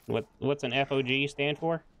 What's an FOG stand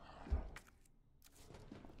for?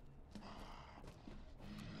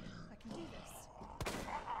 I can do this.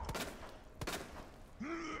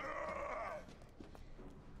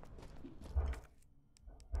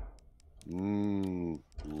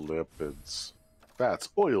 Lipids. Fats,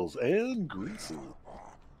 oils, and greases.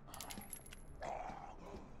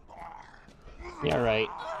 Yeah, right.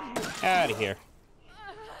 Out of here.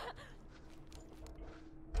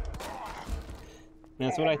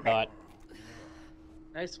 That's what I thought.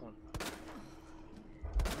 Nice one.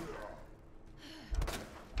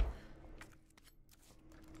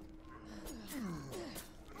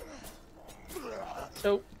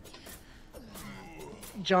 So,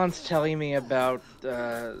 John's telling me about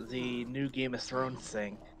the new Game of Thrones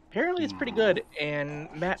thing. Apparently, it's pretty good, and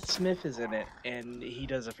Matt Smith is in it, and he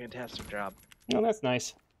does a fantastic job. Oh, that's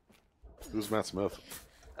nice. Who's Matt Smith?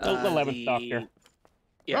 The 11th Doctor.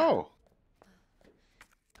 Yeah. Oh.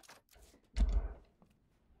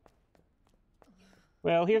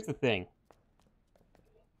 Well, here's the thing.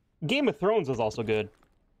 Game of Thrones is also good.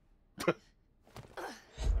 Oh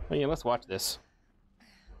yeah, let's watch this.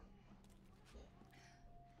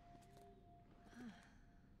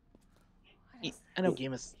 I know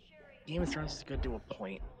Game of Thrones is good to a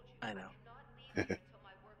point. I know.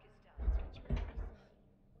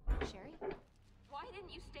 Sherry? Why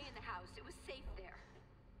didn't you stay in the house? It was safe there.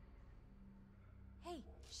 Hey,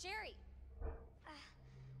 Sherry! I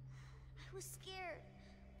was scared.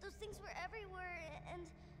 Those things were everywhere, and...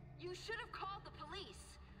 You should have called the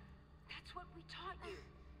police. That's what we taught you.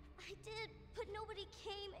 I did, but nobody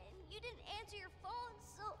came, and you didn't answer your phone,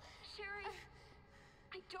 so... Sherry,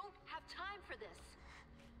 I don't have time for this.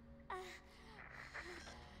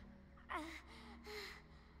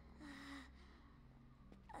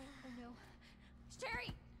 Oh no.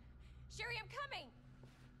 Sherry! Sherry, I'm coming!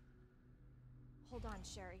 Hold on,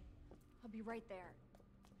 Sherry. I'll be right there.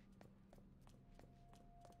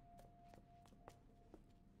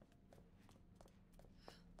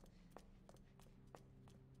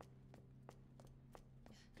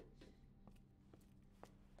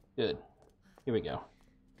 Good. Here we go.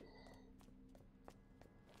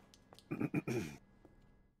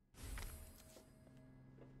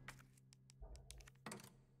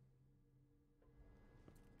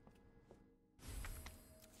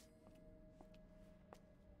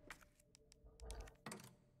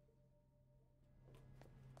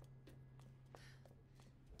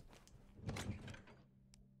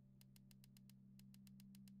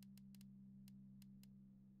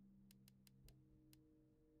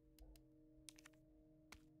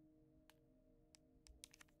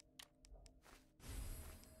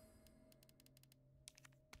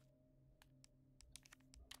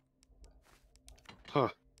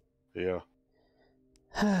 Yeah.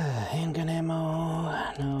 Handgun ammo.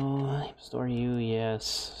 No. Store you. Yes.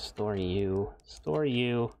 Store you. Store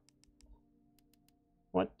you.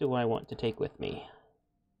 What do I want to take with me?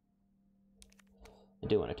 I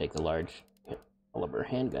do want to take the large caliber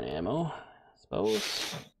handgun ammo, I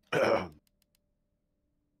suppose.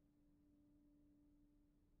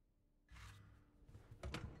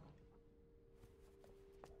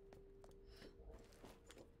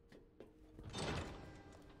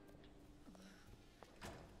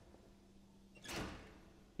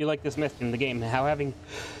 You like this message in the game, how having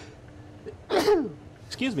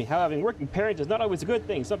excuse me, how having working parents is not always a good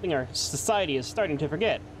thing, something our society is starting to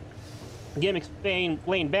forget. The game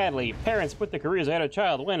explained badly. Parents put their careers ahead of a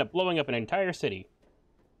child will end up blowing up an entire city.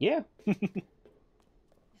 Yeah.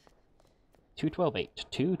 212-8.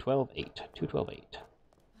 212-8. 212-8.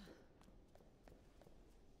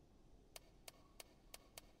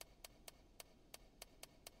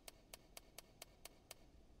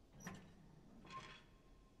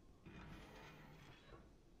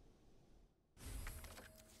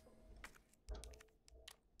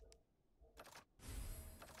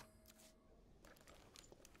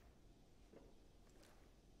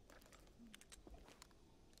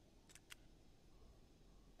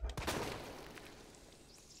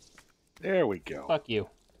 There we go. Fuck you.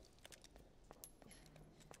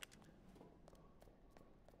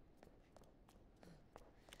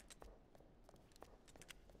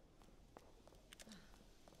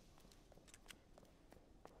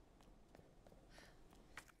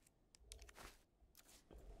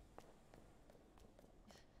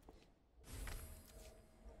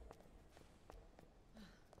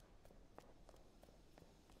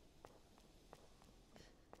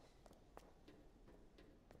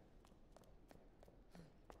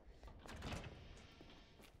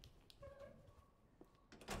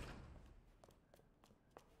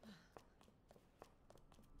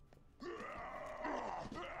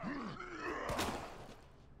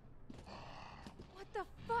 What the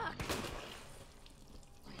fuck?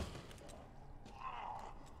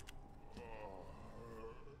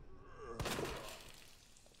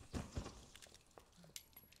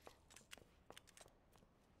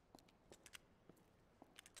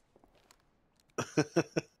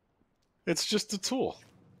 It's just a tool.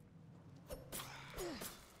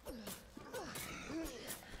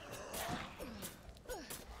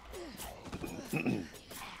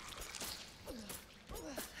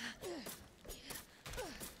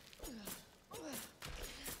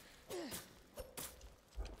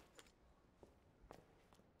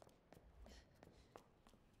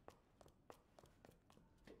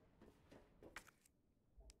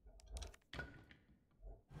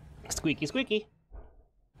 Squeaky, squeaky.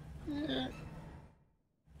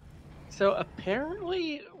 So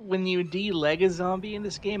apparently, when you de-leg a zombie in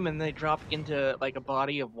this game and they drop into like a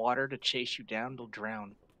body of water to chase you down, they'll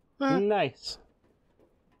drown. Nice.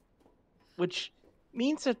 Which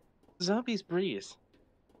means that zombies breathe.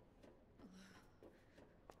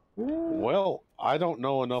 Well, I don't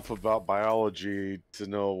know enough about biology to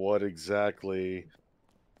know what exactly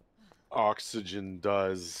oxygen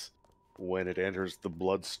does when it enters the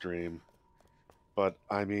bloodstream. But,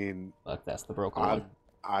 I mean... Look, that's the broken one.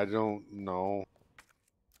 I don't know.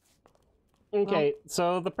 Okay,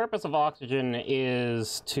 so the purpose of oxygen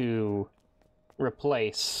is to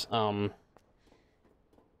replace,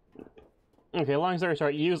 Okay, long story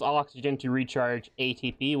short, you use oxygen to recharge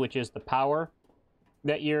ATP, which is the power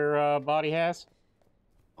that your body has.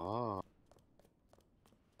 Ah.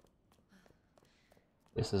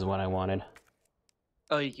 This is what I wanted.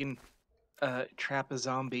 Oh, you can trap a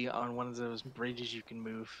zombie on one of those bridges you can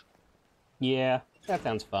move. Yeah, that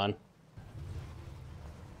sounds fun.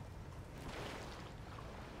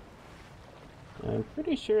 I'm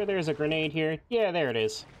pretty sure there's a grenade here. Yeah, there it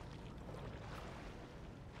is.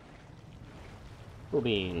 Cool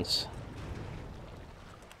beans.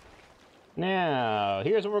 Now,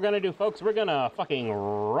 here's what we're gonna do, folks. We're gonna fucking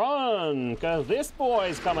run, because this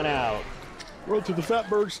boy's coming out. Run to the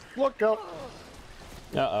fatbergs. Look out.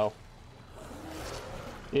 Uh-oh.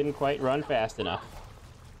 Didn't quite run fast enough.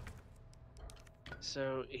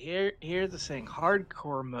 So here's the thing.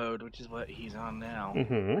 Hardcore mode, which is what he's on now,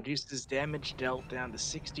 reduces damage dealt down to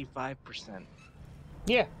 65%.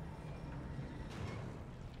 Yeah.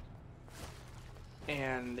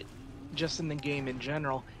 And just in the game in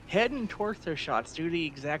general, head and torso shots do the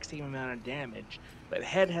exact same amount of damage, but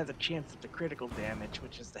head has a chance at the critical damage,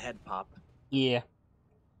 which is the head pop. Yeah.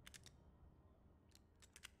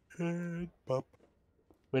 Head pop.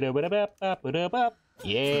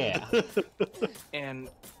 Yeah. And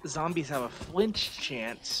zombies have a flinch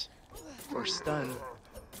chance, or stun,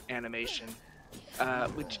 animation,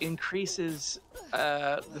 which increases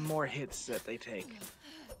the more hits that they take.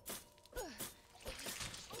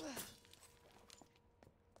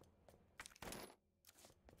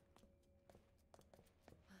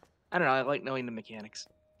 I don't know, I like knowing the mechanics.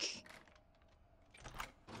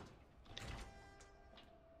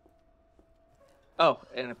 Oh,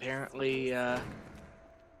 and apparently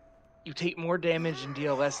you take more damage and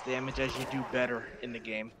deal less damage as you do better in the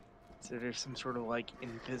game. So there's some sort of like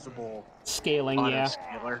invisible scaling, yeah.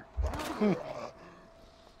 auto-scaler.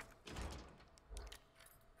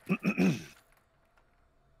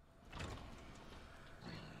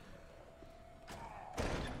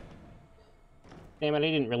 Damn it, I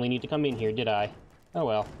didn't really need to come in here, did I? Oh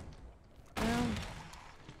well. Hell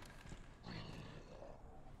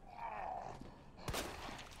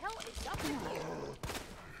is up in here.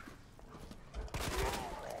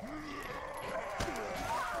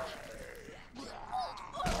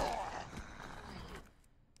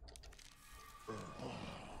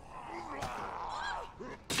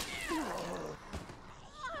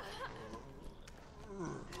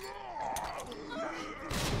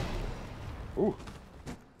 Ooh.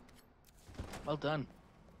 Well done.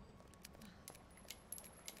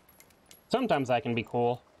 Sometimes I can be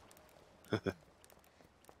cool.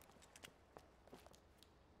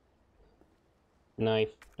 Knife.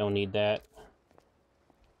 Don't need that.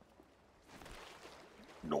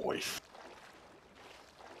 Knife.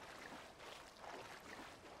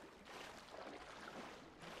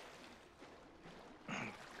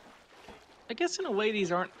 I guess in a way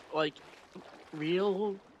these aren't like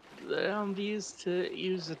real zombies, to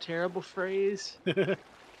use a terrible phrase.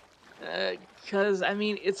 Because I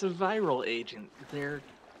mean, it's a viral agent.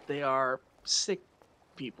 They are sick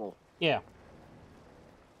people. Yeah.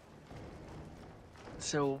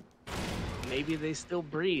 So maybe they still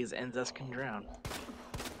breathe and thus can drown.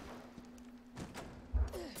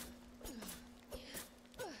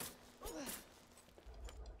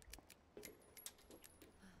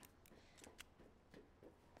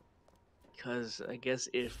 Because I guess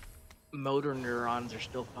if motor neurons are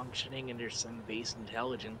still functioning and there's some base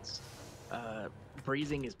intelligence,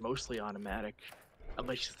 breathing is mostly automatic,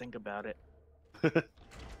 unless you think about it.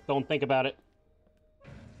 Don't think about it.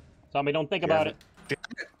 Zombie, don't think about it.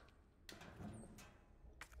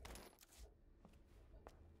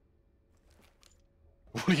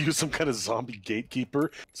 What are you, some kind of zombie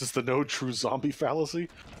gatekeeper? Is this the no true zombie fallacy?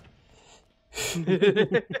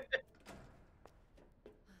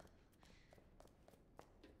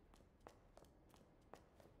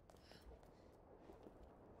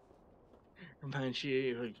 Reminds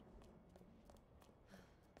you, like,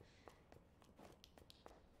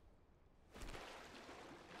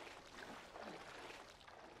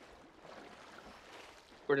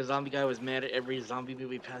 where the zombie guy was mad at every zombie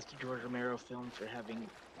movie past the George Romero film for having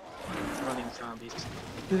running zombies.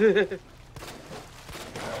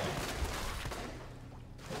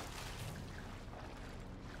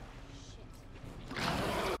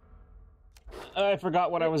 I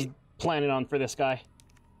forgot what I was planning on for this guy.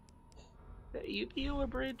 You feel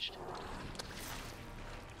abridged?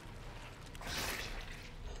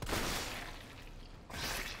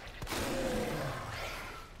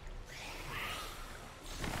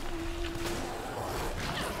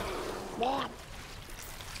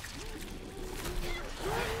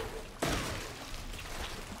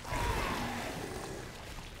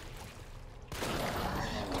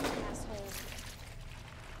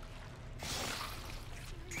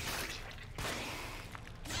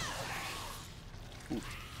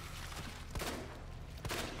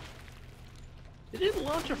 Did it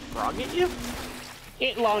launch a frog at you?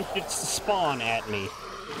 It launched its spawn at me.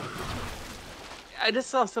 I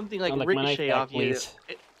just saw something like I'd like my knife ricochet back, off you. please.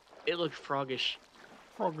 It looked froggish.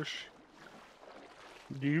 Froggish.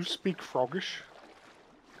 Do you speak froggish?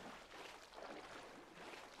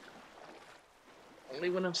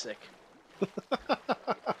 Only when I'm sick.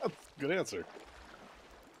 Good answer.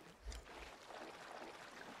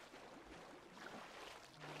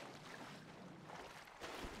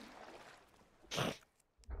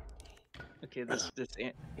 Okay,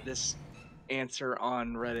 this answer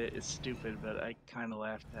on Reddit is stupid, but I kind of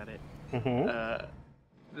laughed at it.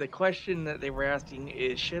 The question that they were asking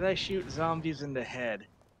is, should I shoot zombies in the head?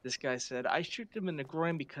 This guy said, I shoot them in the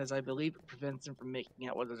groin because I believe it prevents them from making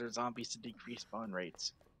out whether they're zombies to decrease spawn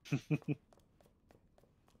rates.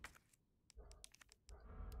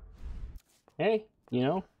 Hey, you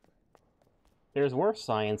know, there's worse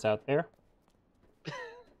science out there.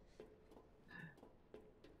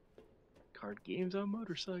 Card games on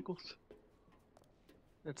motorcycles.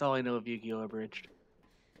 That's all I know of Yu-Gi-Oh! Abridged.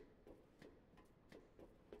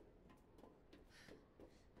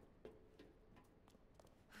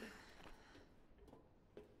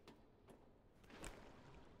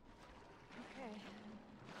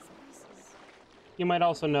 you might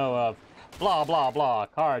also know of blah blah blah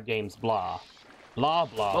card games blah blah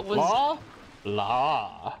blah What was- blah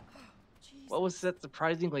blah. What was that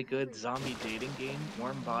surprisingly good zombie dating game,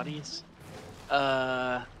 Warm Bodies?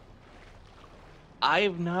 I've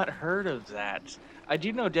not heard of that. I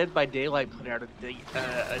do know Dead by Daylight put out a dating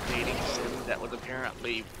sim that was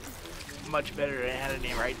apparently much better than it had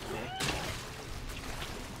any right to be.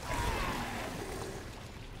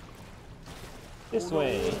 This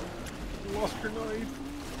way. You lost your knife.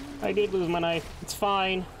 I did lose my knife. It's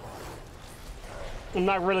fine. I'm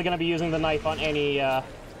not really gonna be using the knife on any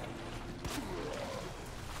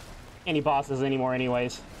bosses anymore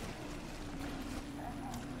anyways.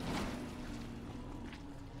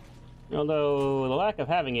 Although the lack of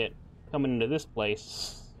having it coming into this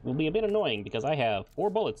place will be a bit annoying because I have 4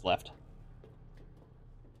 bullets left.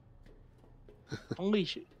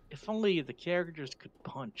 If only the characters could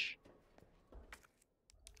punch.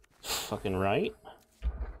 Fucking right.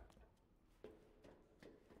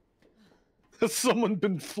 Has someone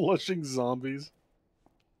been flushing zombies?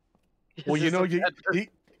 Well, Is you this know, a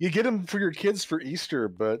you get them for your kids for Easter,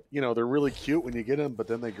 but, you know, they're really cute when you get them, but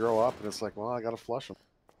then they grow up and it's like, well, I gotta flush them.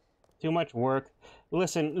 Too much work.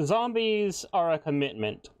 Listen, zombies are a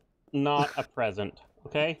commitment, not a present,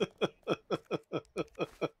 okay?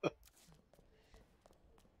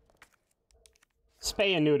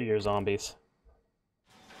 Spay and neuter your zombies.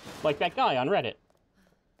 Like that guy on Reddit.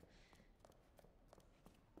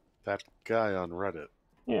 That guy on Reddit.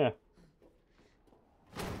 Yeah.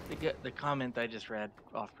 The comment I just read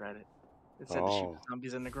off Reddit. It said to shoot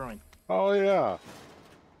zombies in the groin. Oh, yeah.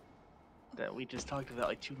 That we just talked about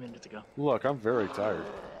like 2 minutes ago. Look, I'm very tired.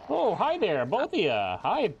 Oh, hi there, both of ya.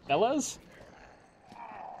 Hi, fellas.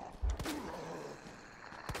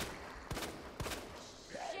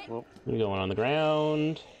 Well, You're going on the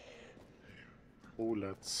ground. Oh,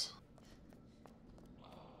 let's...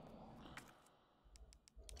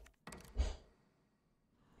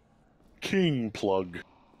 King plug.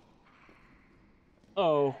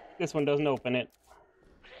 Oh, this one doesn't open it.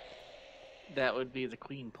 That would be the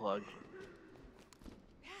queen plug.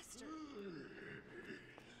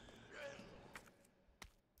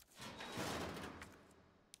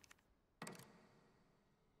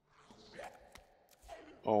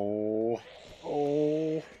 Oh.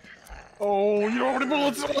 Oh. Oh, you don't have any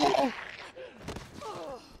bullets! Oh!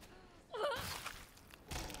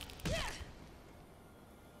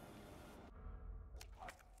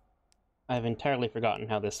 I've entirely forgotten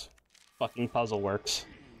how this fucking puzzle works.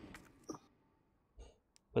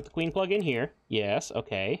 Put the queen plug in here. Yes,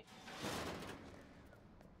 okay.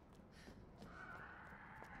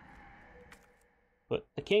 Put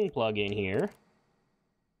the king plug in here.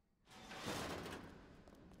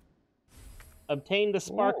 Obtain the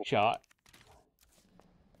spark Whoa. shot.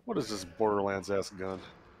 What is this Borderlands-ass gun?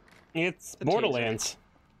 It's The Borderlands.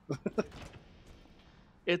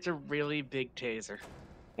 It's a really big taser.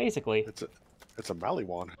 Basically. It's a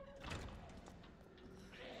Maliwan.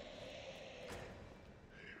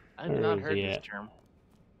 I've Where not is heard he this at? term.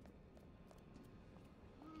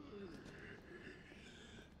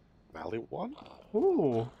 Maliwan?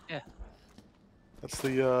 Ooh. Yeah. That's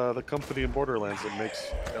the company in Borderlands that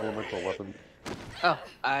makes elemental weapons. Oh,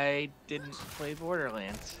 I didn't play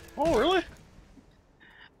Borderlands. Oh, really?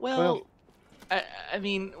 Well, I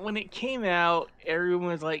mean, when it came out, everyone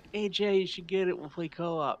was like, "Hey Jay, you should get it. We'll play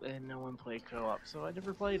co-op," and no one played co-op, so I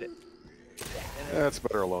never played it. It's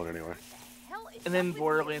better alone anyway. And then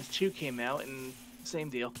Borderlands 2 came out, and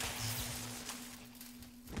same deal.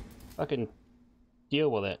 Fucking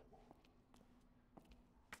deal with it.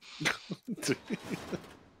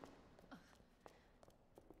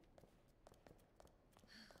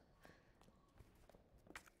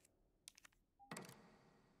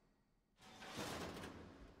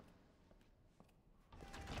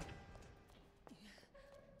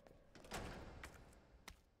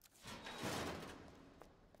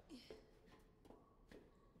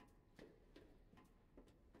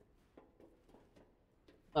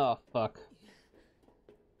 Oh, fuck.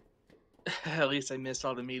 At least I missed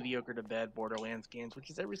all the mediocre to bad Borderlands games, which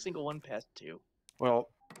is every single one past 2. Well,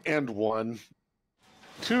 and 1.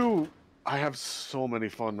 2, I have so many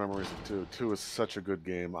fond memories of 2. 2 is such a good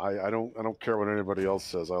game. I don't care what anybody else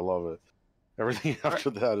says. I love it. Everything after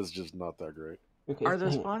that is just not that great. Okay, Are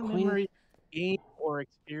those hang on, fond Queen- memories game or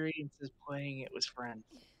experiences playing it with friends?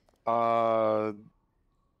 Fond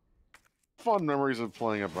memories of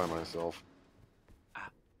playing it by myself.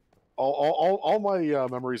 All my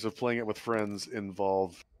memories of playing it with friends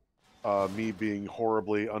involve me being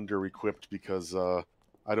horribly under-equipped because I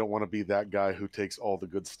don't want to be that guy who takes all the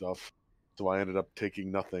good stuff. So I ended up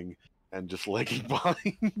taking nothing. and just lagging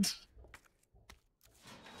behind.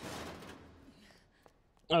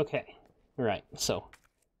 Okay, right, so.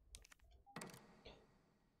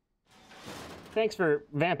 Thanks for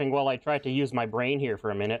vamping while I tried to use my brain here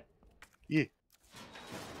for a minute. Yeah.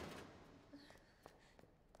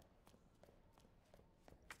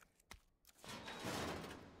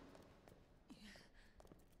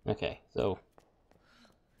 Okay, so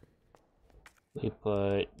we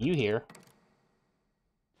put you here.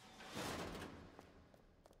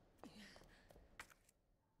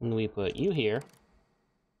 And we put you here.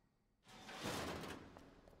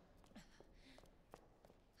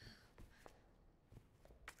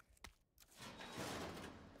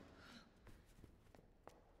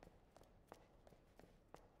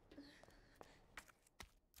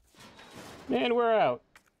 And we're out.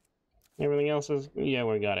 Everything else is... Yeah,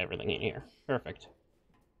 we got everything in here. Perfect.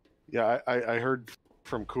 Yeah, I heard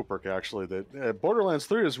from Kubrick, actually, that Borderlands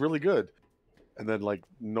 3 is really good. And then, like,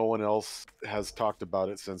 no one else has talked about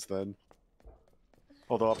it since then.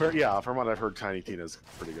 Although, yeah, from what I've heard, Tiny Tina's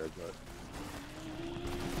pretty good, but...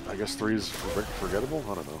 I guess 3 is forgettable?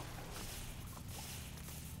 I don't know.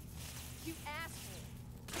 You asshole.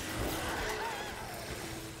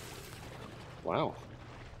 Wow.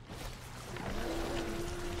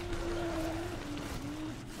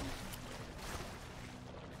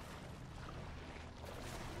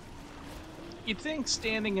 You'd think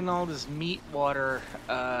standing in all this meat water,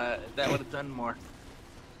 that would have done more.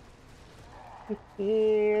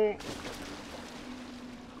 Damn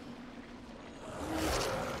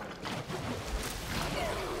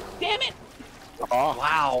it! Oh.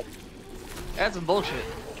 Wow. That's some bullshit.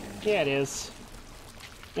 Yeah, it is.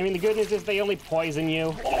 I mean, the good news is they only poison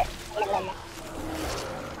you.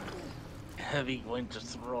 Heavy going to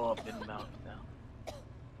throw up in mouth now.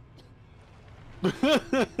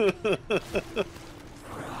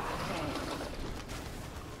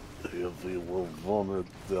 Heavy will vomit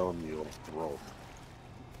down your throat.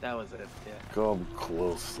 That was it, yeah. Come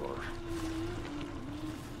closer.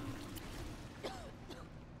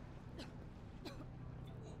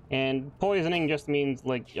 And poisoning just means,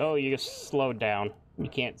 like, oh, you just slowed down. You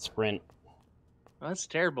can't sprint. Well, that's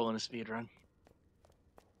terrible in a speedrun.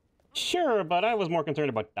 Sure, but I was more concerned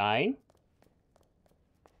about dying.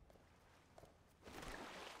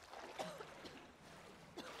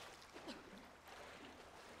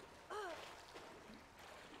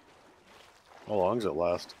 How long does it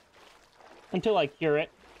last? Until I cure it.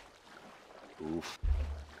 Oof.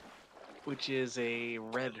 Which is a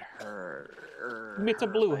red herb. It's a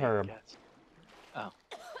blue herb. Guess. Oh.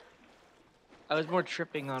 I was more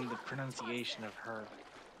tripping on the pronunciation of herb.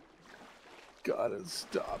 Gotta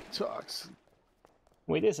stop toxin.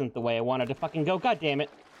 Wait, isn't the way I wanted to fucking go. God damn it.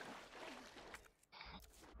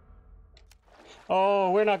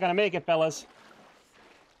 Oh, we're not gonna make it, fellas.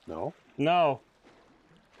 No? No.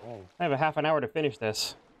 Oh. I have a half an hour to finish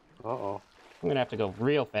this. Uh-oh. I'm gonna have to go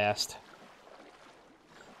real fast.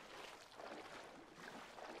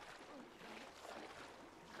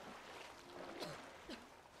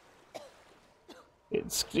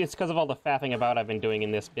 It's because of all the faffing about I've been doing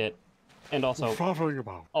in this bit. And also... Faffing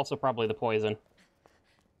about? Also probably the poison.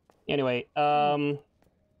 Anyway, we'll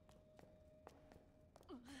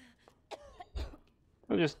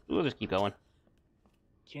just keep going.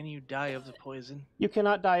 Can you die of the poison? You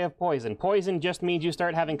cannot die of poison. Poison just means you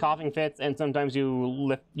start having coughing fits, and sometimes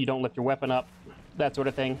you don't lift your weapon up, that sort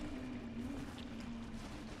of thing.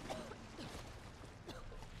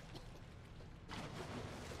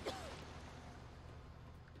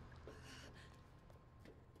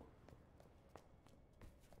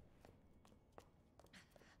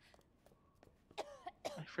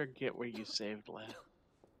 I forget where you saved last.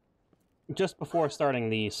 Just before starting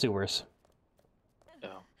the sewers.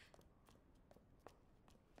 Oh.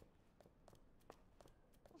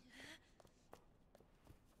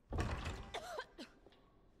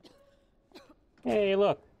 Hey,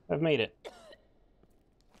 look, I've made it.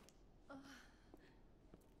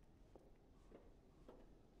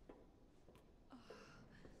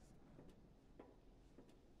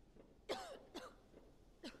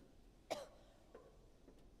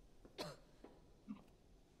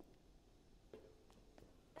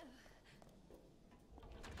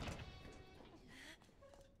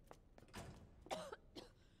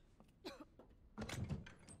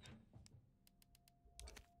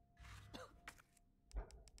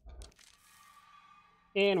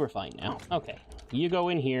 And we're fine now. Okay, you go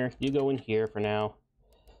in here for now.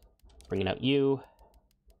 Bringing out you.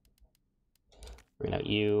 Bringing out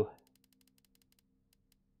you.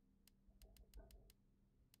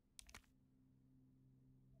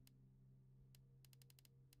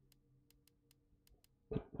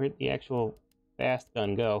 Where'd the actual fast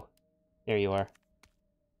gun go? There you are.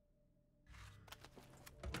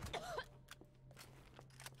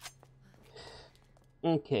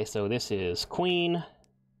 Okay, so this is Queen.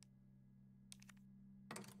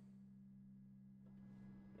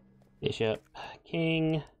 Bishop,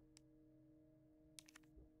 King.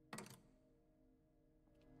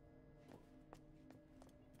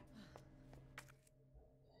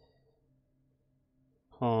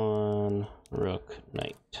 Pawn, Rook,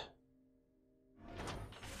 Knight.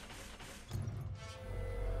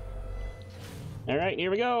 All right, here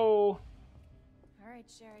we go. All right,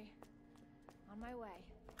 Sherry. On my way.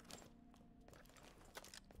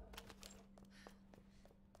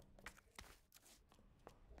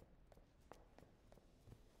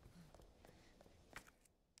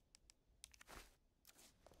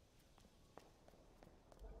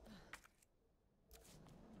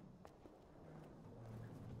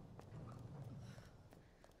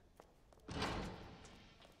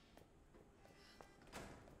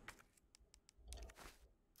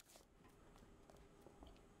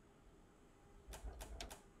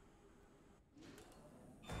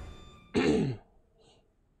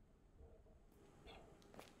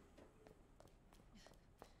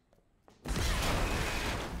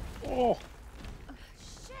 Oh,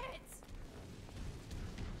 Shit!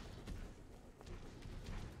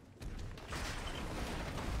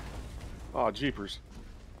 oh, jeepers.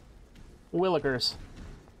 Willikers.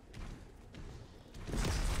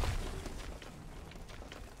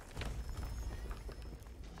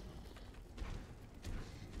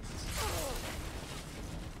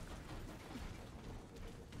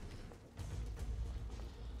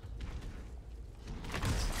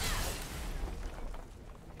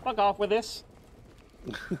 Fuck off with this.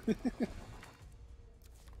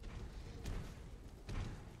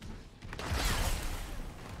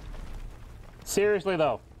 Seriously,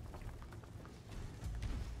 though.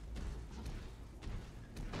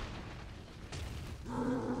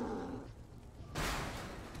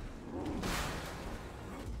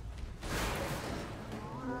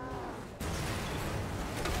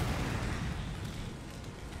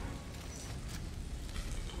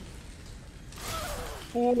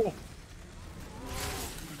 Oh.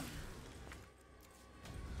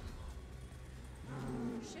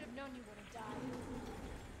 Should have known you would have died.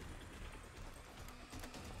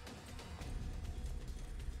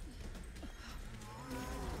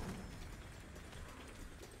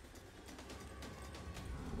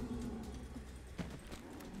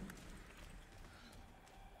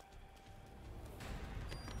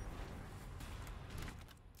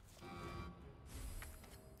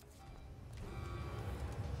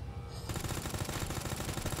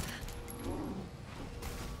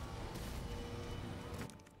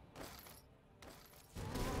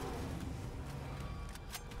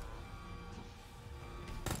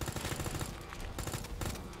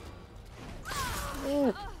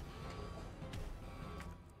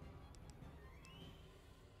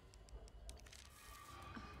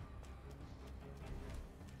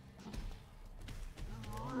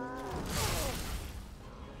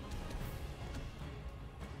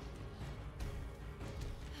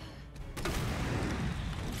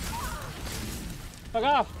 Fuck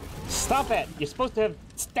off! Stop it! You're supposed to have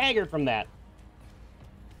staggered from that.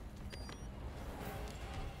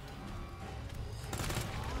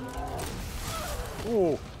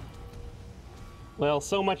 Ooh. Well,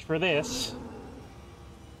 so much for this.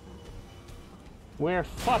 We're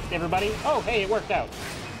fucked, everybody. Oh, hey, it worked out.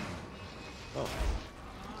 Oh.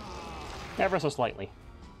 Ever so slightly.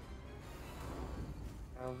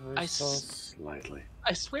 Ever so slightly.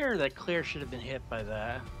 I swear that Claire should have been hit by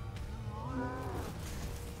that.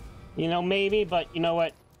 You know, maybe, but you know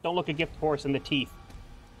what? Don't look a gift horse in the teeth.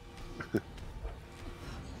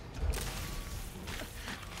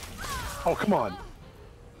 Oh, come on.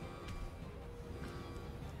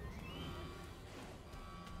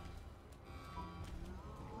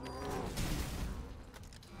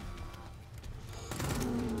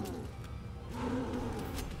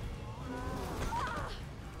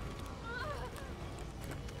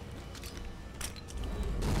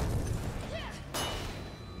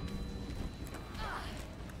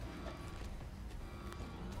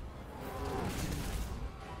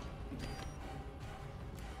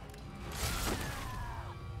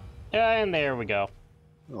 And there we go.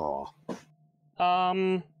 Oh.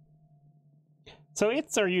 So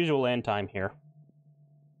it's our usual end time here.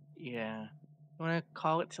 Yeah. You want to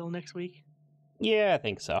call it till next week? Yeah, I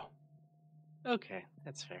think so. Okay,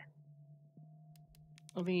 that's fair.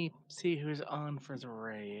 Let me see who's on for the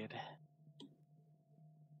raid.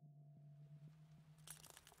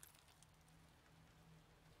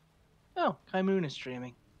 Oh, Kai Moon is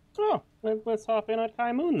streaming. Oh, let's hop in on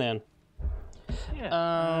Kai Moon then.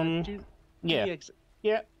 Yeah. Yeah.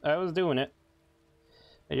 Yeah, I was doing it.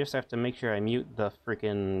 I just have to make sure I mute the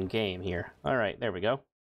freaking game here. Alright, there we go.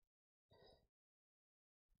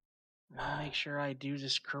 I'll make sure I do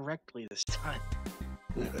this correctly this time.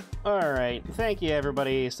 Alright, thank you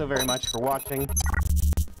everybody so very much for watching.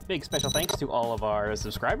 Big special thanks to all of our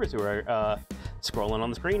subscribers who are scrolling on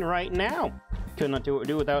the screen right now. Could not do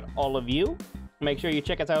without all of you. Make sure you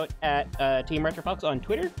check us out at Team Retrofox on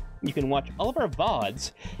Twitter. You can watch all of our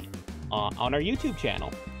VODs on our YouTube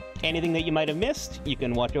channel. Anything that you might have missed, you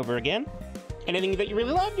can watch over again. Anything that you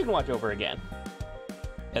really loved, you can watch over again.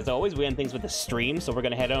 As always, we end things with a stream, so we're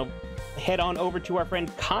going to head on over to our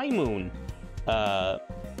friend Kai Moon.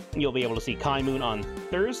 You'll be able to see Kai Moon on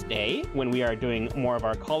Thursday when we are doing more of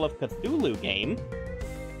our Call of Cthulhu game.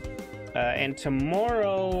 And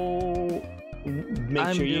tomorrow,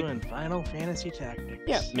 I'm doing Final Fantasy Tactics.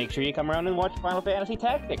 Yeah, make sure you come around and watch Final Fantasy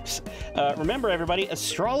Tactics. Remember, everybody,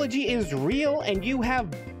 astrology is real, and you have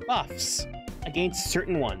buffs against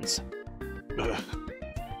certain ones.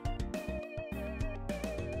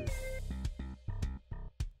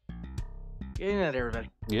 Good night, everybody.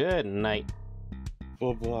 Good night.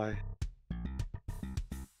 Bye-bye.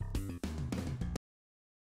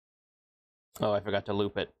 Oh, I forgot to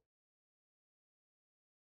loop it.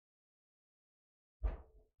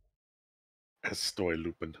 Estoy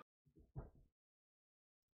looping.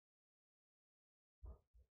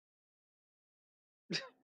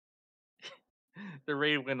 The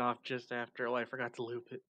raid went off just after. Oh, I forgot to loop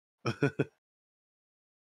it.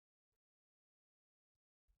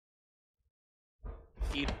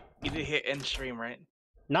 You did hit end stream, right?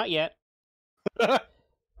 Not yet. So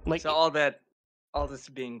all this is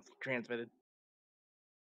being transmitted.